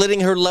and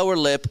splitting her lower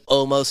lip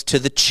almost to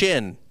the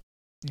chin.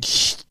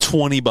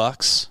 $20.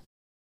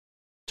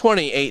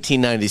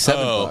 $18.97.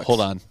 Oh, bucks.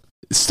 hold on.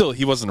 Still,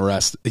 he wasn't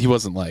arrested. He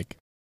wasn't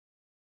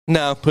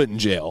No. put in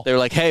jail. They were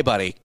like, hey,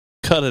 buddy,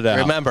 Cut it out.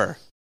 remember,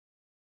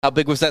 how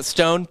big was that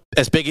stone?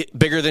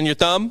 Bigger than your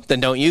thumb? Then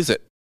don't use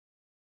it.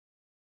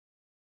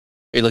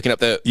 Are you looking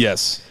up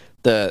Yes.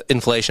 the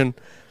inflation?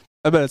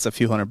 I bet it's a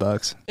few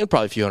 $100.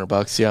 Probably a few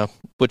 $100, yeah.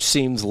 Which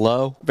seems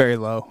low. Very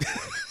low.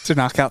 To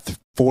knock out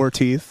 4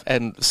 teeth.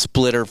 And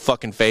split her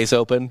fucking face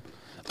open.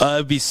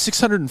 It'd be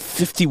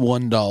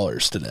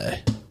 $651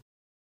 today.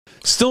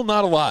 Still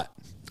not a lot.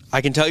 I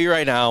can tell you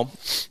right now,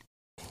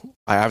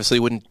 I obviously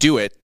wouldn't do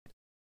it.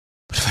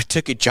 But if I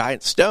took a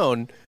giant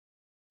stone,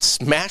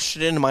 smashed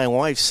it into my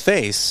wife's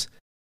face,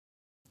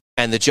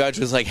 and the judge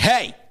was like,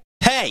 hey,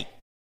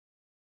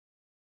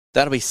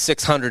 that'll be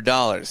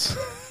 $600.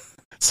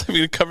 So I'm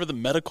going to cover the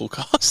medical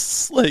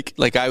costs. Like,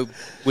 I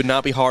would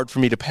not be hard for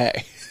me to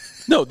pay.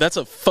 no, that's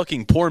a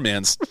fucking poor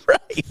man's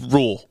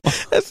rule.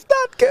 That's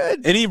not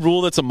good. Any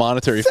rule that's a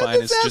monetary Send fine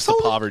this is just a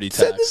asshole- poverty tax.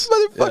 Send this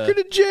motherfucker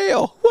to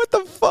jail. What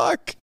the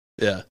fuck?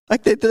 Yeah.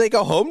 Like, do they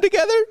go home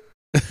together?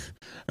 All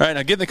right,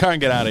 now get in the car and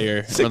get out of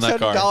here. Run that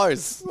car.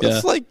 $600. Yeah.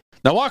 It's like,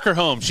 Now walk her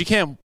home. She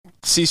can't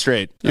see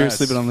straight. You're Yes.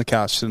 sleeping on the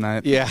couch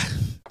tonight. yeah.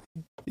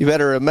 You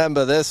better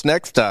remember this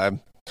next time.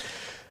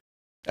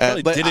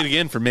 Probably did it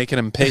again for making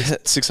him pay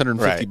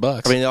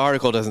 $650. I mean, the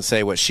article doesn't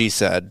say what she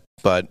said,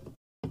 but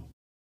Of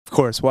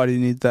course. Why do you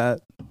need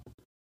that?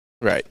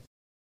 right.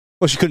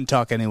 Well, she couldn't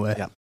talk anyway.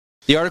 Yeah.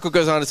 The article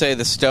goes on to say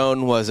the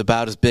stone was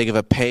about as big of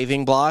a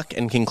paving block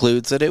and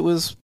concludes that it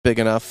was big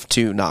enough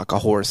to knock a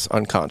horse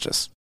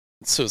unconscious.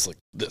 So it's like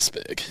this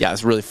big. Yeah,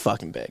 it's really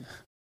fucking big.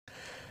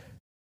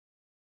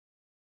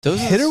 He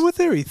hit her with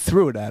it or he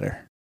threw it at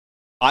her?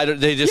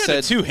 They just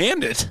said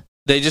two-handed.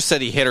 They just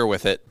said he hit her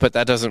with it, but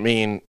that doesn't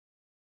mean.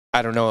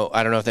 I don't know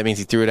if that means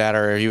he threw it at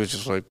her or he was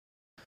just like,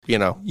 You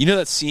know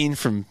that scene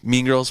from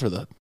Mean Girls where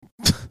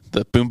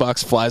the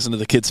boombox flies into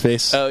the kid's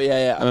face? Oh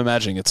yeah. I'm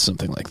imagining it's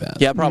something like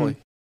that. Yeah, probably.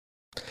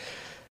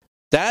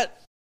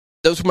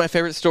 Those were my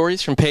favorite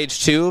stories from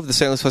page 2 of the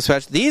St. Louis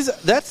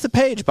Post-Dispatch. That's the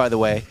page, by the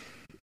way.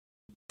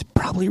 They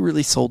probably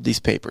really sold these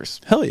papers.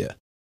 Hell yeah.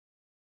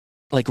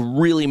 Like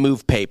really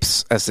move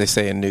papes, as they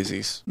say in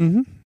Newsies.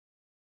 Mm-hmm.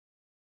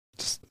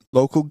 Just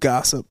local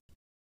gossip.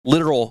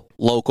 Literal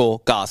local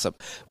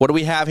gossip. What do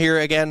we have here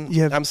again?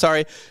 I'm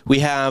sorry. We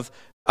have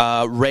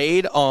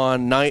raid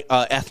on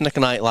ethnic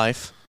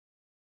nightlife.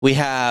 We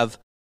have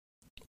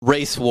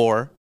race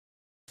war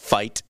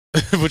fight.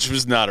 Which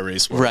was not a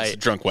race war. Right. It was a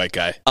drunk white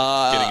guy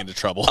getting into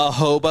trouble. A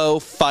hobo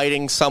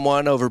fighting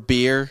someone over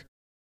beer.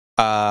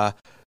 A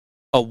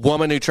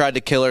woman who tried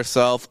to kill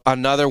herself.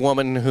 Another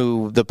woman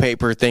who the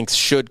paper thinks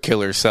should kill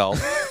herself.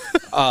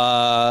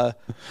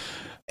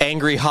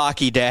 Angry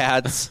hockey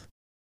dads.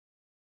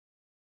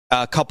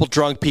 A couple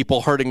drunk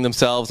people hurting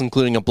themselves,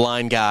 including a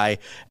blind guy.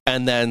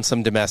 And then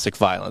some domestic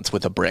violence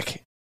with a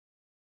brick.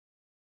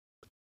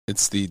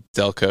 It's the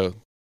Delco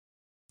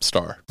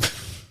Star.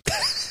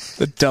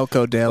 The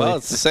Delco Daily. Well,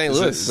 it's the St.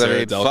 Louis. I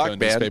mean, Delco fuck, man.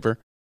 newspaper.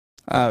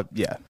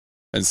 Yeah.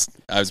 I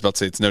was about to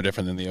say it's no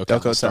different than the Ocala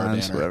Delco Star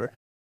Times, banner. whatever.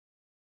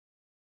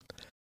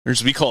 Or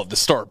as we call it, the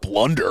Star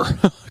Blunder,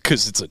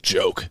 because it's a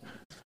joke.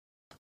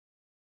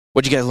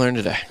 What'd you guys learn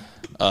today?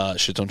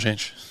 Shit don't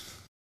change.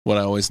 What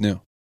I always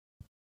knew.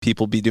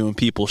 People be doing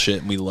people shit,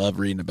 and we love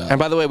reading about it. And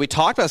by the way, we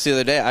talked about this the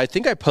other day. I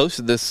think I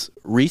posted this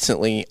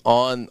recently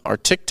on our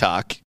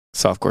TikTok,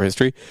 Softcore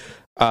History,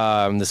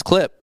 this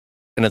clip,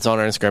 and it's on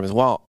our Instagram as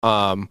well.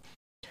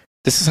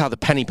 This is how the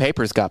penny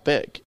papers got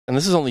big. And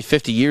this is only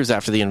 50 years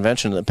after the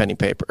invention of the penny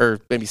paper, or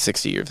maybe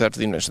 60 years after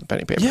the invention of the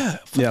penny paper. Yeah,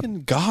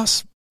 fucking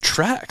Goss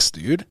tracks,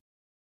 dude.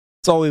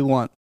 That's all we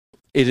want.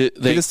 Feed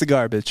us the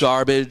garbage.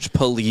 Garbage,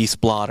 police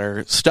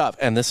blotter stuff.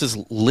 And this is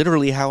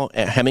literally how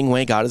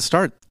Hemingway got his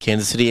start.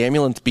 Kansas City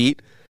Ambulance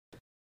Beat.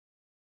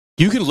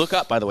 You can look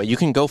up, by the way, you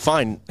can go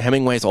find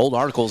Hemingway's old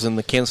articles in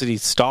the Kansas City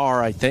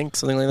Star, I think,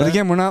 something like that. But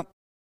again, we're not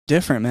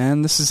different,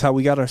 man. This is how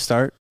we got our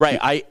start.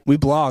 Right. We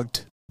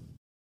blogged.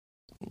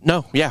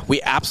 No, yeah,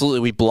 we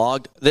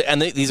blogged.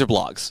 And these are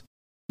blogs.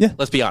 Yeah.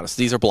 Let's be honest.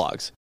 These are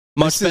blogs.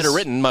 Much better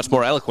written, much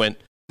more eloquent.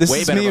 This way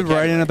is better me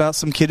vocabulary. writing about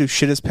some kid who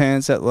shit his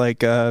pants at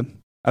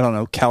I don't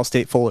know, Cal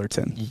State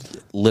Fullerton.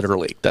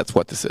 Literally, that's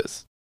what this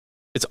is.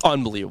 It's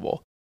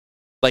unbelievable.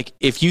 Like,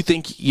 if you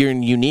think you're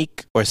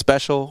unique or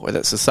special or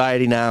that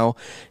society now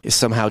is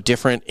somehow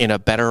different in a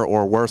better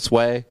or worse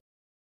way,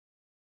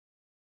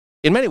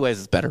 in many ways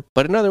it's better.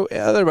 But in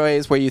other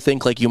ways where you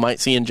think like you might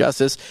see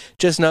injustice,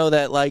 just know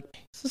that like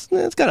it's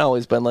kind of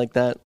always been like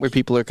that, where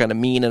people are kind of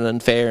mean and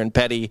unfair and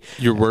petty.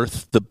 You're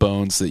worth the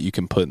bones that you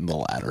can put in the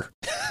ladder.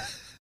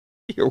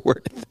 You're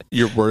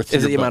worth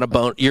is the amount of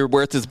bone. Your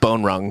worth is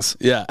bone rungs.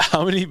 Yeah.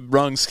 How many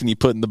rungs can you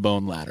put in the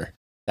bone ladder?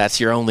 That's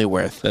your only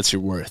worth. That's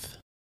your worth.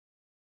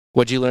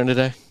 What'd you learn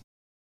today?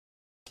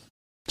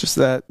 Just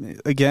that,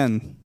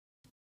 again,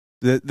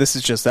 this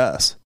is just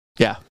us.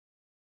 Yeah.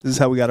 This is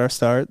how we got our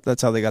start.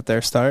 That's how they got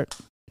their start.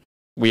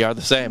 We are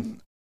the same.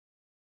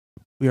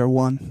 We are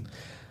one.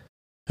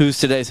 Who's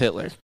today's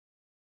Hitler?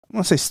 I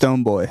want to say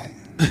Stone Boy.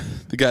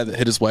 The guy that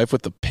hit his wife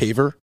with the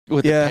paver?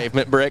 With the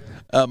pavement brick?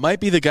 Might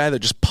be the guy that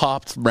just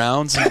popped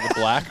rounds into the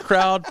black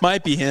crowd.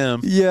 Might be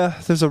him. Yeah,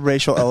 there's a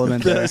racial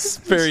element there. That's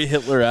very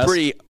Hitler-esque.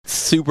 Pretty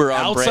super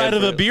on Outside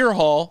of the beer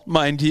hall,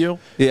 mind you.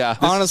 Yeah.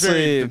 This is Honestly,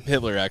 very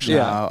Hitler, actually.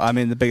 Yeah, I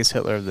mean, the biggest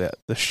Hitler of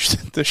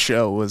the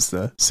show was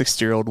the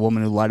 60-year-old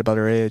woman who lied about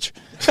her age.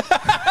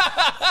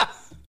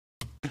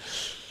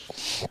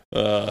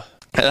 I'm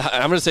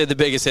going to say the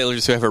biggest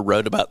Hitlers who ever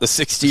wrote about the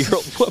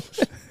 60-year-old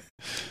woman.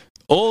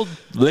 Old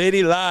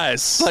lady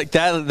lies. Like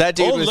that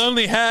dude Old was,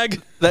 lonely hag.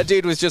 That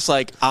dude was just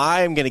like,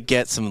 I'm going to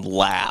get some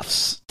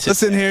laughs today.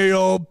 Listen here, you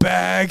old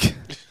bag.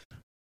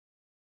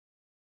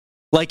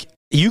 Like,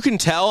 you can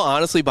tell,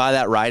 honestly, by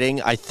that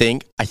writing, I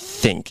think,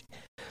 it's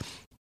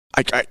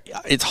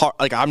hard.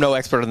 Like, I'm no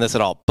expert on this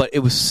at all, but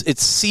it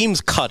seems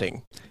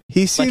cutting.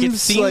 He seems it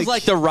seems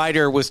like the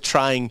writer was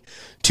trying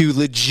to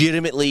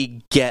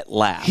legitimately get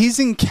laughs. He's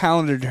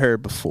encountered her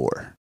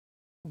before.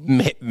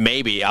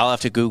 Maybe. I'll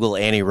have to Google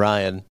Annie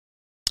Ryan.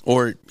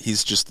 Or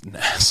he's just an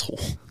asshole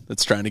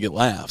that's trying to get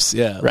laughs.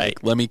 Yeah. Right.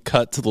 Like, let me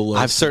cut to the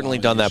lowest. I've certainly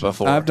done that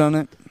before. I've done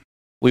it.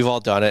 We've all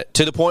done it.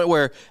 To the point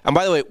where, and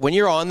by the way, when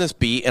you're on this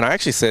beat, and I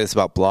actually say this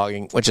about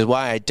blogging, which is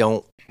why I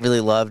don't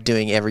really love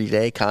doing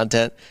everyday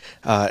content,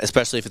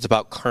 especially if it's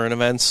about current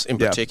events in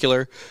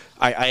particular.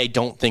 I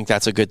don't think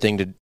that's a good thing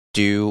to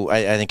do.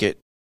 I think it,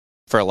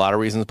 for a lot of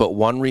reasons, but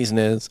one reason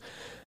is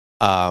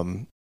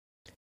you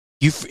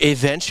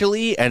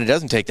eventually, and it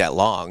doesn't take that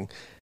long,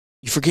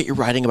 you forget you're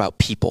writing about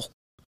people.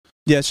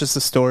 Yeah, it's just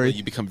a story.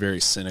 You become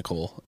very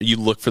cynical. You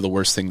look for the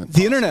worst thing that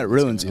the internet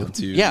ruins you.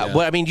 Yeah,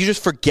 well, I mean, you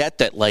just forget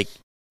that, like,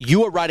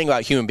 you are writing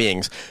about human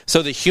beings.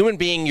 So the human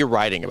being you're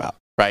writing about,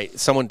 right?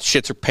 Someone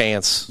shits her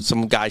pants,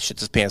 some guy shits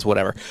his pants,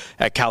 whatever,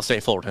 at Cal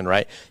State Fullerton,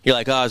 right? You're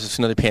like, oh, it's just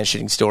another pants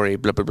shitting story,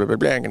 blah, blah, blah, blah,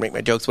 blah, I'm going to make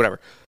my jokes, whatever.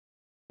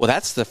 Well,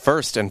 that's the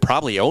first and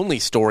probably only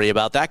story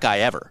about that guy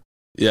ever.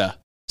 Yeah.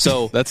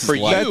 So that's for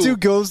you, that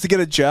dude goes to get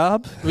a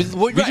job. We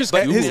just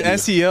his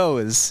SEO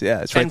is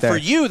it's right and there. For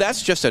you,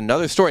 that's just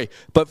another story.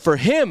 But for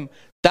him,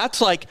 that's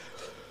like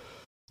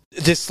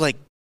this like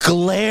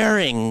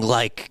glaring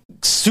like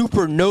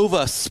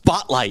supernova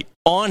spotlight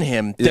on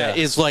him that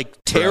is like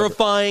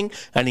terrifying,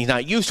 and he's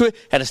not used to it,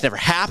 and it's never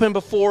happened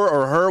before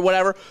or her,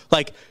 whatever.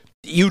 Like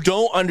you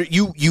don't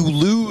you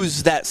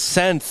lose that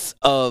sense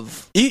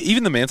of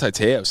even the Manti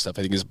Te'o stuff.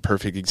 I think is a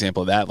perfect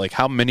example of that. Like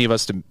how many of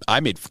us I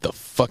made the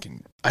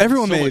fucking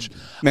everyone made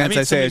Manti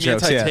Te'o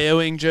jokes. Manti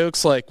Te'oing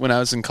jokes like when I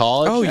was in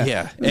college. Oh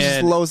yeah, it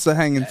just lowers the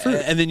hanging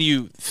fruit. And then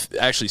you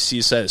actually see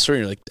a side of the story.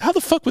 And you're like, how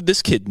the fuck would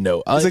this kid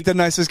know? He's like the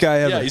nicest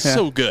guy ever. Yeah, he's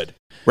so good.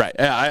 Right.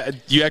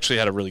 You actually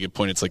had a really good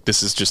point. It's like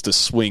this is just a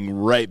swing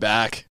right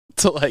back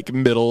to like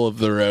middle of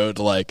the road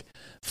like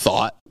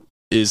thought.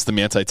 Is the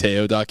Manti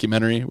Te'o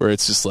documentary where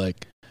it's just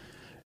like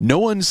no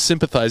one's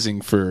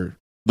sympathizing for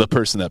the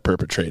person that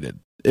perpetrated.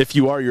 If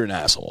you are, you're an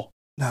asshole.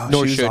 No,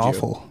 nor she's should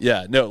awful. You.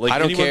 Yeah, no. Like I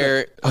don't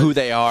care who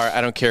they are. I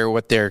don't care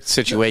what their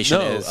situation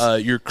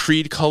is. Your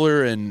creed,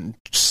 color, and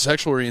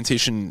sexual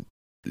orientation.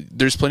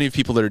 There's plenty of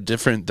people that are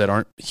different that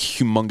aren't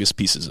humongous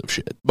pieces of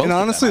shit. And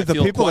honestly, the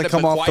people that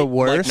come off the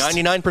worst, like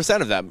 99%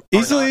 of them,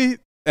 easily,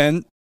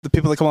 and the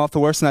people that come off the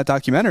worst in that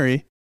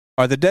documentary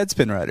are the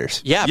Deadspin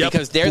writers. Yeah,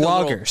 because they're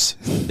bloggers.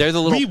 They're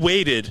the little. We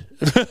waited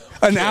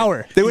an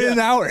hour. They waited an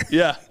hour.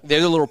 Yeah, they're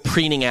the little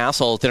preening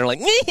assholes that are like,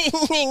 look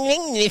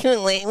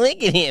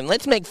at him.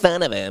 Let's make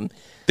fun of him.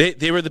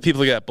 They were the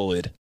people that got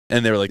bullied,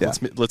 and they were like,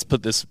 let's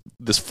put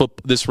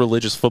this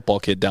religious football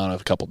kid down a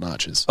couple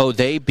notches. Oh,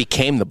 they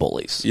became the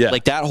bullies. Yeah,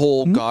 like that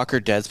whole Gawker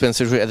Deadspin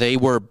situation. They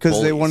were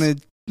because they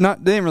wanted they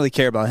didn't really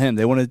care about him.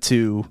 They wanted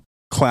to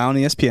clown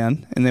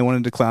ESPN and they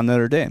wanted to clown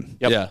Notre Dame.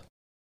 Yep. Yeah.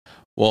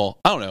 Well,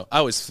 I don't know. I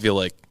always feel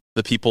like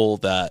there's people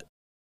that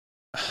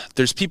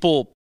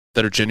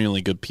are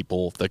genuinely good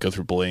people that go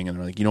through bullying and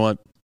they're like, you know what?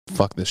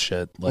 Fuck this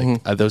shit.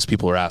 Like those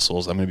people are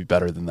assholes. I'm going to be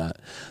better than that.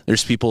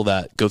 There's people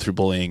that go through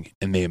bullying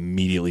and they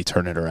immediately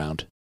turn it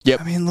around. Yep.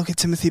 I mean, look at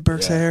Timothy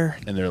Burke's hair.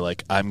 And they're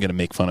like, I'm going to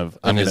make fun of,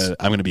 I'm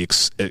going to be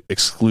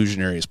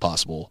exclusionary as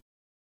possible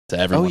to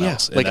everyone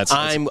else. And like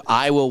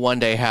I will one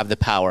day have the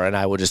power and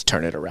I will just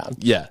turn it around.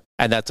 Yeah.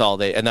 And that's all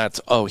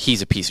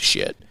he's a piece of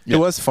shit. It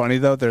was funny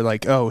though. They're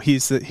like, oh,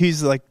 he's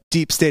like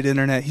deep state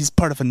internet. He's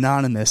part of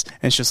Anonymous.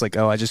 And it's just like,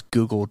 oh, I just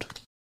Googled.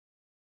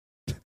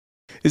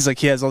 It's like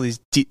he has all these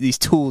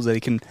tools that he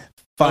can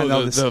find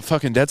all this. The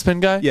fucking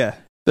Deadspin guy? Yeah.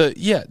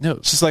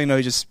 It's just like, no,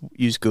 he just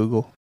used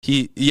Google.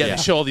 They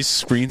show all these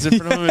screens in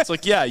front of him. It's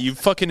like, yeah, you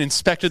fucking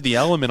inspected the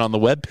element on the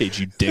webpage,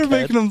 you dickhead. They're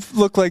making him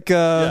look like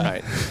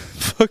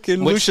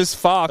fucking Lucius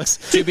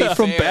Fox to be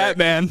from fair,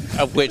 Batman.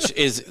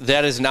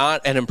 That is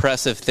not an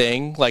impressive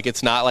thing. Like,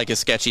 it's not like a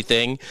sketchy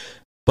thing,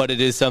 but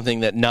it is something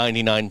that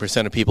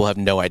 99% of people have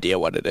no idea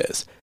what it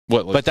is.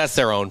 But that's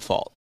their own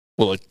fault.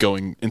 Well, like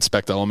going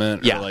inspect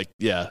element? Yeah. Or like,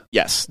 yeah.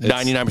 Yes,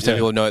 99% of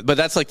people know it. But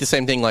that's like the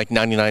same thing, like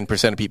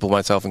 99% of people,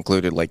 myself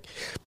included, like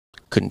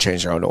couldn't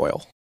change their own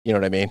oil. You know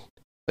what I mean?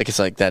 Like it's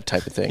like that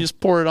type of thing. You just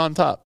pour it on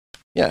top.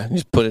 Yeah, you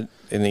just put it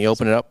and then you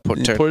open it up, put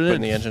it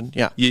in the engine.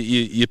 Yeah.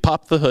 You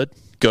pop the hood,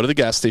 go to the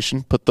gas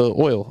station, put the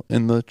oil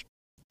in the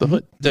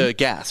hood. The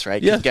gas,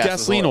 right? Yeah, Gas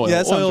gasoline oil. Yeah,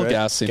 that sounds oil, right.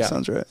 gasoline.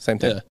 Sounds right. Same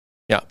thing.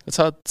 Yeah. That's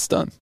how it's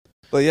done.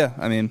 But yeah,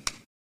 I mean,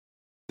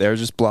 they're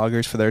just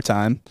bloggers for their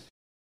time.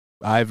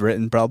 I've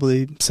written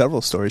probably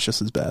several stories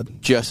just as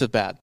bad. Just as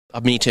bad.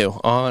 Me too.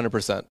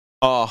 100%.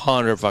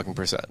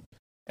 100%.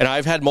 And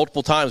I've had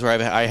multiple times where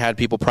I had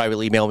people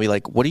privately email me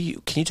like,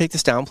 can you take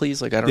this down,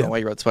 please? Like, I don't know why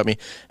you wrote this about me.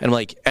 And I'm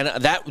like,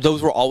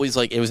 those were always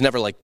like, it was never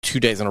like 2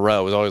 days in a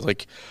row. It was always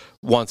like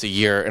once a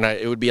year. And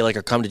it would be like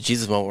a come to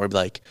Jesus moment where I'd be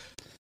like,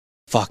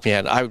 fuck,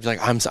 man. I would be like,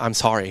 I'm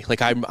sorry.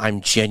 Like,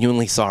 I'm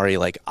genuinely sorry.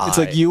 Like, it's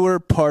like you were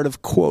part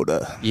of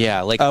quota.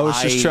 Yeah. Like, I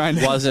was just trying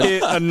to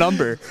hit a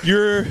number.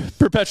 Your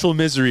perpetual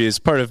misery is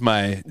part of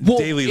my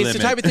daily limit. It's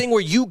the type of thing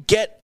where you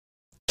get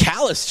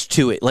calloused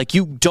to it. Like,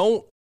 you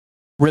don't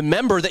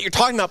remember that you're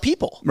talking about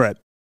people. Right.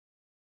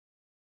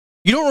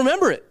 You don't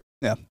remember it.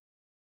 Yeah.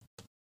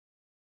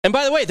 And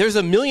by the way, there's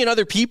a million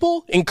other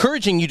people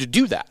encouraging you to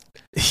do that.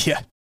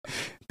 Yeah.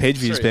 Page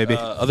views, baby.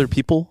 Other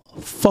people,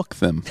 fuck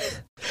them.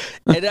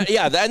 And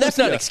and that's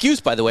not an excuse,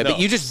 by the way, but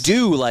you just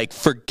do like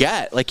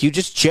forget. Like you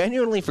just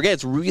genuinely forget.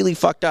 It's really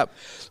fucked up,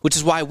 which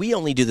is why we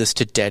only do this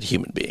to dead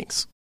human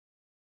beings.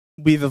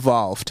 We've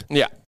evolved.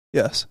 Yeah.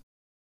 Yes.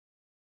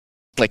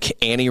 Like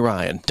Annie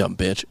Ryan, dumb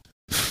bitch.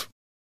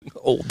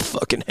 Old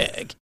fucking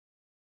hag.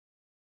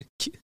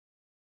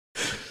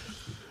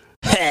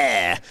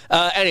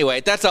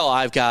 Anyway, that's all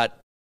I've got.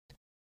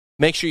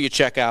 Make sure you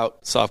check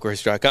out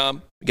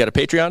softcorehistory.com. We got a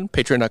Patreon,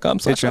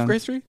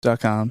 patreon.com/softcorehistory.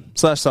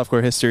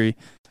 .com/softcorehistory.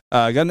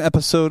 Got an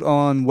episode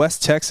on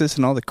West Texas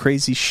and all the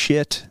crazy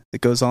shit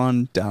that goes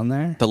on down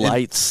there. The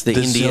lights, the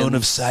Indians. Zone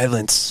of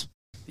silence.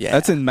 Yeah.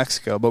 That's in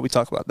Mexico, but we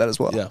talk about that as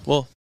well. Yeah,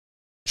 well,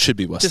 should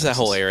be West Just Texas.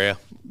 that whole area.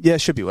 Yeah,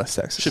 it should be West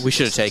Texas. We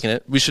should have taken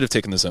it. We should have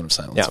taken the Zone of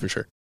Silence, for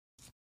sure.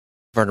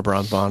 Werner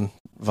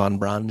von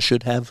Braun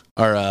should have.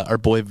 Our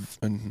boy,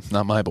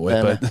 not my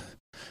boy, but...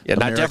 Yeah,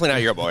 definitely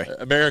not your boy.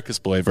 America's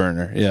boy,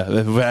 Werner. Yeah,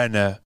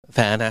 Werner.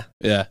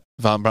 Yeah,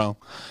 Von Braun.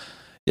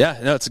 Yeah,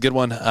 no, it's a good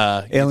one.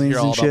 Aliens hear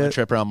all and about shit. my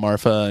trip around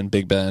Marfa and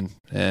Big Ben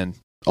and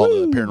all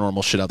the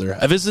paranormal shit out there.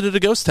 I visited a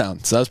ghost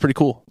town, so that was pretty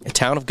cool. A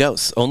town of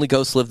ghosts. Only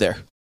ghosts live there.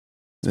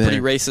 It's pretty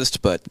racist,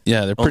 but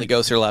they're only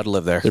ghosts are allowed to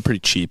live there. They're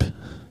pretty cheap.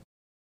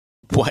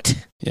 What?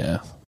 Yeah,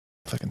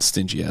 fucking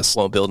stingy ass.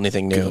 Won't build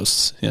anything new.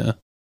 Ghosts. Yeah,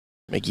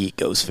 make you eat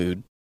ghost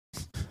food.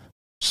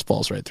 Just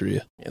falls right through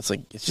you. It's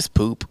just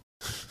poop.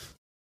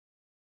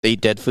 They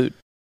eat dead food.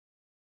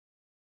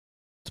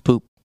 It's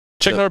poop.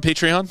 Check out our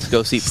Patreon.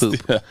 Ghosts eat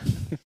poop. Yeah.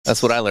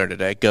 That's what I learned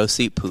today. Ghosts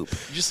eat poop.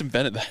 You just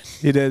invented that.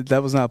 You did.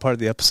 That was not part of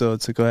the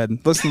episode, so go ahead and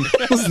listen to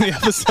the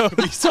episode.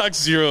 We talked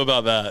zero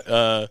about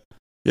that.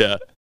 Yeah.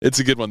 It's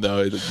a good one,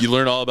 though. You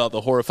learn all about the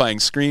horrifying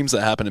screams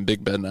that happen in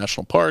Big Bend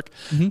National Park,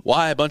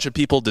 why a bunch of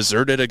people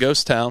deserted a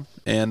ghost town,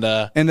 and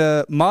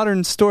a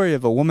modern story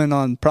of a woman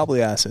on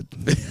probably acid.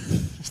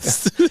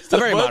 A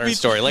very modern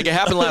story. Like it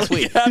happened last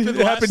week. It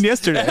happened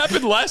yesterday. It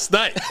happened last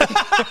night.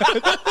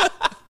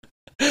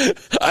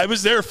 I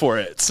was there for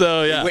it.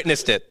 So, yeah. You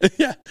witnessed it.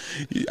 Yeah.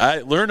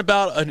 I learned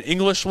about an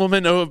English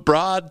woman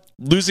abroad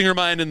losing her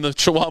mind in the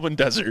Chihuahuan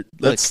desert.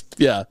 That's,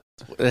 It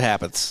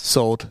happens.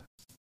 Sold.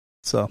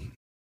 So.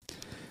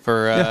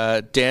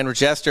 For Dan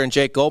Regester and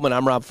Jake Goldman,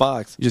 I'm Rob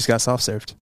Fox. You just got soft served.